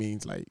obviously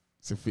means like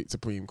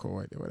Supreme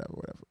Court or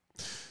whatever.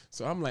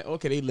 So I'm like,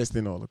 okay, they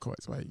listing all the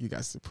courts, right? You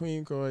got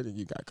Supreme Court, and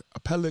you got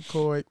Appellate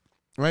Court,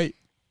 right?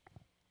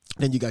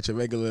 Then you got your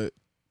regular,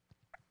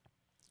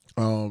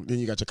 then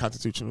you got your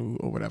constitutional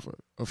or whatever,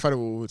 or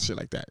federal shit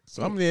like that.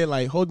 So I'm there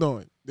like, hold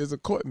on, there's a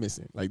court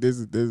missing. Like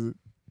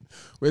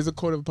where's the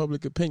court of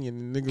public opinion?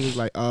 And the nigga was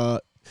like,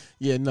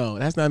 yeah, no,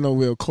 that's not no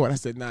real court. I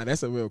said, nah,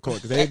 that's a real court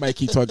because everybody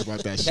keep talking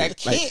about that shit. That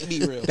can't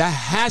be real. That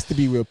has to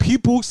be real.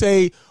 People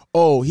say,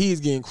 "Oh, he is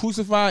getting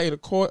crucified in a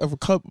court of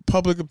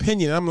public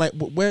opinion." I'm like,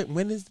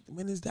 when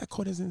is that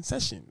court is in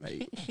session?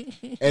 Like,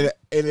 and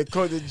the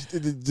court,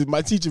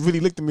 my teacher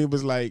really looked at me and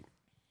was like,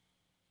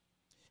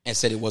 And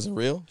said it wasn't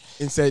real.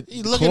 and said,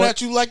 He looking "Court?"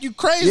 at you like you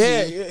crazy.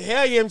 Yeah, here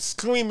I am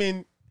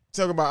screaming,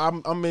 talking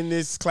about I'm in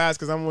this class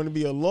because I'm going to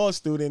be a law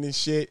student and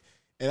shit,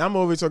 and I'm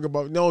over here talking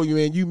about no,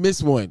 you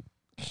missed one.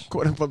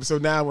 Court public. So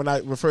now when I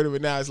refer to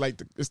it now, it's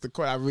like it's the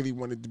court I really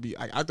wanted to be.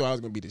 I thought I was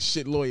gonna be the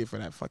shit lawyer for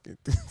that fucking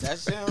thing. That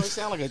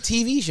sound like a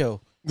TV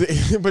show.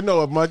 But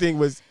no, my thing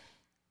was,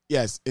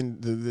 yes,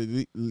 in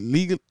the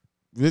legal,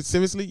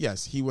 seriously,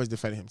 yes, he was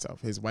defending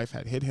himself. His wife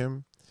had hit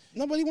him.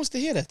 Nobody wants to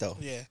hear that though.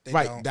 Yeah, they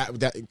Right, don't.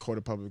 that in court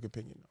of public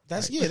opinion.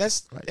 That's right.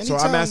 that's. Right. So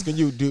I'm asking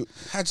you,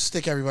 I just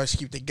think everybody should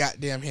keep their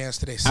goddamn hands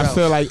to themselves. I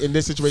feel like in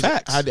this situation,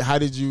 Facts. how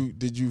did you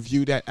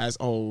view that as,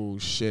 oh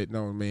shit,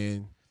 no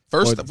man?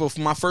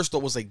 My first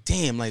thought was like,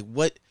 damn, like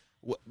what?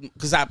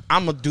 Because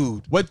I'm a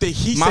dude. What did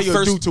he say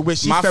or do to which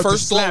she my felt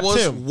first to slap thought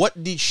was, him?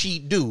 what did she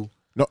do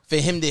No. for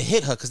him to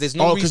hit her? Because there's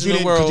no because reason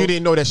in the world. you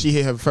didn't know that she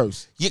hit him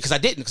first. Yeah, because I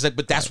didn't.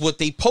 But that's what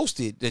they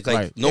posted. Like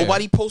Right,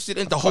 nobody yeah. posted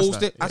in the Of course whole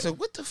not, thing. I yeah. said,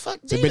 what the fuck?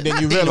 So, Damn, but then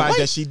not you Dana realized White.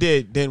 that she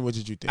did. Then what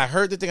did you think? I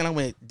heard the thing and I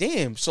went,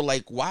 damn. So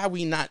like, why are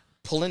we not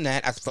pulling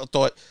that? I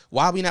thought,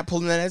 why are we not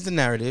pulling that as the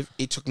narrative?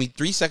 It took me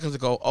 3 seconds to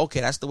go, okay,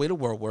 that's the way the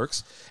world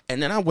works.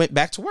 And then I went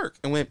back to work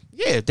and went,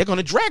 yeah, they're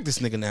gonna drag this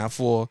nigga now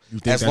for You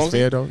think as long that's as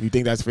fair though? You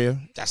think that's fair?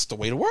 that's the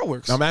way the world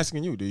works. No, I'm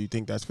asking you. Do you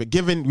think that's fair?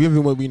 Given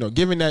what we know,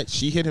 given that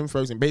she hit him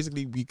first, and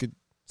basically we could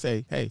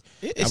say, hey,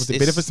 that was a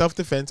bit of a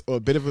self-defense or a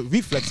bit of a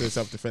reflex of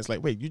self-defense.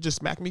 Like, wait, you just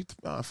smacked me?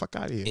 Fuck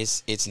out of here.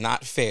 It's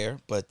not fair,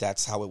 but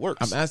that's how it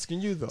works. I'm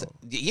asking you though.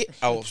 Yeah.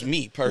 Oh,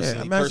 me personally.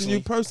 Yeah, I'm asking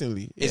you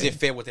personally. Is Yeah. it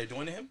fair what they're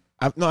doing to him?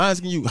 I'm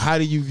asking you, how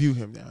do you view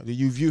him now? Do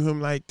you view him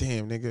like,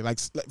 damn, nigga? Like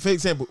for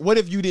example, what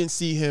if you didn't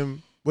see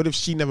him? What if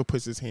she never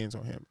puts his hands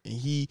on him and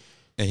he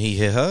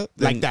hit her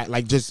like that,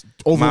 like just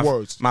over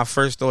words? My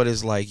first thought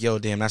is like, yo,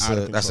 damn, that's Out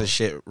of a control.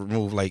 shit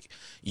move. Like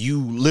you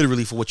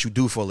literally for what you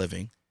do for a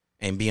living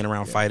and being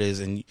around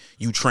fighters and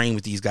you train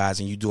with these guys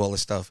and you do all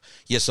this stuff,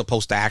 you're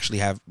supposed to actually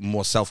have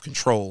more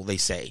self-control, they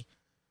say,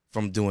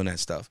 from doing that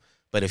stuff.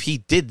 But if he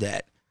did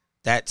that,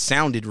 that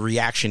sounded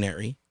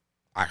reactionary.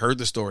 I heard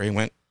the story and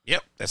went,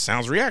 yep, that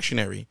sounds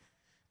reactionary.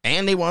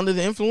 And they were under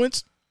the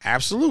influence?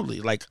 Absolutely.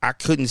 Like, I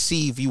couldn't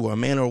see if you were a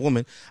man or a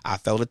woman. I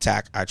felt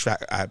attacked.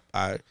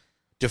 I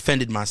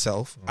defended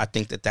myself. I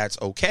think that that's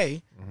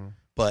okay,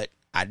 but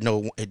I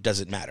know it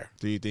doesn't matter.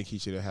 Do you think he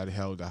should have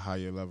held a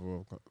higher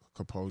level of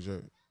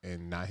composure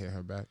and not hit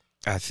her back?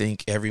 I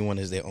think everyone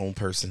is their own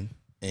person,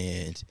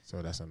 and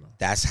So that's a no.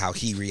 that's how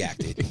he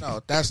reacted.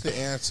 No, that's the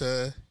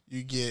answer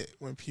you get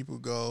when people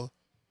go,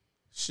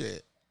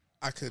 shit,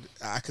 I could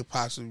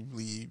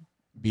possibly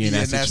Be in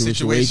that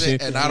situation.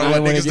 and I don't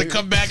want wanna niggas to get-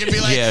 come back and be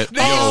like, Yeah,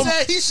 nigga yo.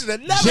 said he should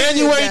have never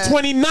January did that.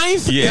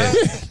 29th? Yeah.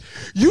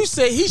 You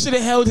say he should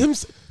have held him.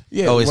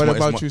 Yeah, Oh, it's what Mar-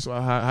 it's about Mar- you? So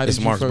how it's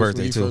did you Mark's first, birthday,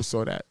 when you too. first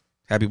saw that?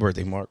 Happy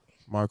birthday, Mark.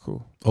 Mark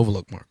who?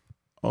 Overlook Mark.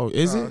 Oh,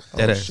 is it?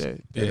 Dead Oh, ass.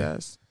 shit. Yeah. Dead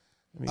ass.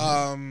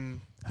 I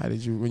mean, how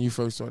did you, when you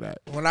first saw that?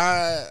 When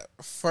I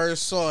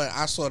first saw it,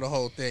 I saw the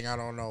whole thing. I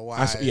don't know why.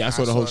 I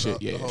saw the whole shit.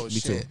 The Yeah, whole me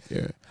shit. too.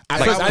 Yeah. Like,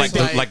 At first, I like, didn't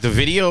the, think- like the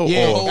video?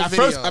 yeah, Or, whole at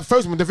video.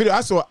 first when the video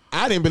I saw,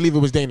 I didn't believe it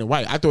was Dana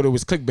White. I thought it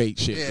was clickbait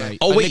shit. Yeah. Like,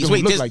 oh, a wait, nigga who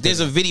looked there's, like there's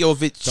that. a video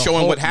of it The showing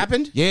whole- what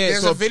happened? Yeah,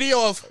 There's so a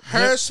video of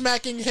her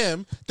smacking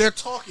him. They're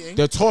talking.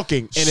 they're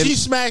talking, and She it,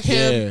 smacked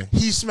him. Yeah.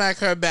 He smacked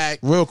her back.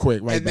 real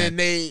quick, right and back. then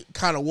they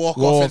kind of walk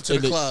Go off off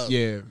into the club.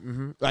 Yeah,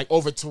 like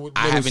over to the I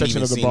middle haven't section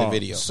even of the seen the bar.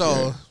 video. So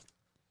Yeah.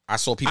 I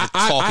saw people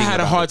I talking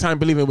had a about hard it. time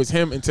believing it was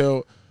him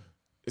until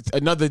it's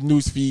another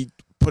news feed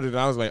put it.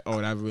 I was like,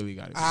 oh, that really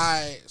got it.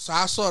 I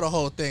saw the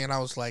whole thing and I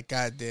was like,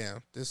 God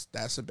damn,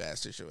 that's a bad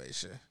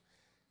situation.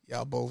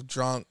 Y'all both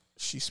drunk.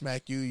 She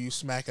smack you, you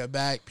smack her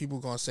back. People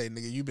gonna say,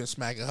 nigga, you been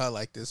smacking her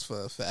like this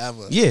for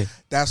forever. Yeah.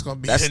 That's gonna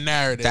be That's- the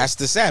narrative. That's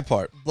the sad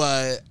part.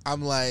 But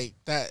I'm like,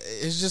 that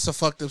it's just a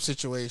fucked up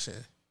situation.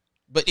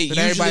 But it But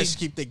usually, everybody should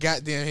keep their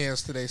goddamn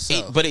hands to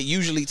themselves. but it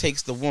usually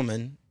takes the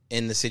woman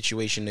in the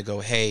situation to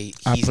go, hey,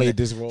 I he's played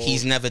this role.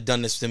 He's never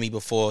done this to me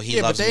before. He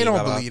yeah, but loves they me. don't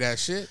blah, blah. believe that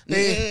shit.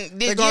 Yeah,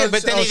 They gonna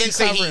but then say, they didn't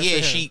say covering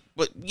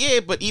for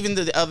him. but even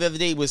the other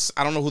day was,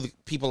 I don't know who the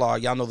people are.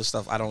 Y'all know the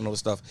stuff. I don't know the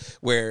stuff.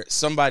 Where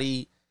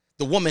the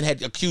woman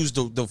had accused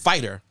the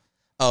fighter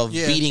of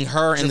Yeah, beating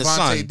her and the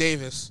Javante son.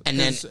 Davis. And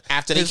then His-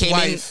 after they his came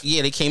wife.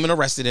 in, they came and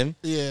arrested him.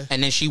 Yeah.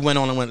 And then she went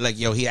on and went like,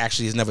 yo, he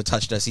actually has never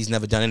touched us. He's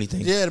never done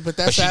anything. Yeah, but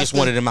that's she just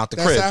wanted him out the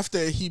that's crib.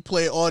 after he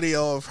played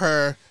audio of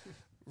her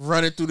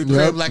running through the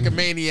crib like a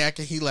maniac,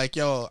 and he like,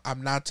 yo,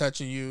 I'm not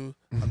touching you.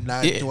 I'm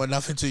not Yeah. doing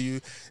nothing to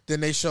you. Then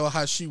they show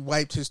how she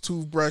wiped his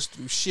toothbrush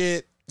through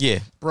shit, Yeah.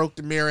 broke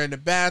the mirror in the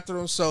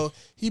bathroom. So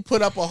he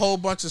put up a whole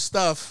bunch of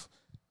stuff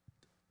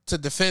to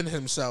defend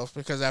himself,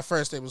 because at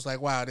first they was like,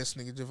 wow, this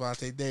nigga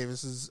Javante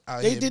Davis is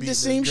out They here did beating the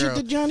same this shit girl.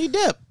 to Johnny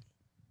Depp.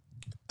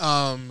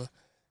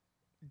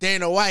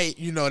 Dana White,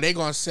 they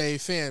gonna say,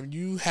 fam,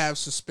 you have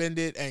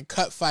suspended and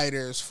cut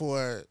fighters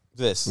for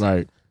This.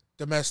 right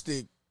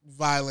domestic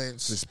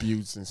violence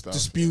disputes and stuff.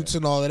 disputes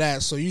and all of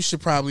that. So you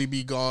should probably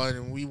be gone,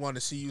 and we want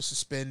to see you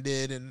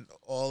suspended and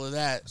all of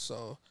that.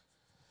 So,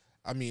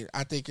 I mean,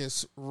 I think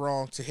it's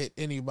wrong to hit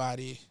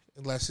anybody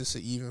unless it's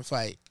an even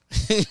fight.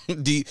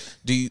 do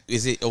you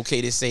is it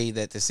okay to say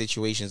that the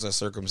situations are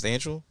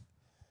circumstantial?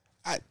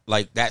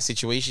 Like that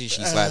situation,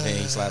 she slapped him,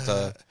 he slapped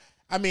her.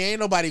 I mean, ain't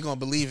nobody gonna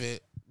believe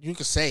it, You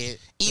can say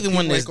it. Even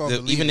when there's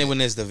when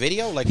there's the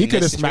video, like He in could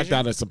that have smacked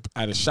situation-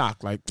 out of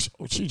shock, like,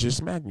 oh, she just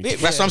smacked me. Yeah,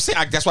 that's what I'm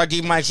saying. That's why I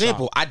gave my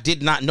example. I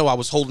did not know I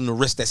was holding the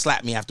wrist that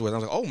slapped me afterwards. I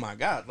was like, oh my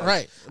God. Like,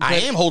 Right. I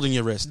But am holding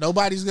your wrist.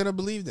 nobody's gonna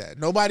believe that.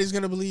 Nobody's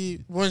gonna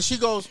believe when she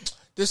goes,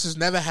 this has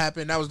never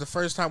happened. That was the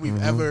first time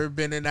we've ever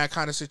been in that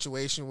kind of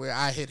situation where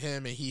I hit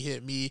him and he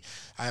hit me.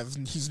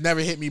 He's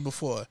never hit me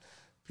before.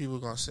 People are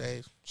gonna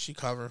say she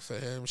covering for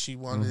him. She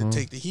wanted to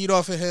take the heat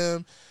off of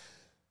him.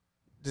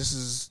 This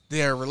is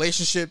their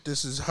relationship.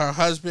 This is her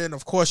husband.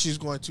 Of course, she's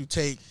going to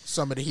take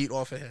some of the heat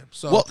off of him.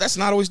 So, Well, that's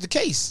not always the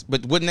case.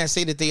 But wouldn't that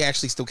say that they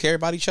actually still care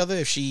about each other?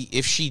 If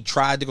she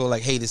tried to go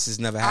like, hey, this has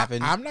never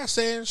happened. I'm not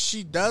saying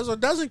she does or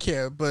doesn't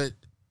care, but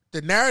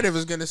the narrative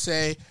is going to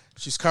say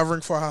she's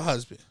covering for her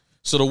husband.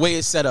 So the way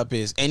it's set up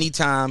is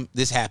anytime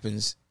this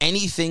happens,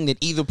 anything that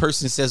either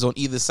person says on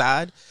either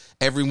side,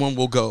 everyone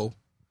will go,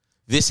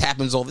 this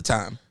happens all the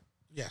time.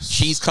 Yes.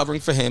 She's covering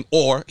for him,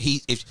 or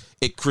if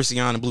Christian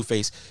and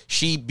Blueface,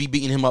 she be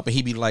beating him up and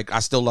he be like, I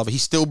still love her. He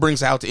still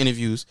brings her out to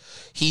interviews.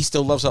 He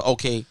still loves her.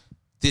 Okay,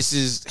 this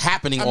is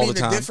happening all the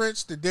time.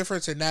 The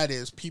difference in that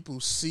is people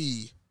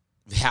see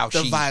How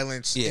the she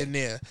violence yeah. in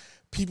there.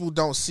 People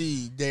don't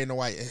see Dana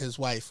White and his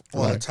wife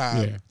all the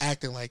time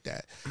acting like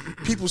that.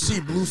 People see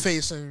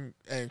Blueface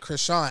and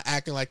Christian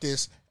acting like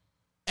this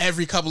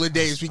every couple of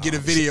days. We get a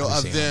video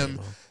of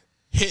them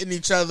hitting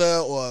each other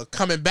or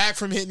coming back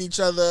from hitting each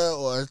other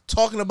or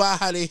talking about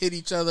how they hit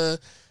each other.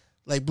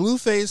 Like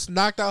Blueface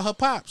knocked out her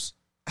pops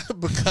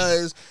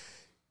because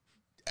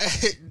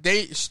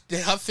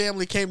her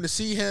family came to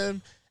see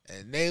him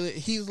and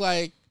he's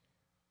like,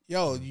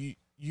 yo,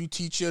 you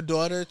teach your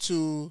daughter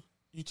to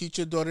hit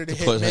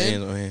put her hands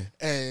men, on him.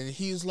 and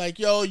he's like,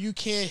 yo, you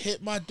can't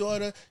hit my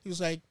daughter. He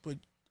was like, but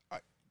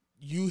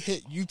you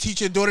teach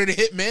your daughter to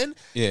hit men?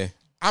 Yeah.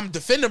 I'm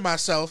defending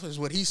myself, is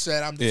what he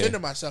said. I'm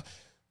defending myself.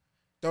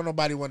 Don't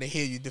nobody want to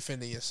hear you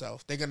defending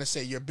yourself. They're gonna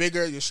say you're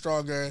bigger, you're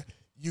stronger,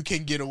 you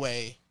can get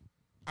away.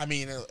 I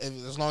mean,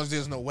 as long as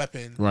there's no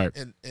weapon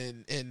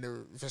in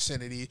the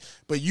vicinity,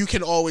 but you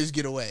can always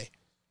get away.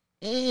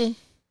 I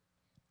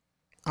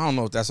don't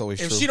know if that's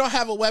always If true. she don't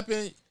have a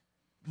weapon,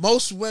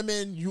 most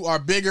women, you are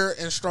bigger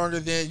and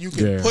stronger than. You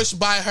can push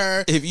by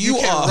her. If you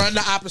can are- run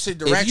the opposite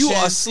direction. If you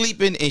are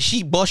sleeping and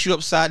she busts you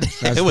upside the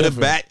head That's with a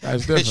different. bat, That's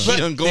and different. she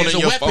done going There's in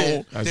a your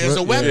weapon. phone. There's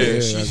a weapon. Yeah,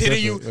 She's that's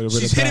hitting you. different.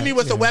 With She's a hitting bat, me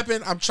with the yeah.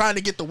 weapon. I'm trying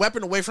to get the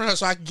weapon away from her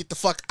so I can get the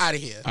fuck out of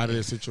here. Out of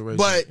the situation.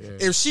 But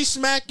yeah. if she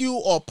smack you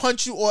or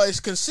punch you or is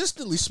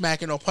consistently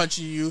smacking or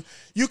punching you,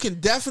 you can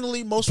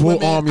definitely most full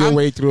women. arm your I'm-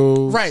 way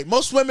through. Right,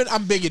 most women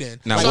I'm bigger than.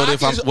 Now, So what I if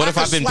can- what I if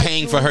can I've been swipe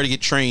paying through- for her to get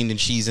trained and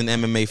she's an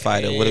MMA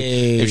fighter? What if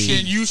Hey.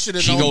 Then you should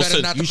have She known goes better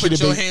to- not you to should put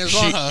have your been- hands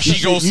on her.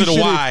 she goes to the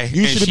Y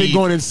You and should have been she-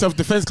 going in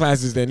self-defense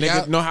classes then.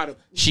 Yeah. Nigga, know how to.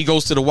 she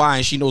goes to the Y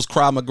and she knows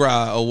Krav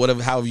Maga or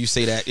whatever, however you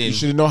say that. You And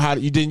should know how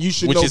to. You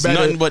should Which know is better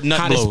nothing but nut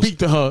how blows. to speak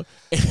to her.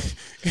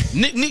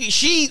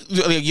 she,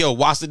 yo,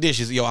 wash the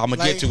dishes. Yo, I'm gonna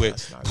Like- get to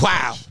it.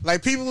 Wow.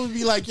 Like people would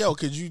be like, "Yo,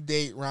 could you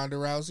date Ronda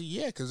Rousey?"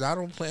 Yeah, because I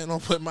don't plan on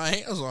putting my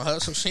hands on her,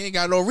 so she ain't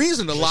got no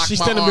reason to lock She's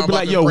my standing arm up and be up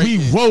like, and "Yo, break we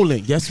it.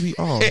 rolling." Yes, we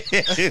are.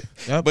 Yep,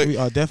 But we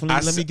are definitely. I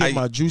Let me s- get I-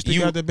 my juice you-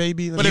 together,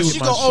 baby. Let But me if get she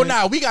my go, "Oh, shit."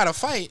 nah, we gotta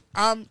fight,"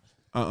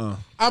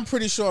 I'm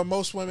pretty sure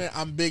most women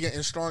I'm bigger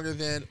and stronger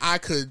than. I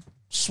could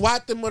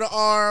swat them with an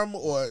arm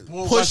or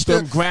Bull push rush them,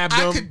 them, grab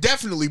I them. could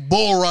definitely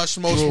bull rush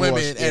most Bull women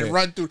rush, and yeah.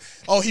 run through.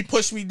 Oh, he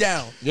pushed me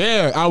down.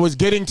 Yeah, I was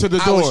getting to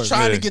the I door. was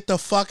trying Yeah. to get the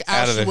fuck Out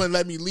out. of She there. wouldn't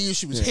let me leave.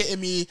 She was hitting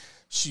me.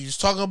 She was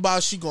talking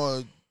about she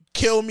gonna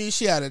kill me.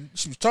 She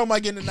was talking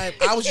about getting a knife.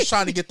 I was just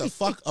trying to get the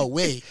fuck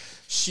away.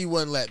 She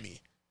wouldn't let me.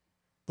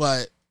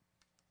 But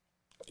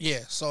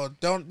yeah, so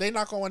they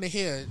not gonna want to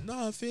hear.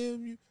 No,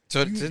 fam,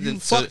 you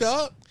fucked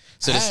up.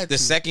 So I had the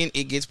to. second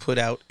it gets put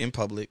out in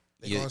public,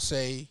 They gonna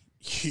say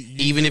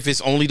even if it's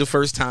only the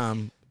first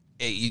time,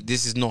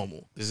 this is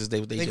normal. This is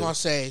what they they do. gonna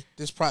say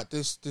this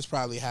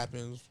probably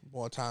happens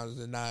more times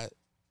than not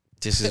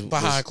This is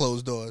behind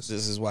closed doors.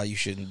 This is why you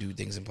shouldn't do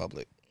things in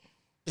public.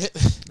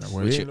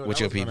 With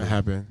your people.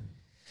 Happen.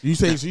 You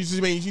saying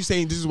you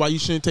saying this is why you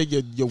shouldn't take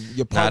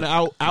your partner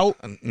out?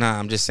 Nah,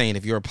 I'm just saying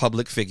if you're a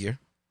public figure,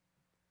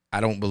 I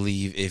don't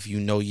believe if you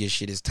know your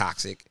shit is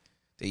toxic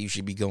that you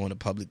should be going to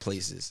public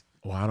places.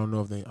 Well, I don't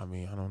know if they. I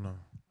mean, I don't know.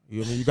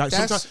 You got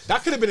That's- sometimes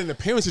that could have been an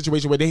appearance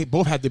situation where they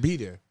both had to be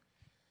there.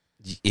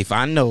 If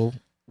I know,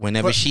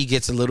 whenever But- she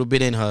gets a little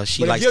bit in her,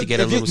 she But likes if to get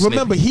a if you- little.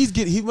 Remember, snippy.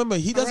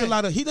 he does Alright.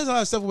 a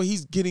lot of stuff where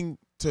he's getting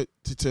to.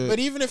 But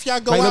even if y'all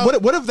go Like,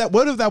 out, what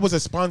if that was a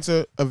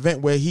sponsor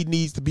event where he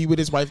needs to be with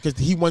his wife because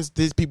he wants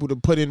these people to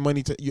put in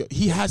money to?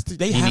 He has to.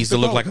 He needs to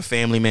look like a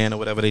family man or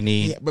whatever they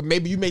need. Yeah, but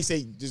maybe you may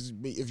say, just,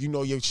 if you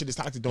know your shit is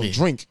toxic, don't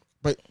drink.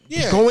 But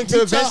Yeah, going to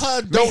you tell events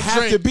her, don't don't have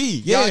drink. to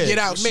be. Y'all Yeah, get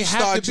out, it may she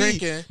have start to be.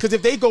 drinking. Because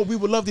if they go, we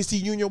would love to see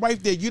you and your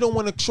wife there. You don't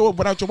want to show up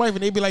without your wife,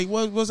 and they be like,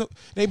 "What's up?"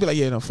 They be like,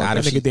 "Yeah, no, fuck Not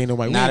that if nigga Dana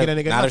White. We not ain't get that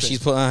if, nigga not if nothing." she's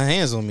putting her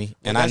hands on me,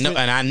 and I that's know, when-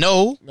 and I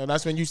know, No,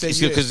 that's when you say,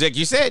 yeah. because like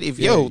you said, if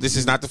Yeah. this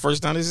is not the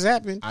first time this has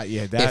happened.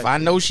 Yeah, that- if I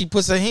know she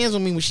puts her hands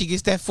on me when she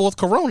gets that fourth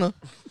Corona,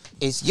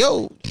 it's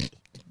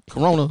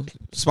Corona,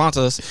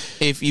 sponsor us.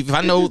 If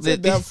I know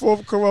that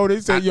fourth Corona,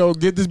 they said, "Yo,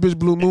 get this bitch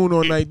Blue Moon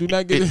all night. Do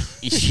not get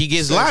it." She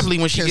gets lively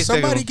when she Can gets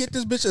somebody that. get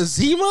this bitch a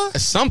Zima?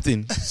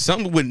 Something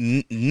with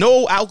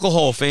no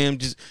alcohol, fam.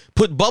 Just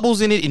put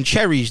bubbles in it and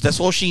cherries. That's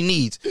all she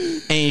needs,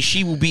 and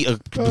she will be a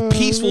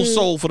peaceful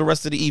soul for the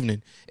rest of the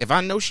evening. If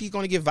I know she's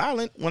gonna get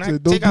violent when I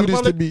Don't take out do the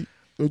this to bullet, me.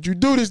 Don't you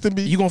do this to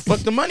me? you gonna fuck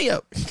the money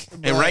up.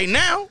 And right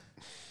now,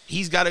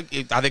 he's got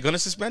to. Are they gonna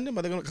suspend him?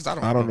 Are they gonna? Because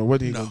I don't know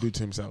what he's gonna do to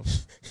himself.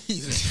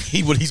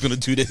 What he's gonna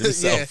do to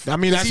himself. I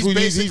mean, that's he's who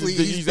basically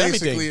he's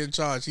basically everything. in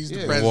charge. He's the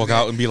Yeah. president. Walk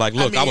out and be like,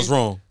 "Look, I was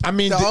wrong." I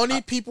mean, The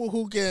only people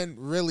who can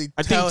really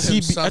I tell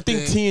him think something.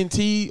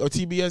 TNT or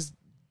TBS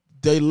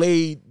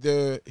delayed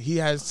he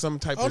has some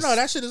type Oh of. no,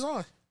 that shit is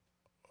on.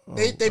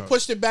 They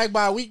pushed it back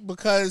by a week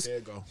because There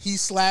you go. he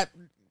slapped.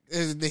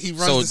 He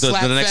runs So the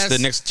slap fest. the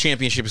next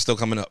championship is still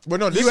coming up.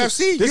 But no,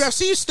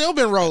 UFC's still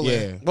been rolling.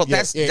 Yeah, Well,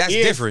 that's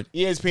different.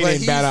 ESPN But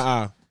ain't bad at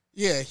all.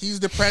 Yeah, he's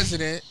the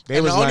president. They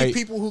and was the only like,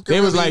 people who can they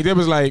was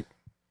really like,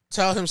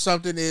 tell him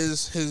something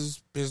is his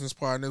business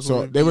partners.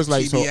 so would they be was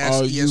like, so TBS,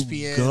 are ESPN.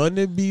 you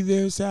gonna be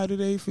there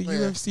Saturday for Yeah.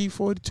 UFC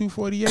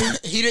 248?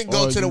 He didn't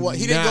go to the one.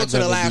 He didn't go to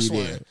the last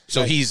one.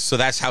 So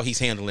that's how he's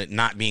handling it,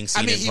 not being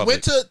seen I mean, in he public.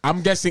 went to.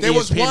 I'm guessing There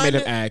was ESPN one. made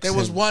him ask There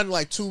was him. one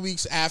like 2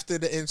 weeks after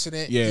the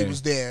incident. Yeah. He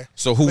was there.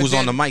 So who But was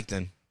on then- the mic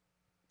then?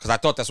 Because I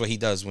thought that's what he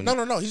does when.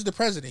 No. He's the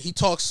president. He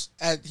talks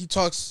at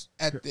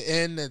the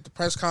end at the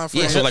press Yeah.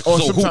 conference. So like, Or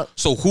so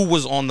sometime- who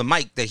was on the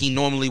mic that he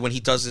normally when he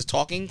does his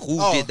talking? Who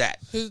did that?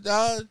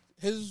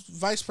 His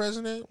vice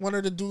president, one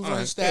of the dudes on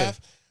Alright, his staff.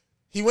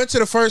 He went to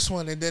the first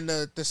one, and then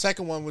the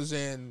second one was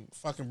in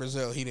fucking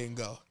Brazil. He didn't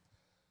go.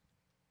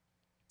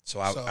 So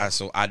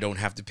I don't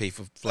have to pay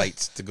for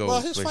flights to go.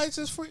 Well, his like- flights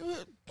is free.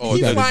 Oh,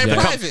 He's the- flying the-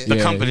 private. The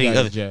Yeah, company, he got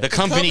a the jet. company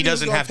company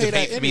doesn't was have to gonna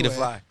pay pay for me to that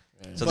fly.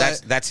 So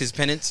But- that's his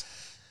penance.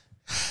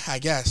 I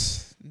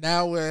guess.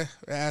 Now we're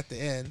at the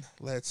end.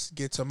 Let's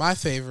get to my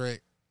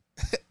favorite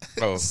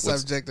Oh, what's-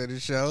 subject of the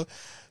show: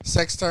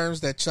 sex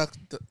terms that Chuck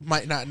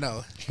might not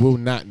know. Will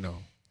not know.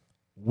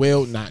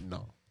 Will not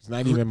know. It's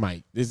not even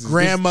Mike. This is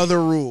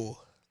Grandmother rule.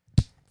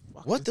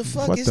 what the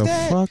fuck What is the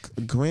that? fuck?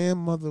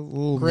 Grandmother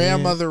rule. man.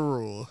 Grandmother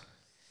rule.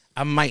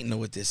 I might know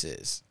what this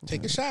is.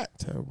 Take a shot.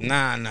 Terrible.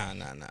 Nah.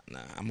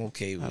 I'm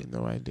okay I with have it.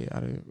 no idea. I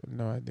have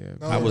no idea.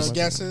 No, I was- no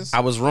guesses.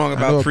 I was wrong I know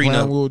about a ground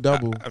prenup. rule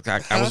double.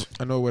 I was.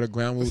 I know what a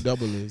ground rule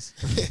double is.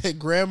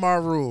 Grandma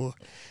rule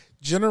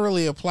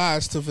generally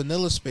applies to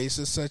vanilla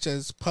spaces such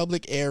as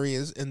public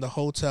areas in the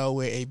hotel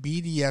where a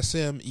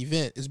BDSM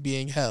event is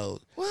being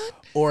held. What?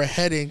 Or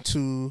heading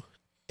to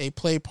a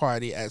play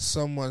party at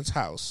someone's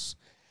house.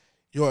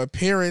 Your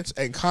appearance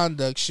and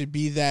conduct should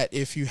be that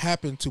if you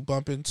happen to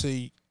bump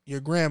into your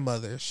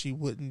grandmother, she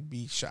wouldn't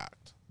be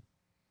shocked.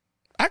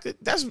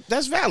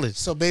 That's valid.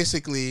 So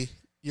basically,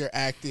 you're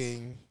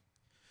acting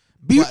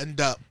Be-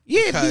 buttoned up.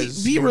 Yeah,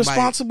 because be a you might-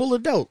 responsible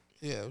adult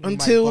Yeah, you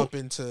until- might bump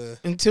into.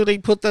 until they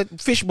put that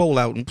fishbowl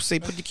out and say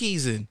put your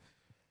keys in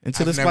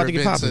until I've it's never about to get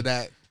been to popping.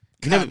 that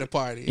You kind never- of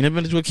party. You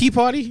never been to a key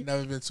party?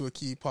 Never been to a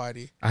key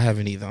party. I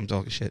haven't either. I'm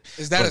talking shit.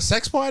 Is that But a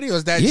sex party or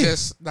is that Yeah.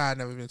 just? Nah, I've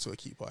never been to a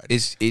key party.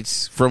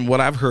 It's from what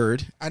I've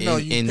heard. I know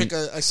in, you in pick a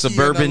key in the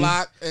suburban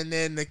lock and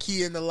then the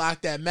key in the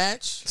lock that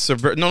match.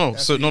 no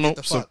That's where you get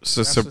the fuck.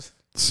 That's what-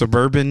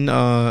 suburban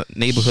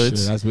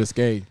neighborhoods. Shit, that's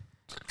risque.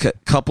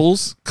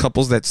 Couples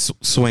that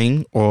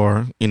swing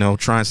or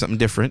trying something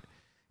different.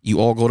 You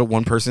all go to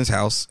one person's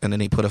house and then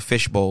they put a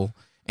fish bowl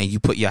and you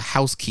put your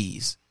house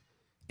keys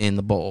in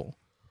the bowl.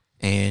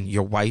 And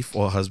your wife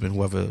or husband,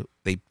 whoever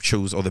they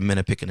choose, or the men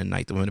are picking the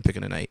night,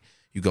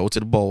 you go to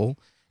the bowl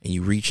and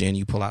you reach in,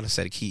 you pull out a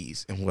set of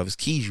keys. And whoever's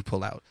keys you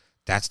pull out,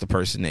 that's the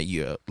person that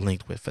you're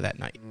linked with for that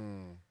night.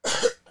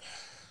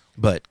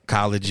 But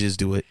colleges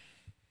do it.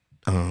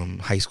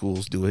 High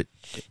schools do it,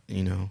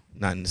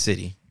 not in the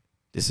city.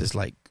 This is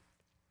like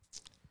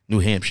New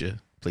Hampshire,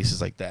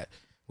 places like that,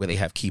 where they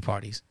have key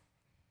parties.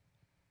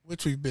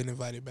 which we've been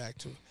invited back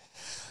to.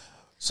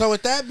 So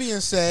with that being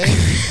said,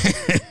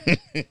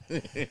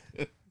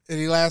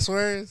 any last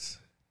words?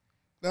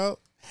 No?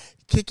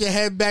 Kick your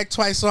head back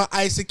twice on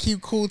ice and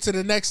keep cool to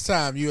the next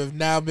time. You have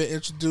now been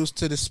introduced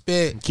to the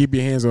spit. Keep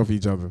your hands off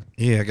each other.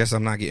 Yeah, I guess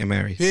I'm not getting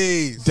married.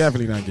 Peace.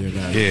 Definitely not getting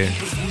that.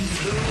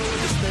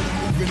 Yeah.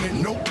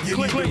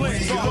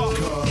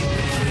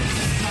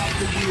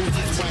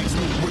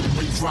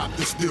 Drop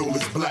the steel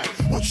is black.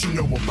 What you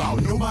know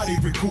about? Nobody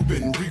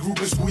recouping, regroup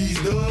and squeeze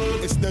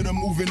up. Instead of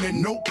moving in,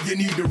 nope, you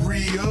need to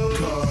re-up.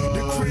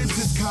 The cribs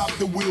is cop,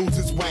 the wheels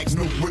is wax.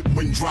 No whip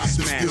when drop the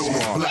steel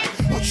is black.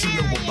 What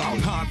you know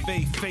about?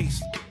 Convey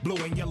face,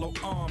 blowing yellow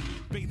arm,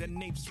 bathe the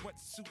nape,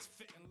 sweatsuits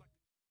fitting.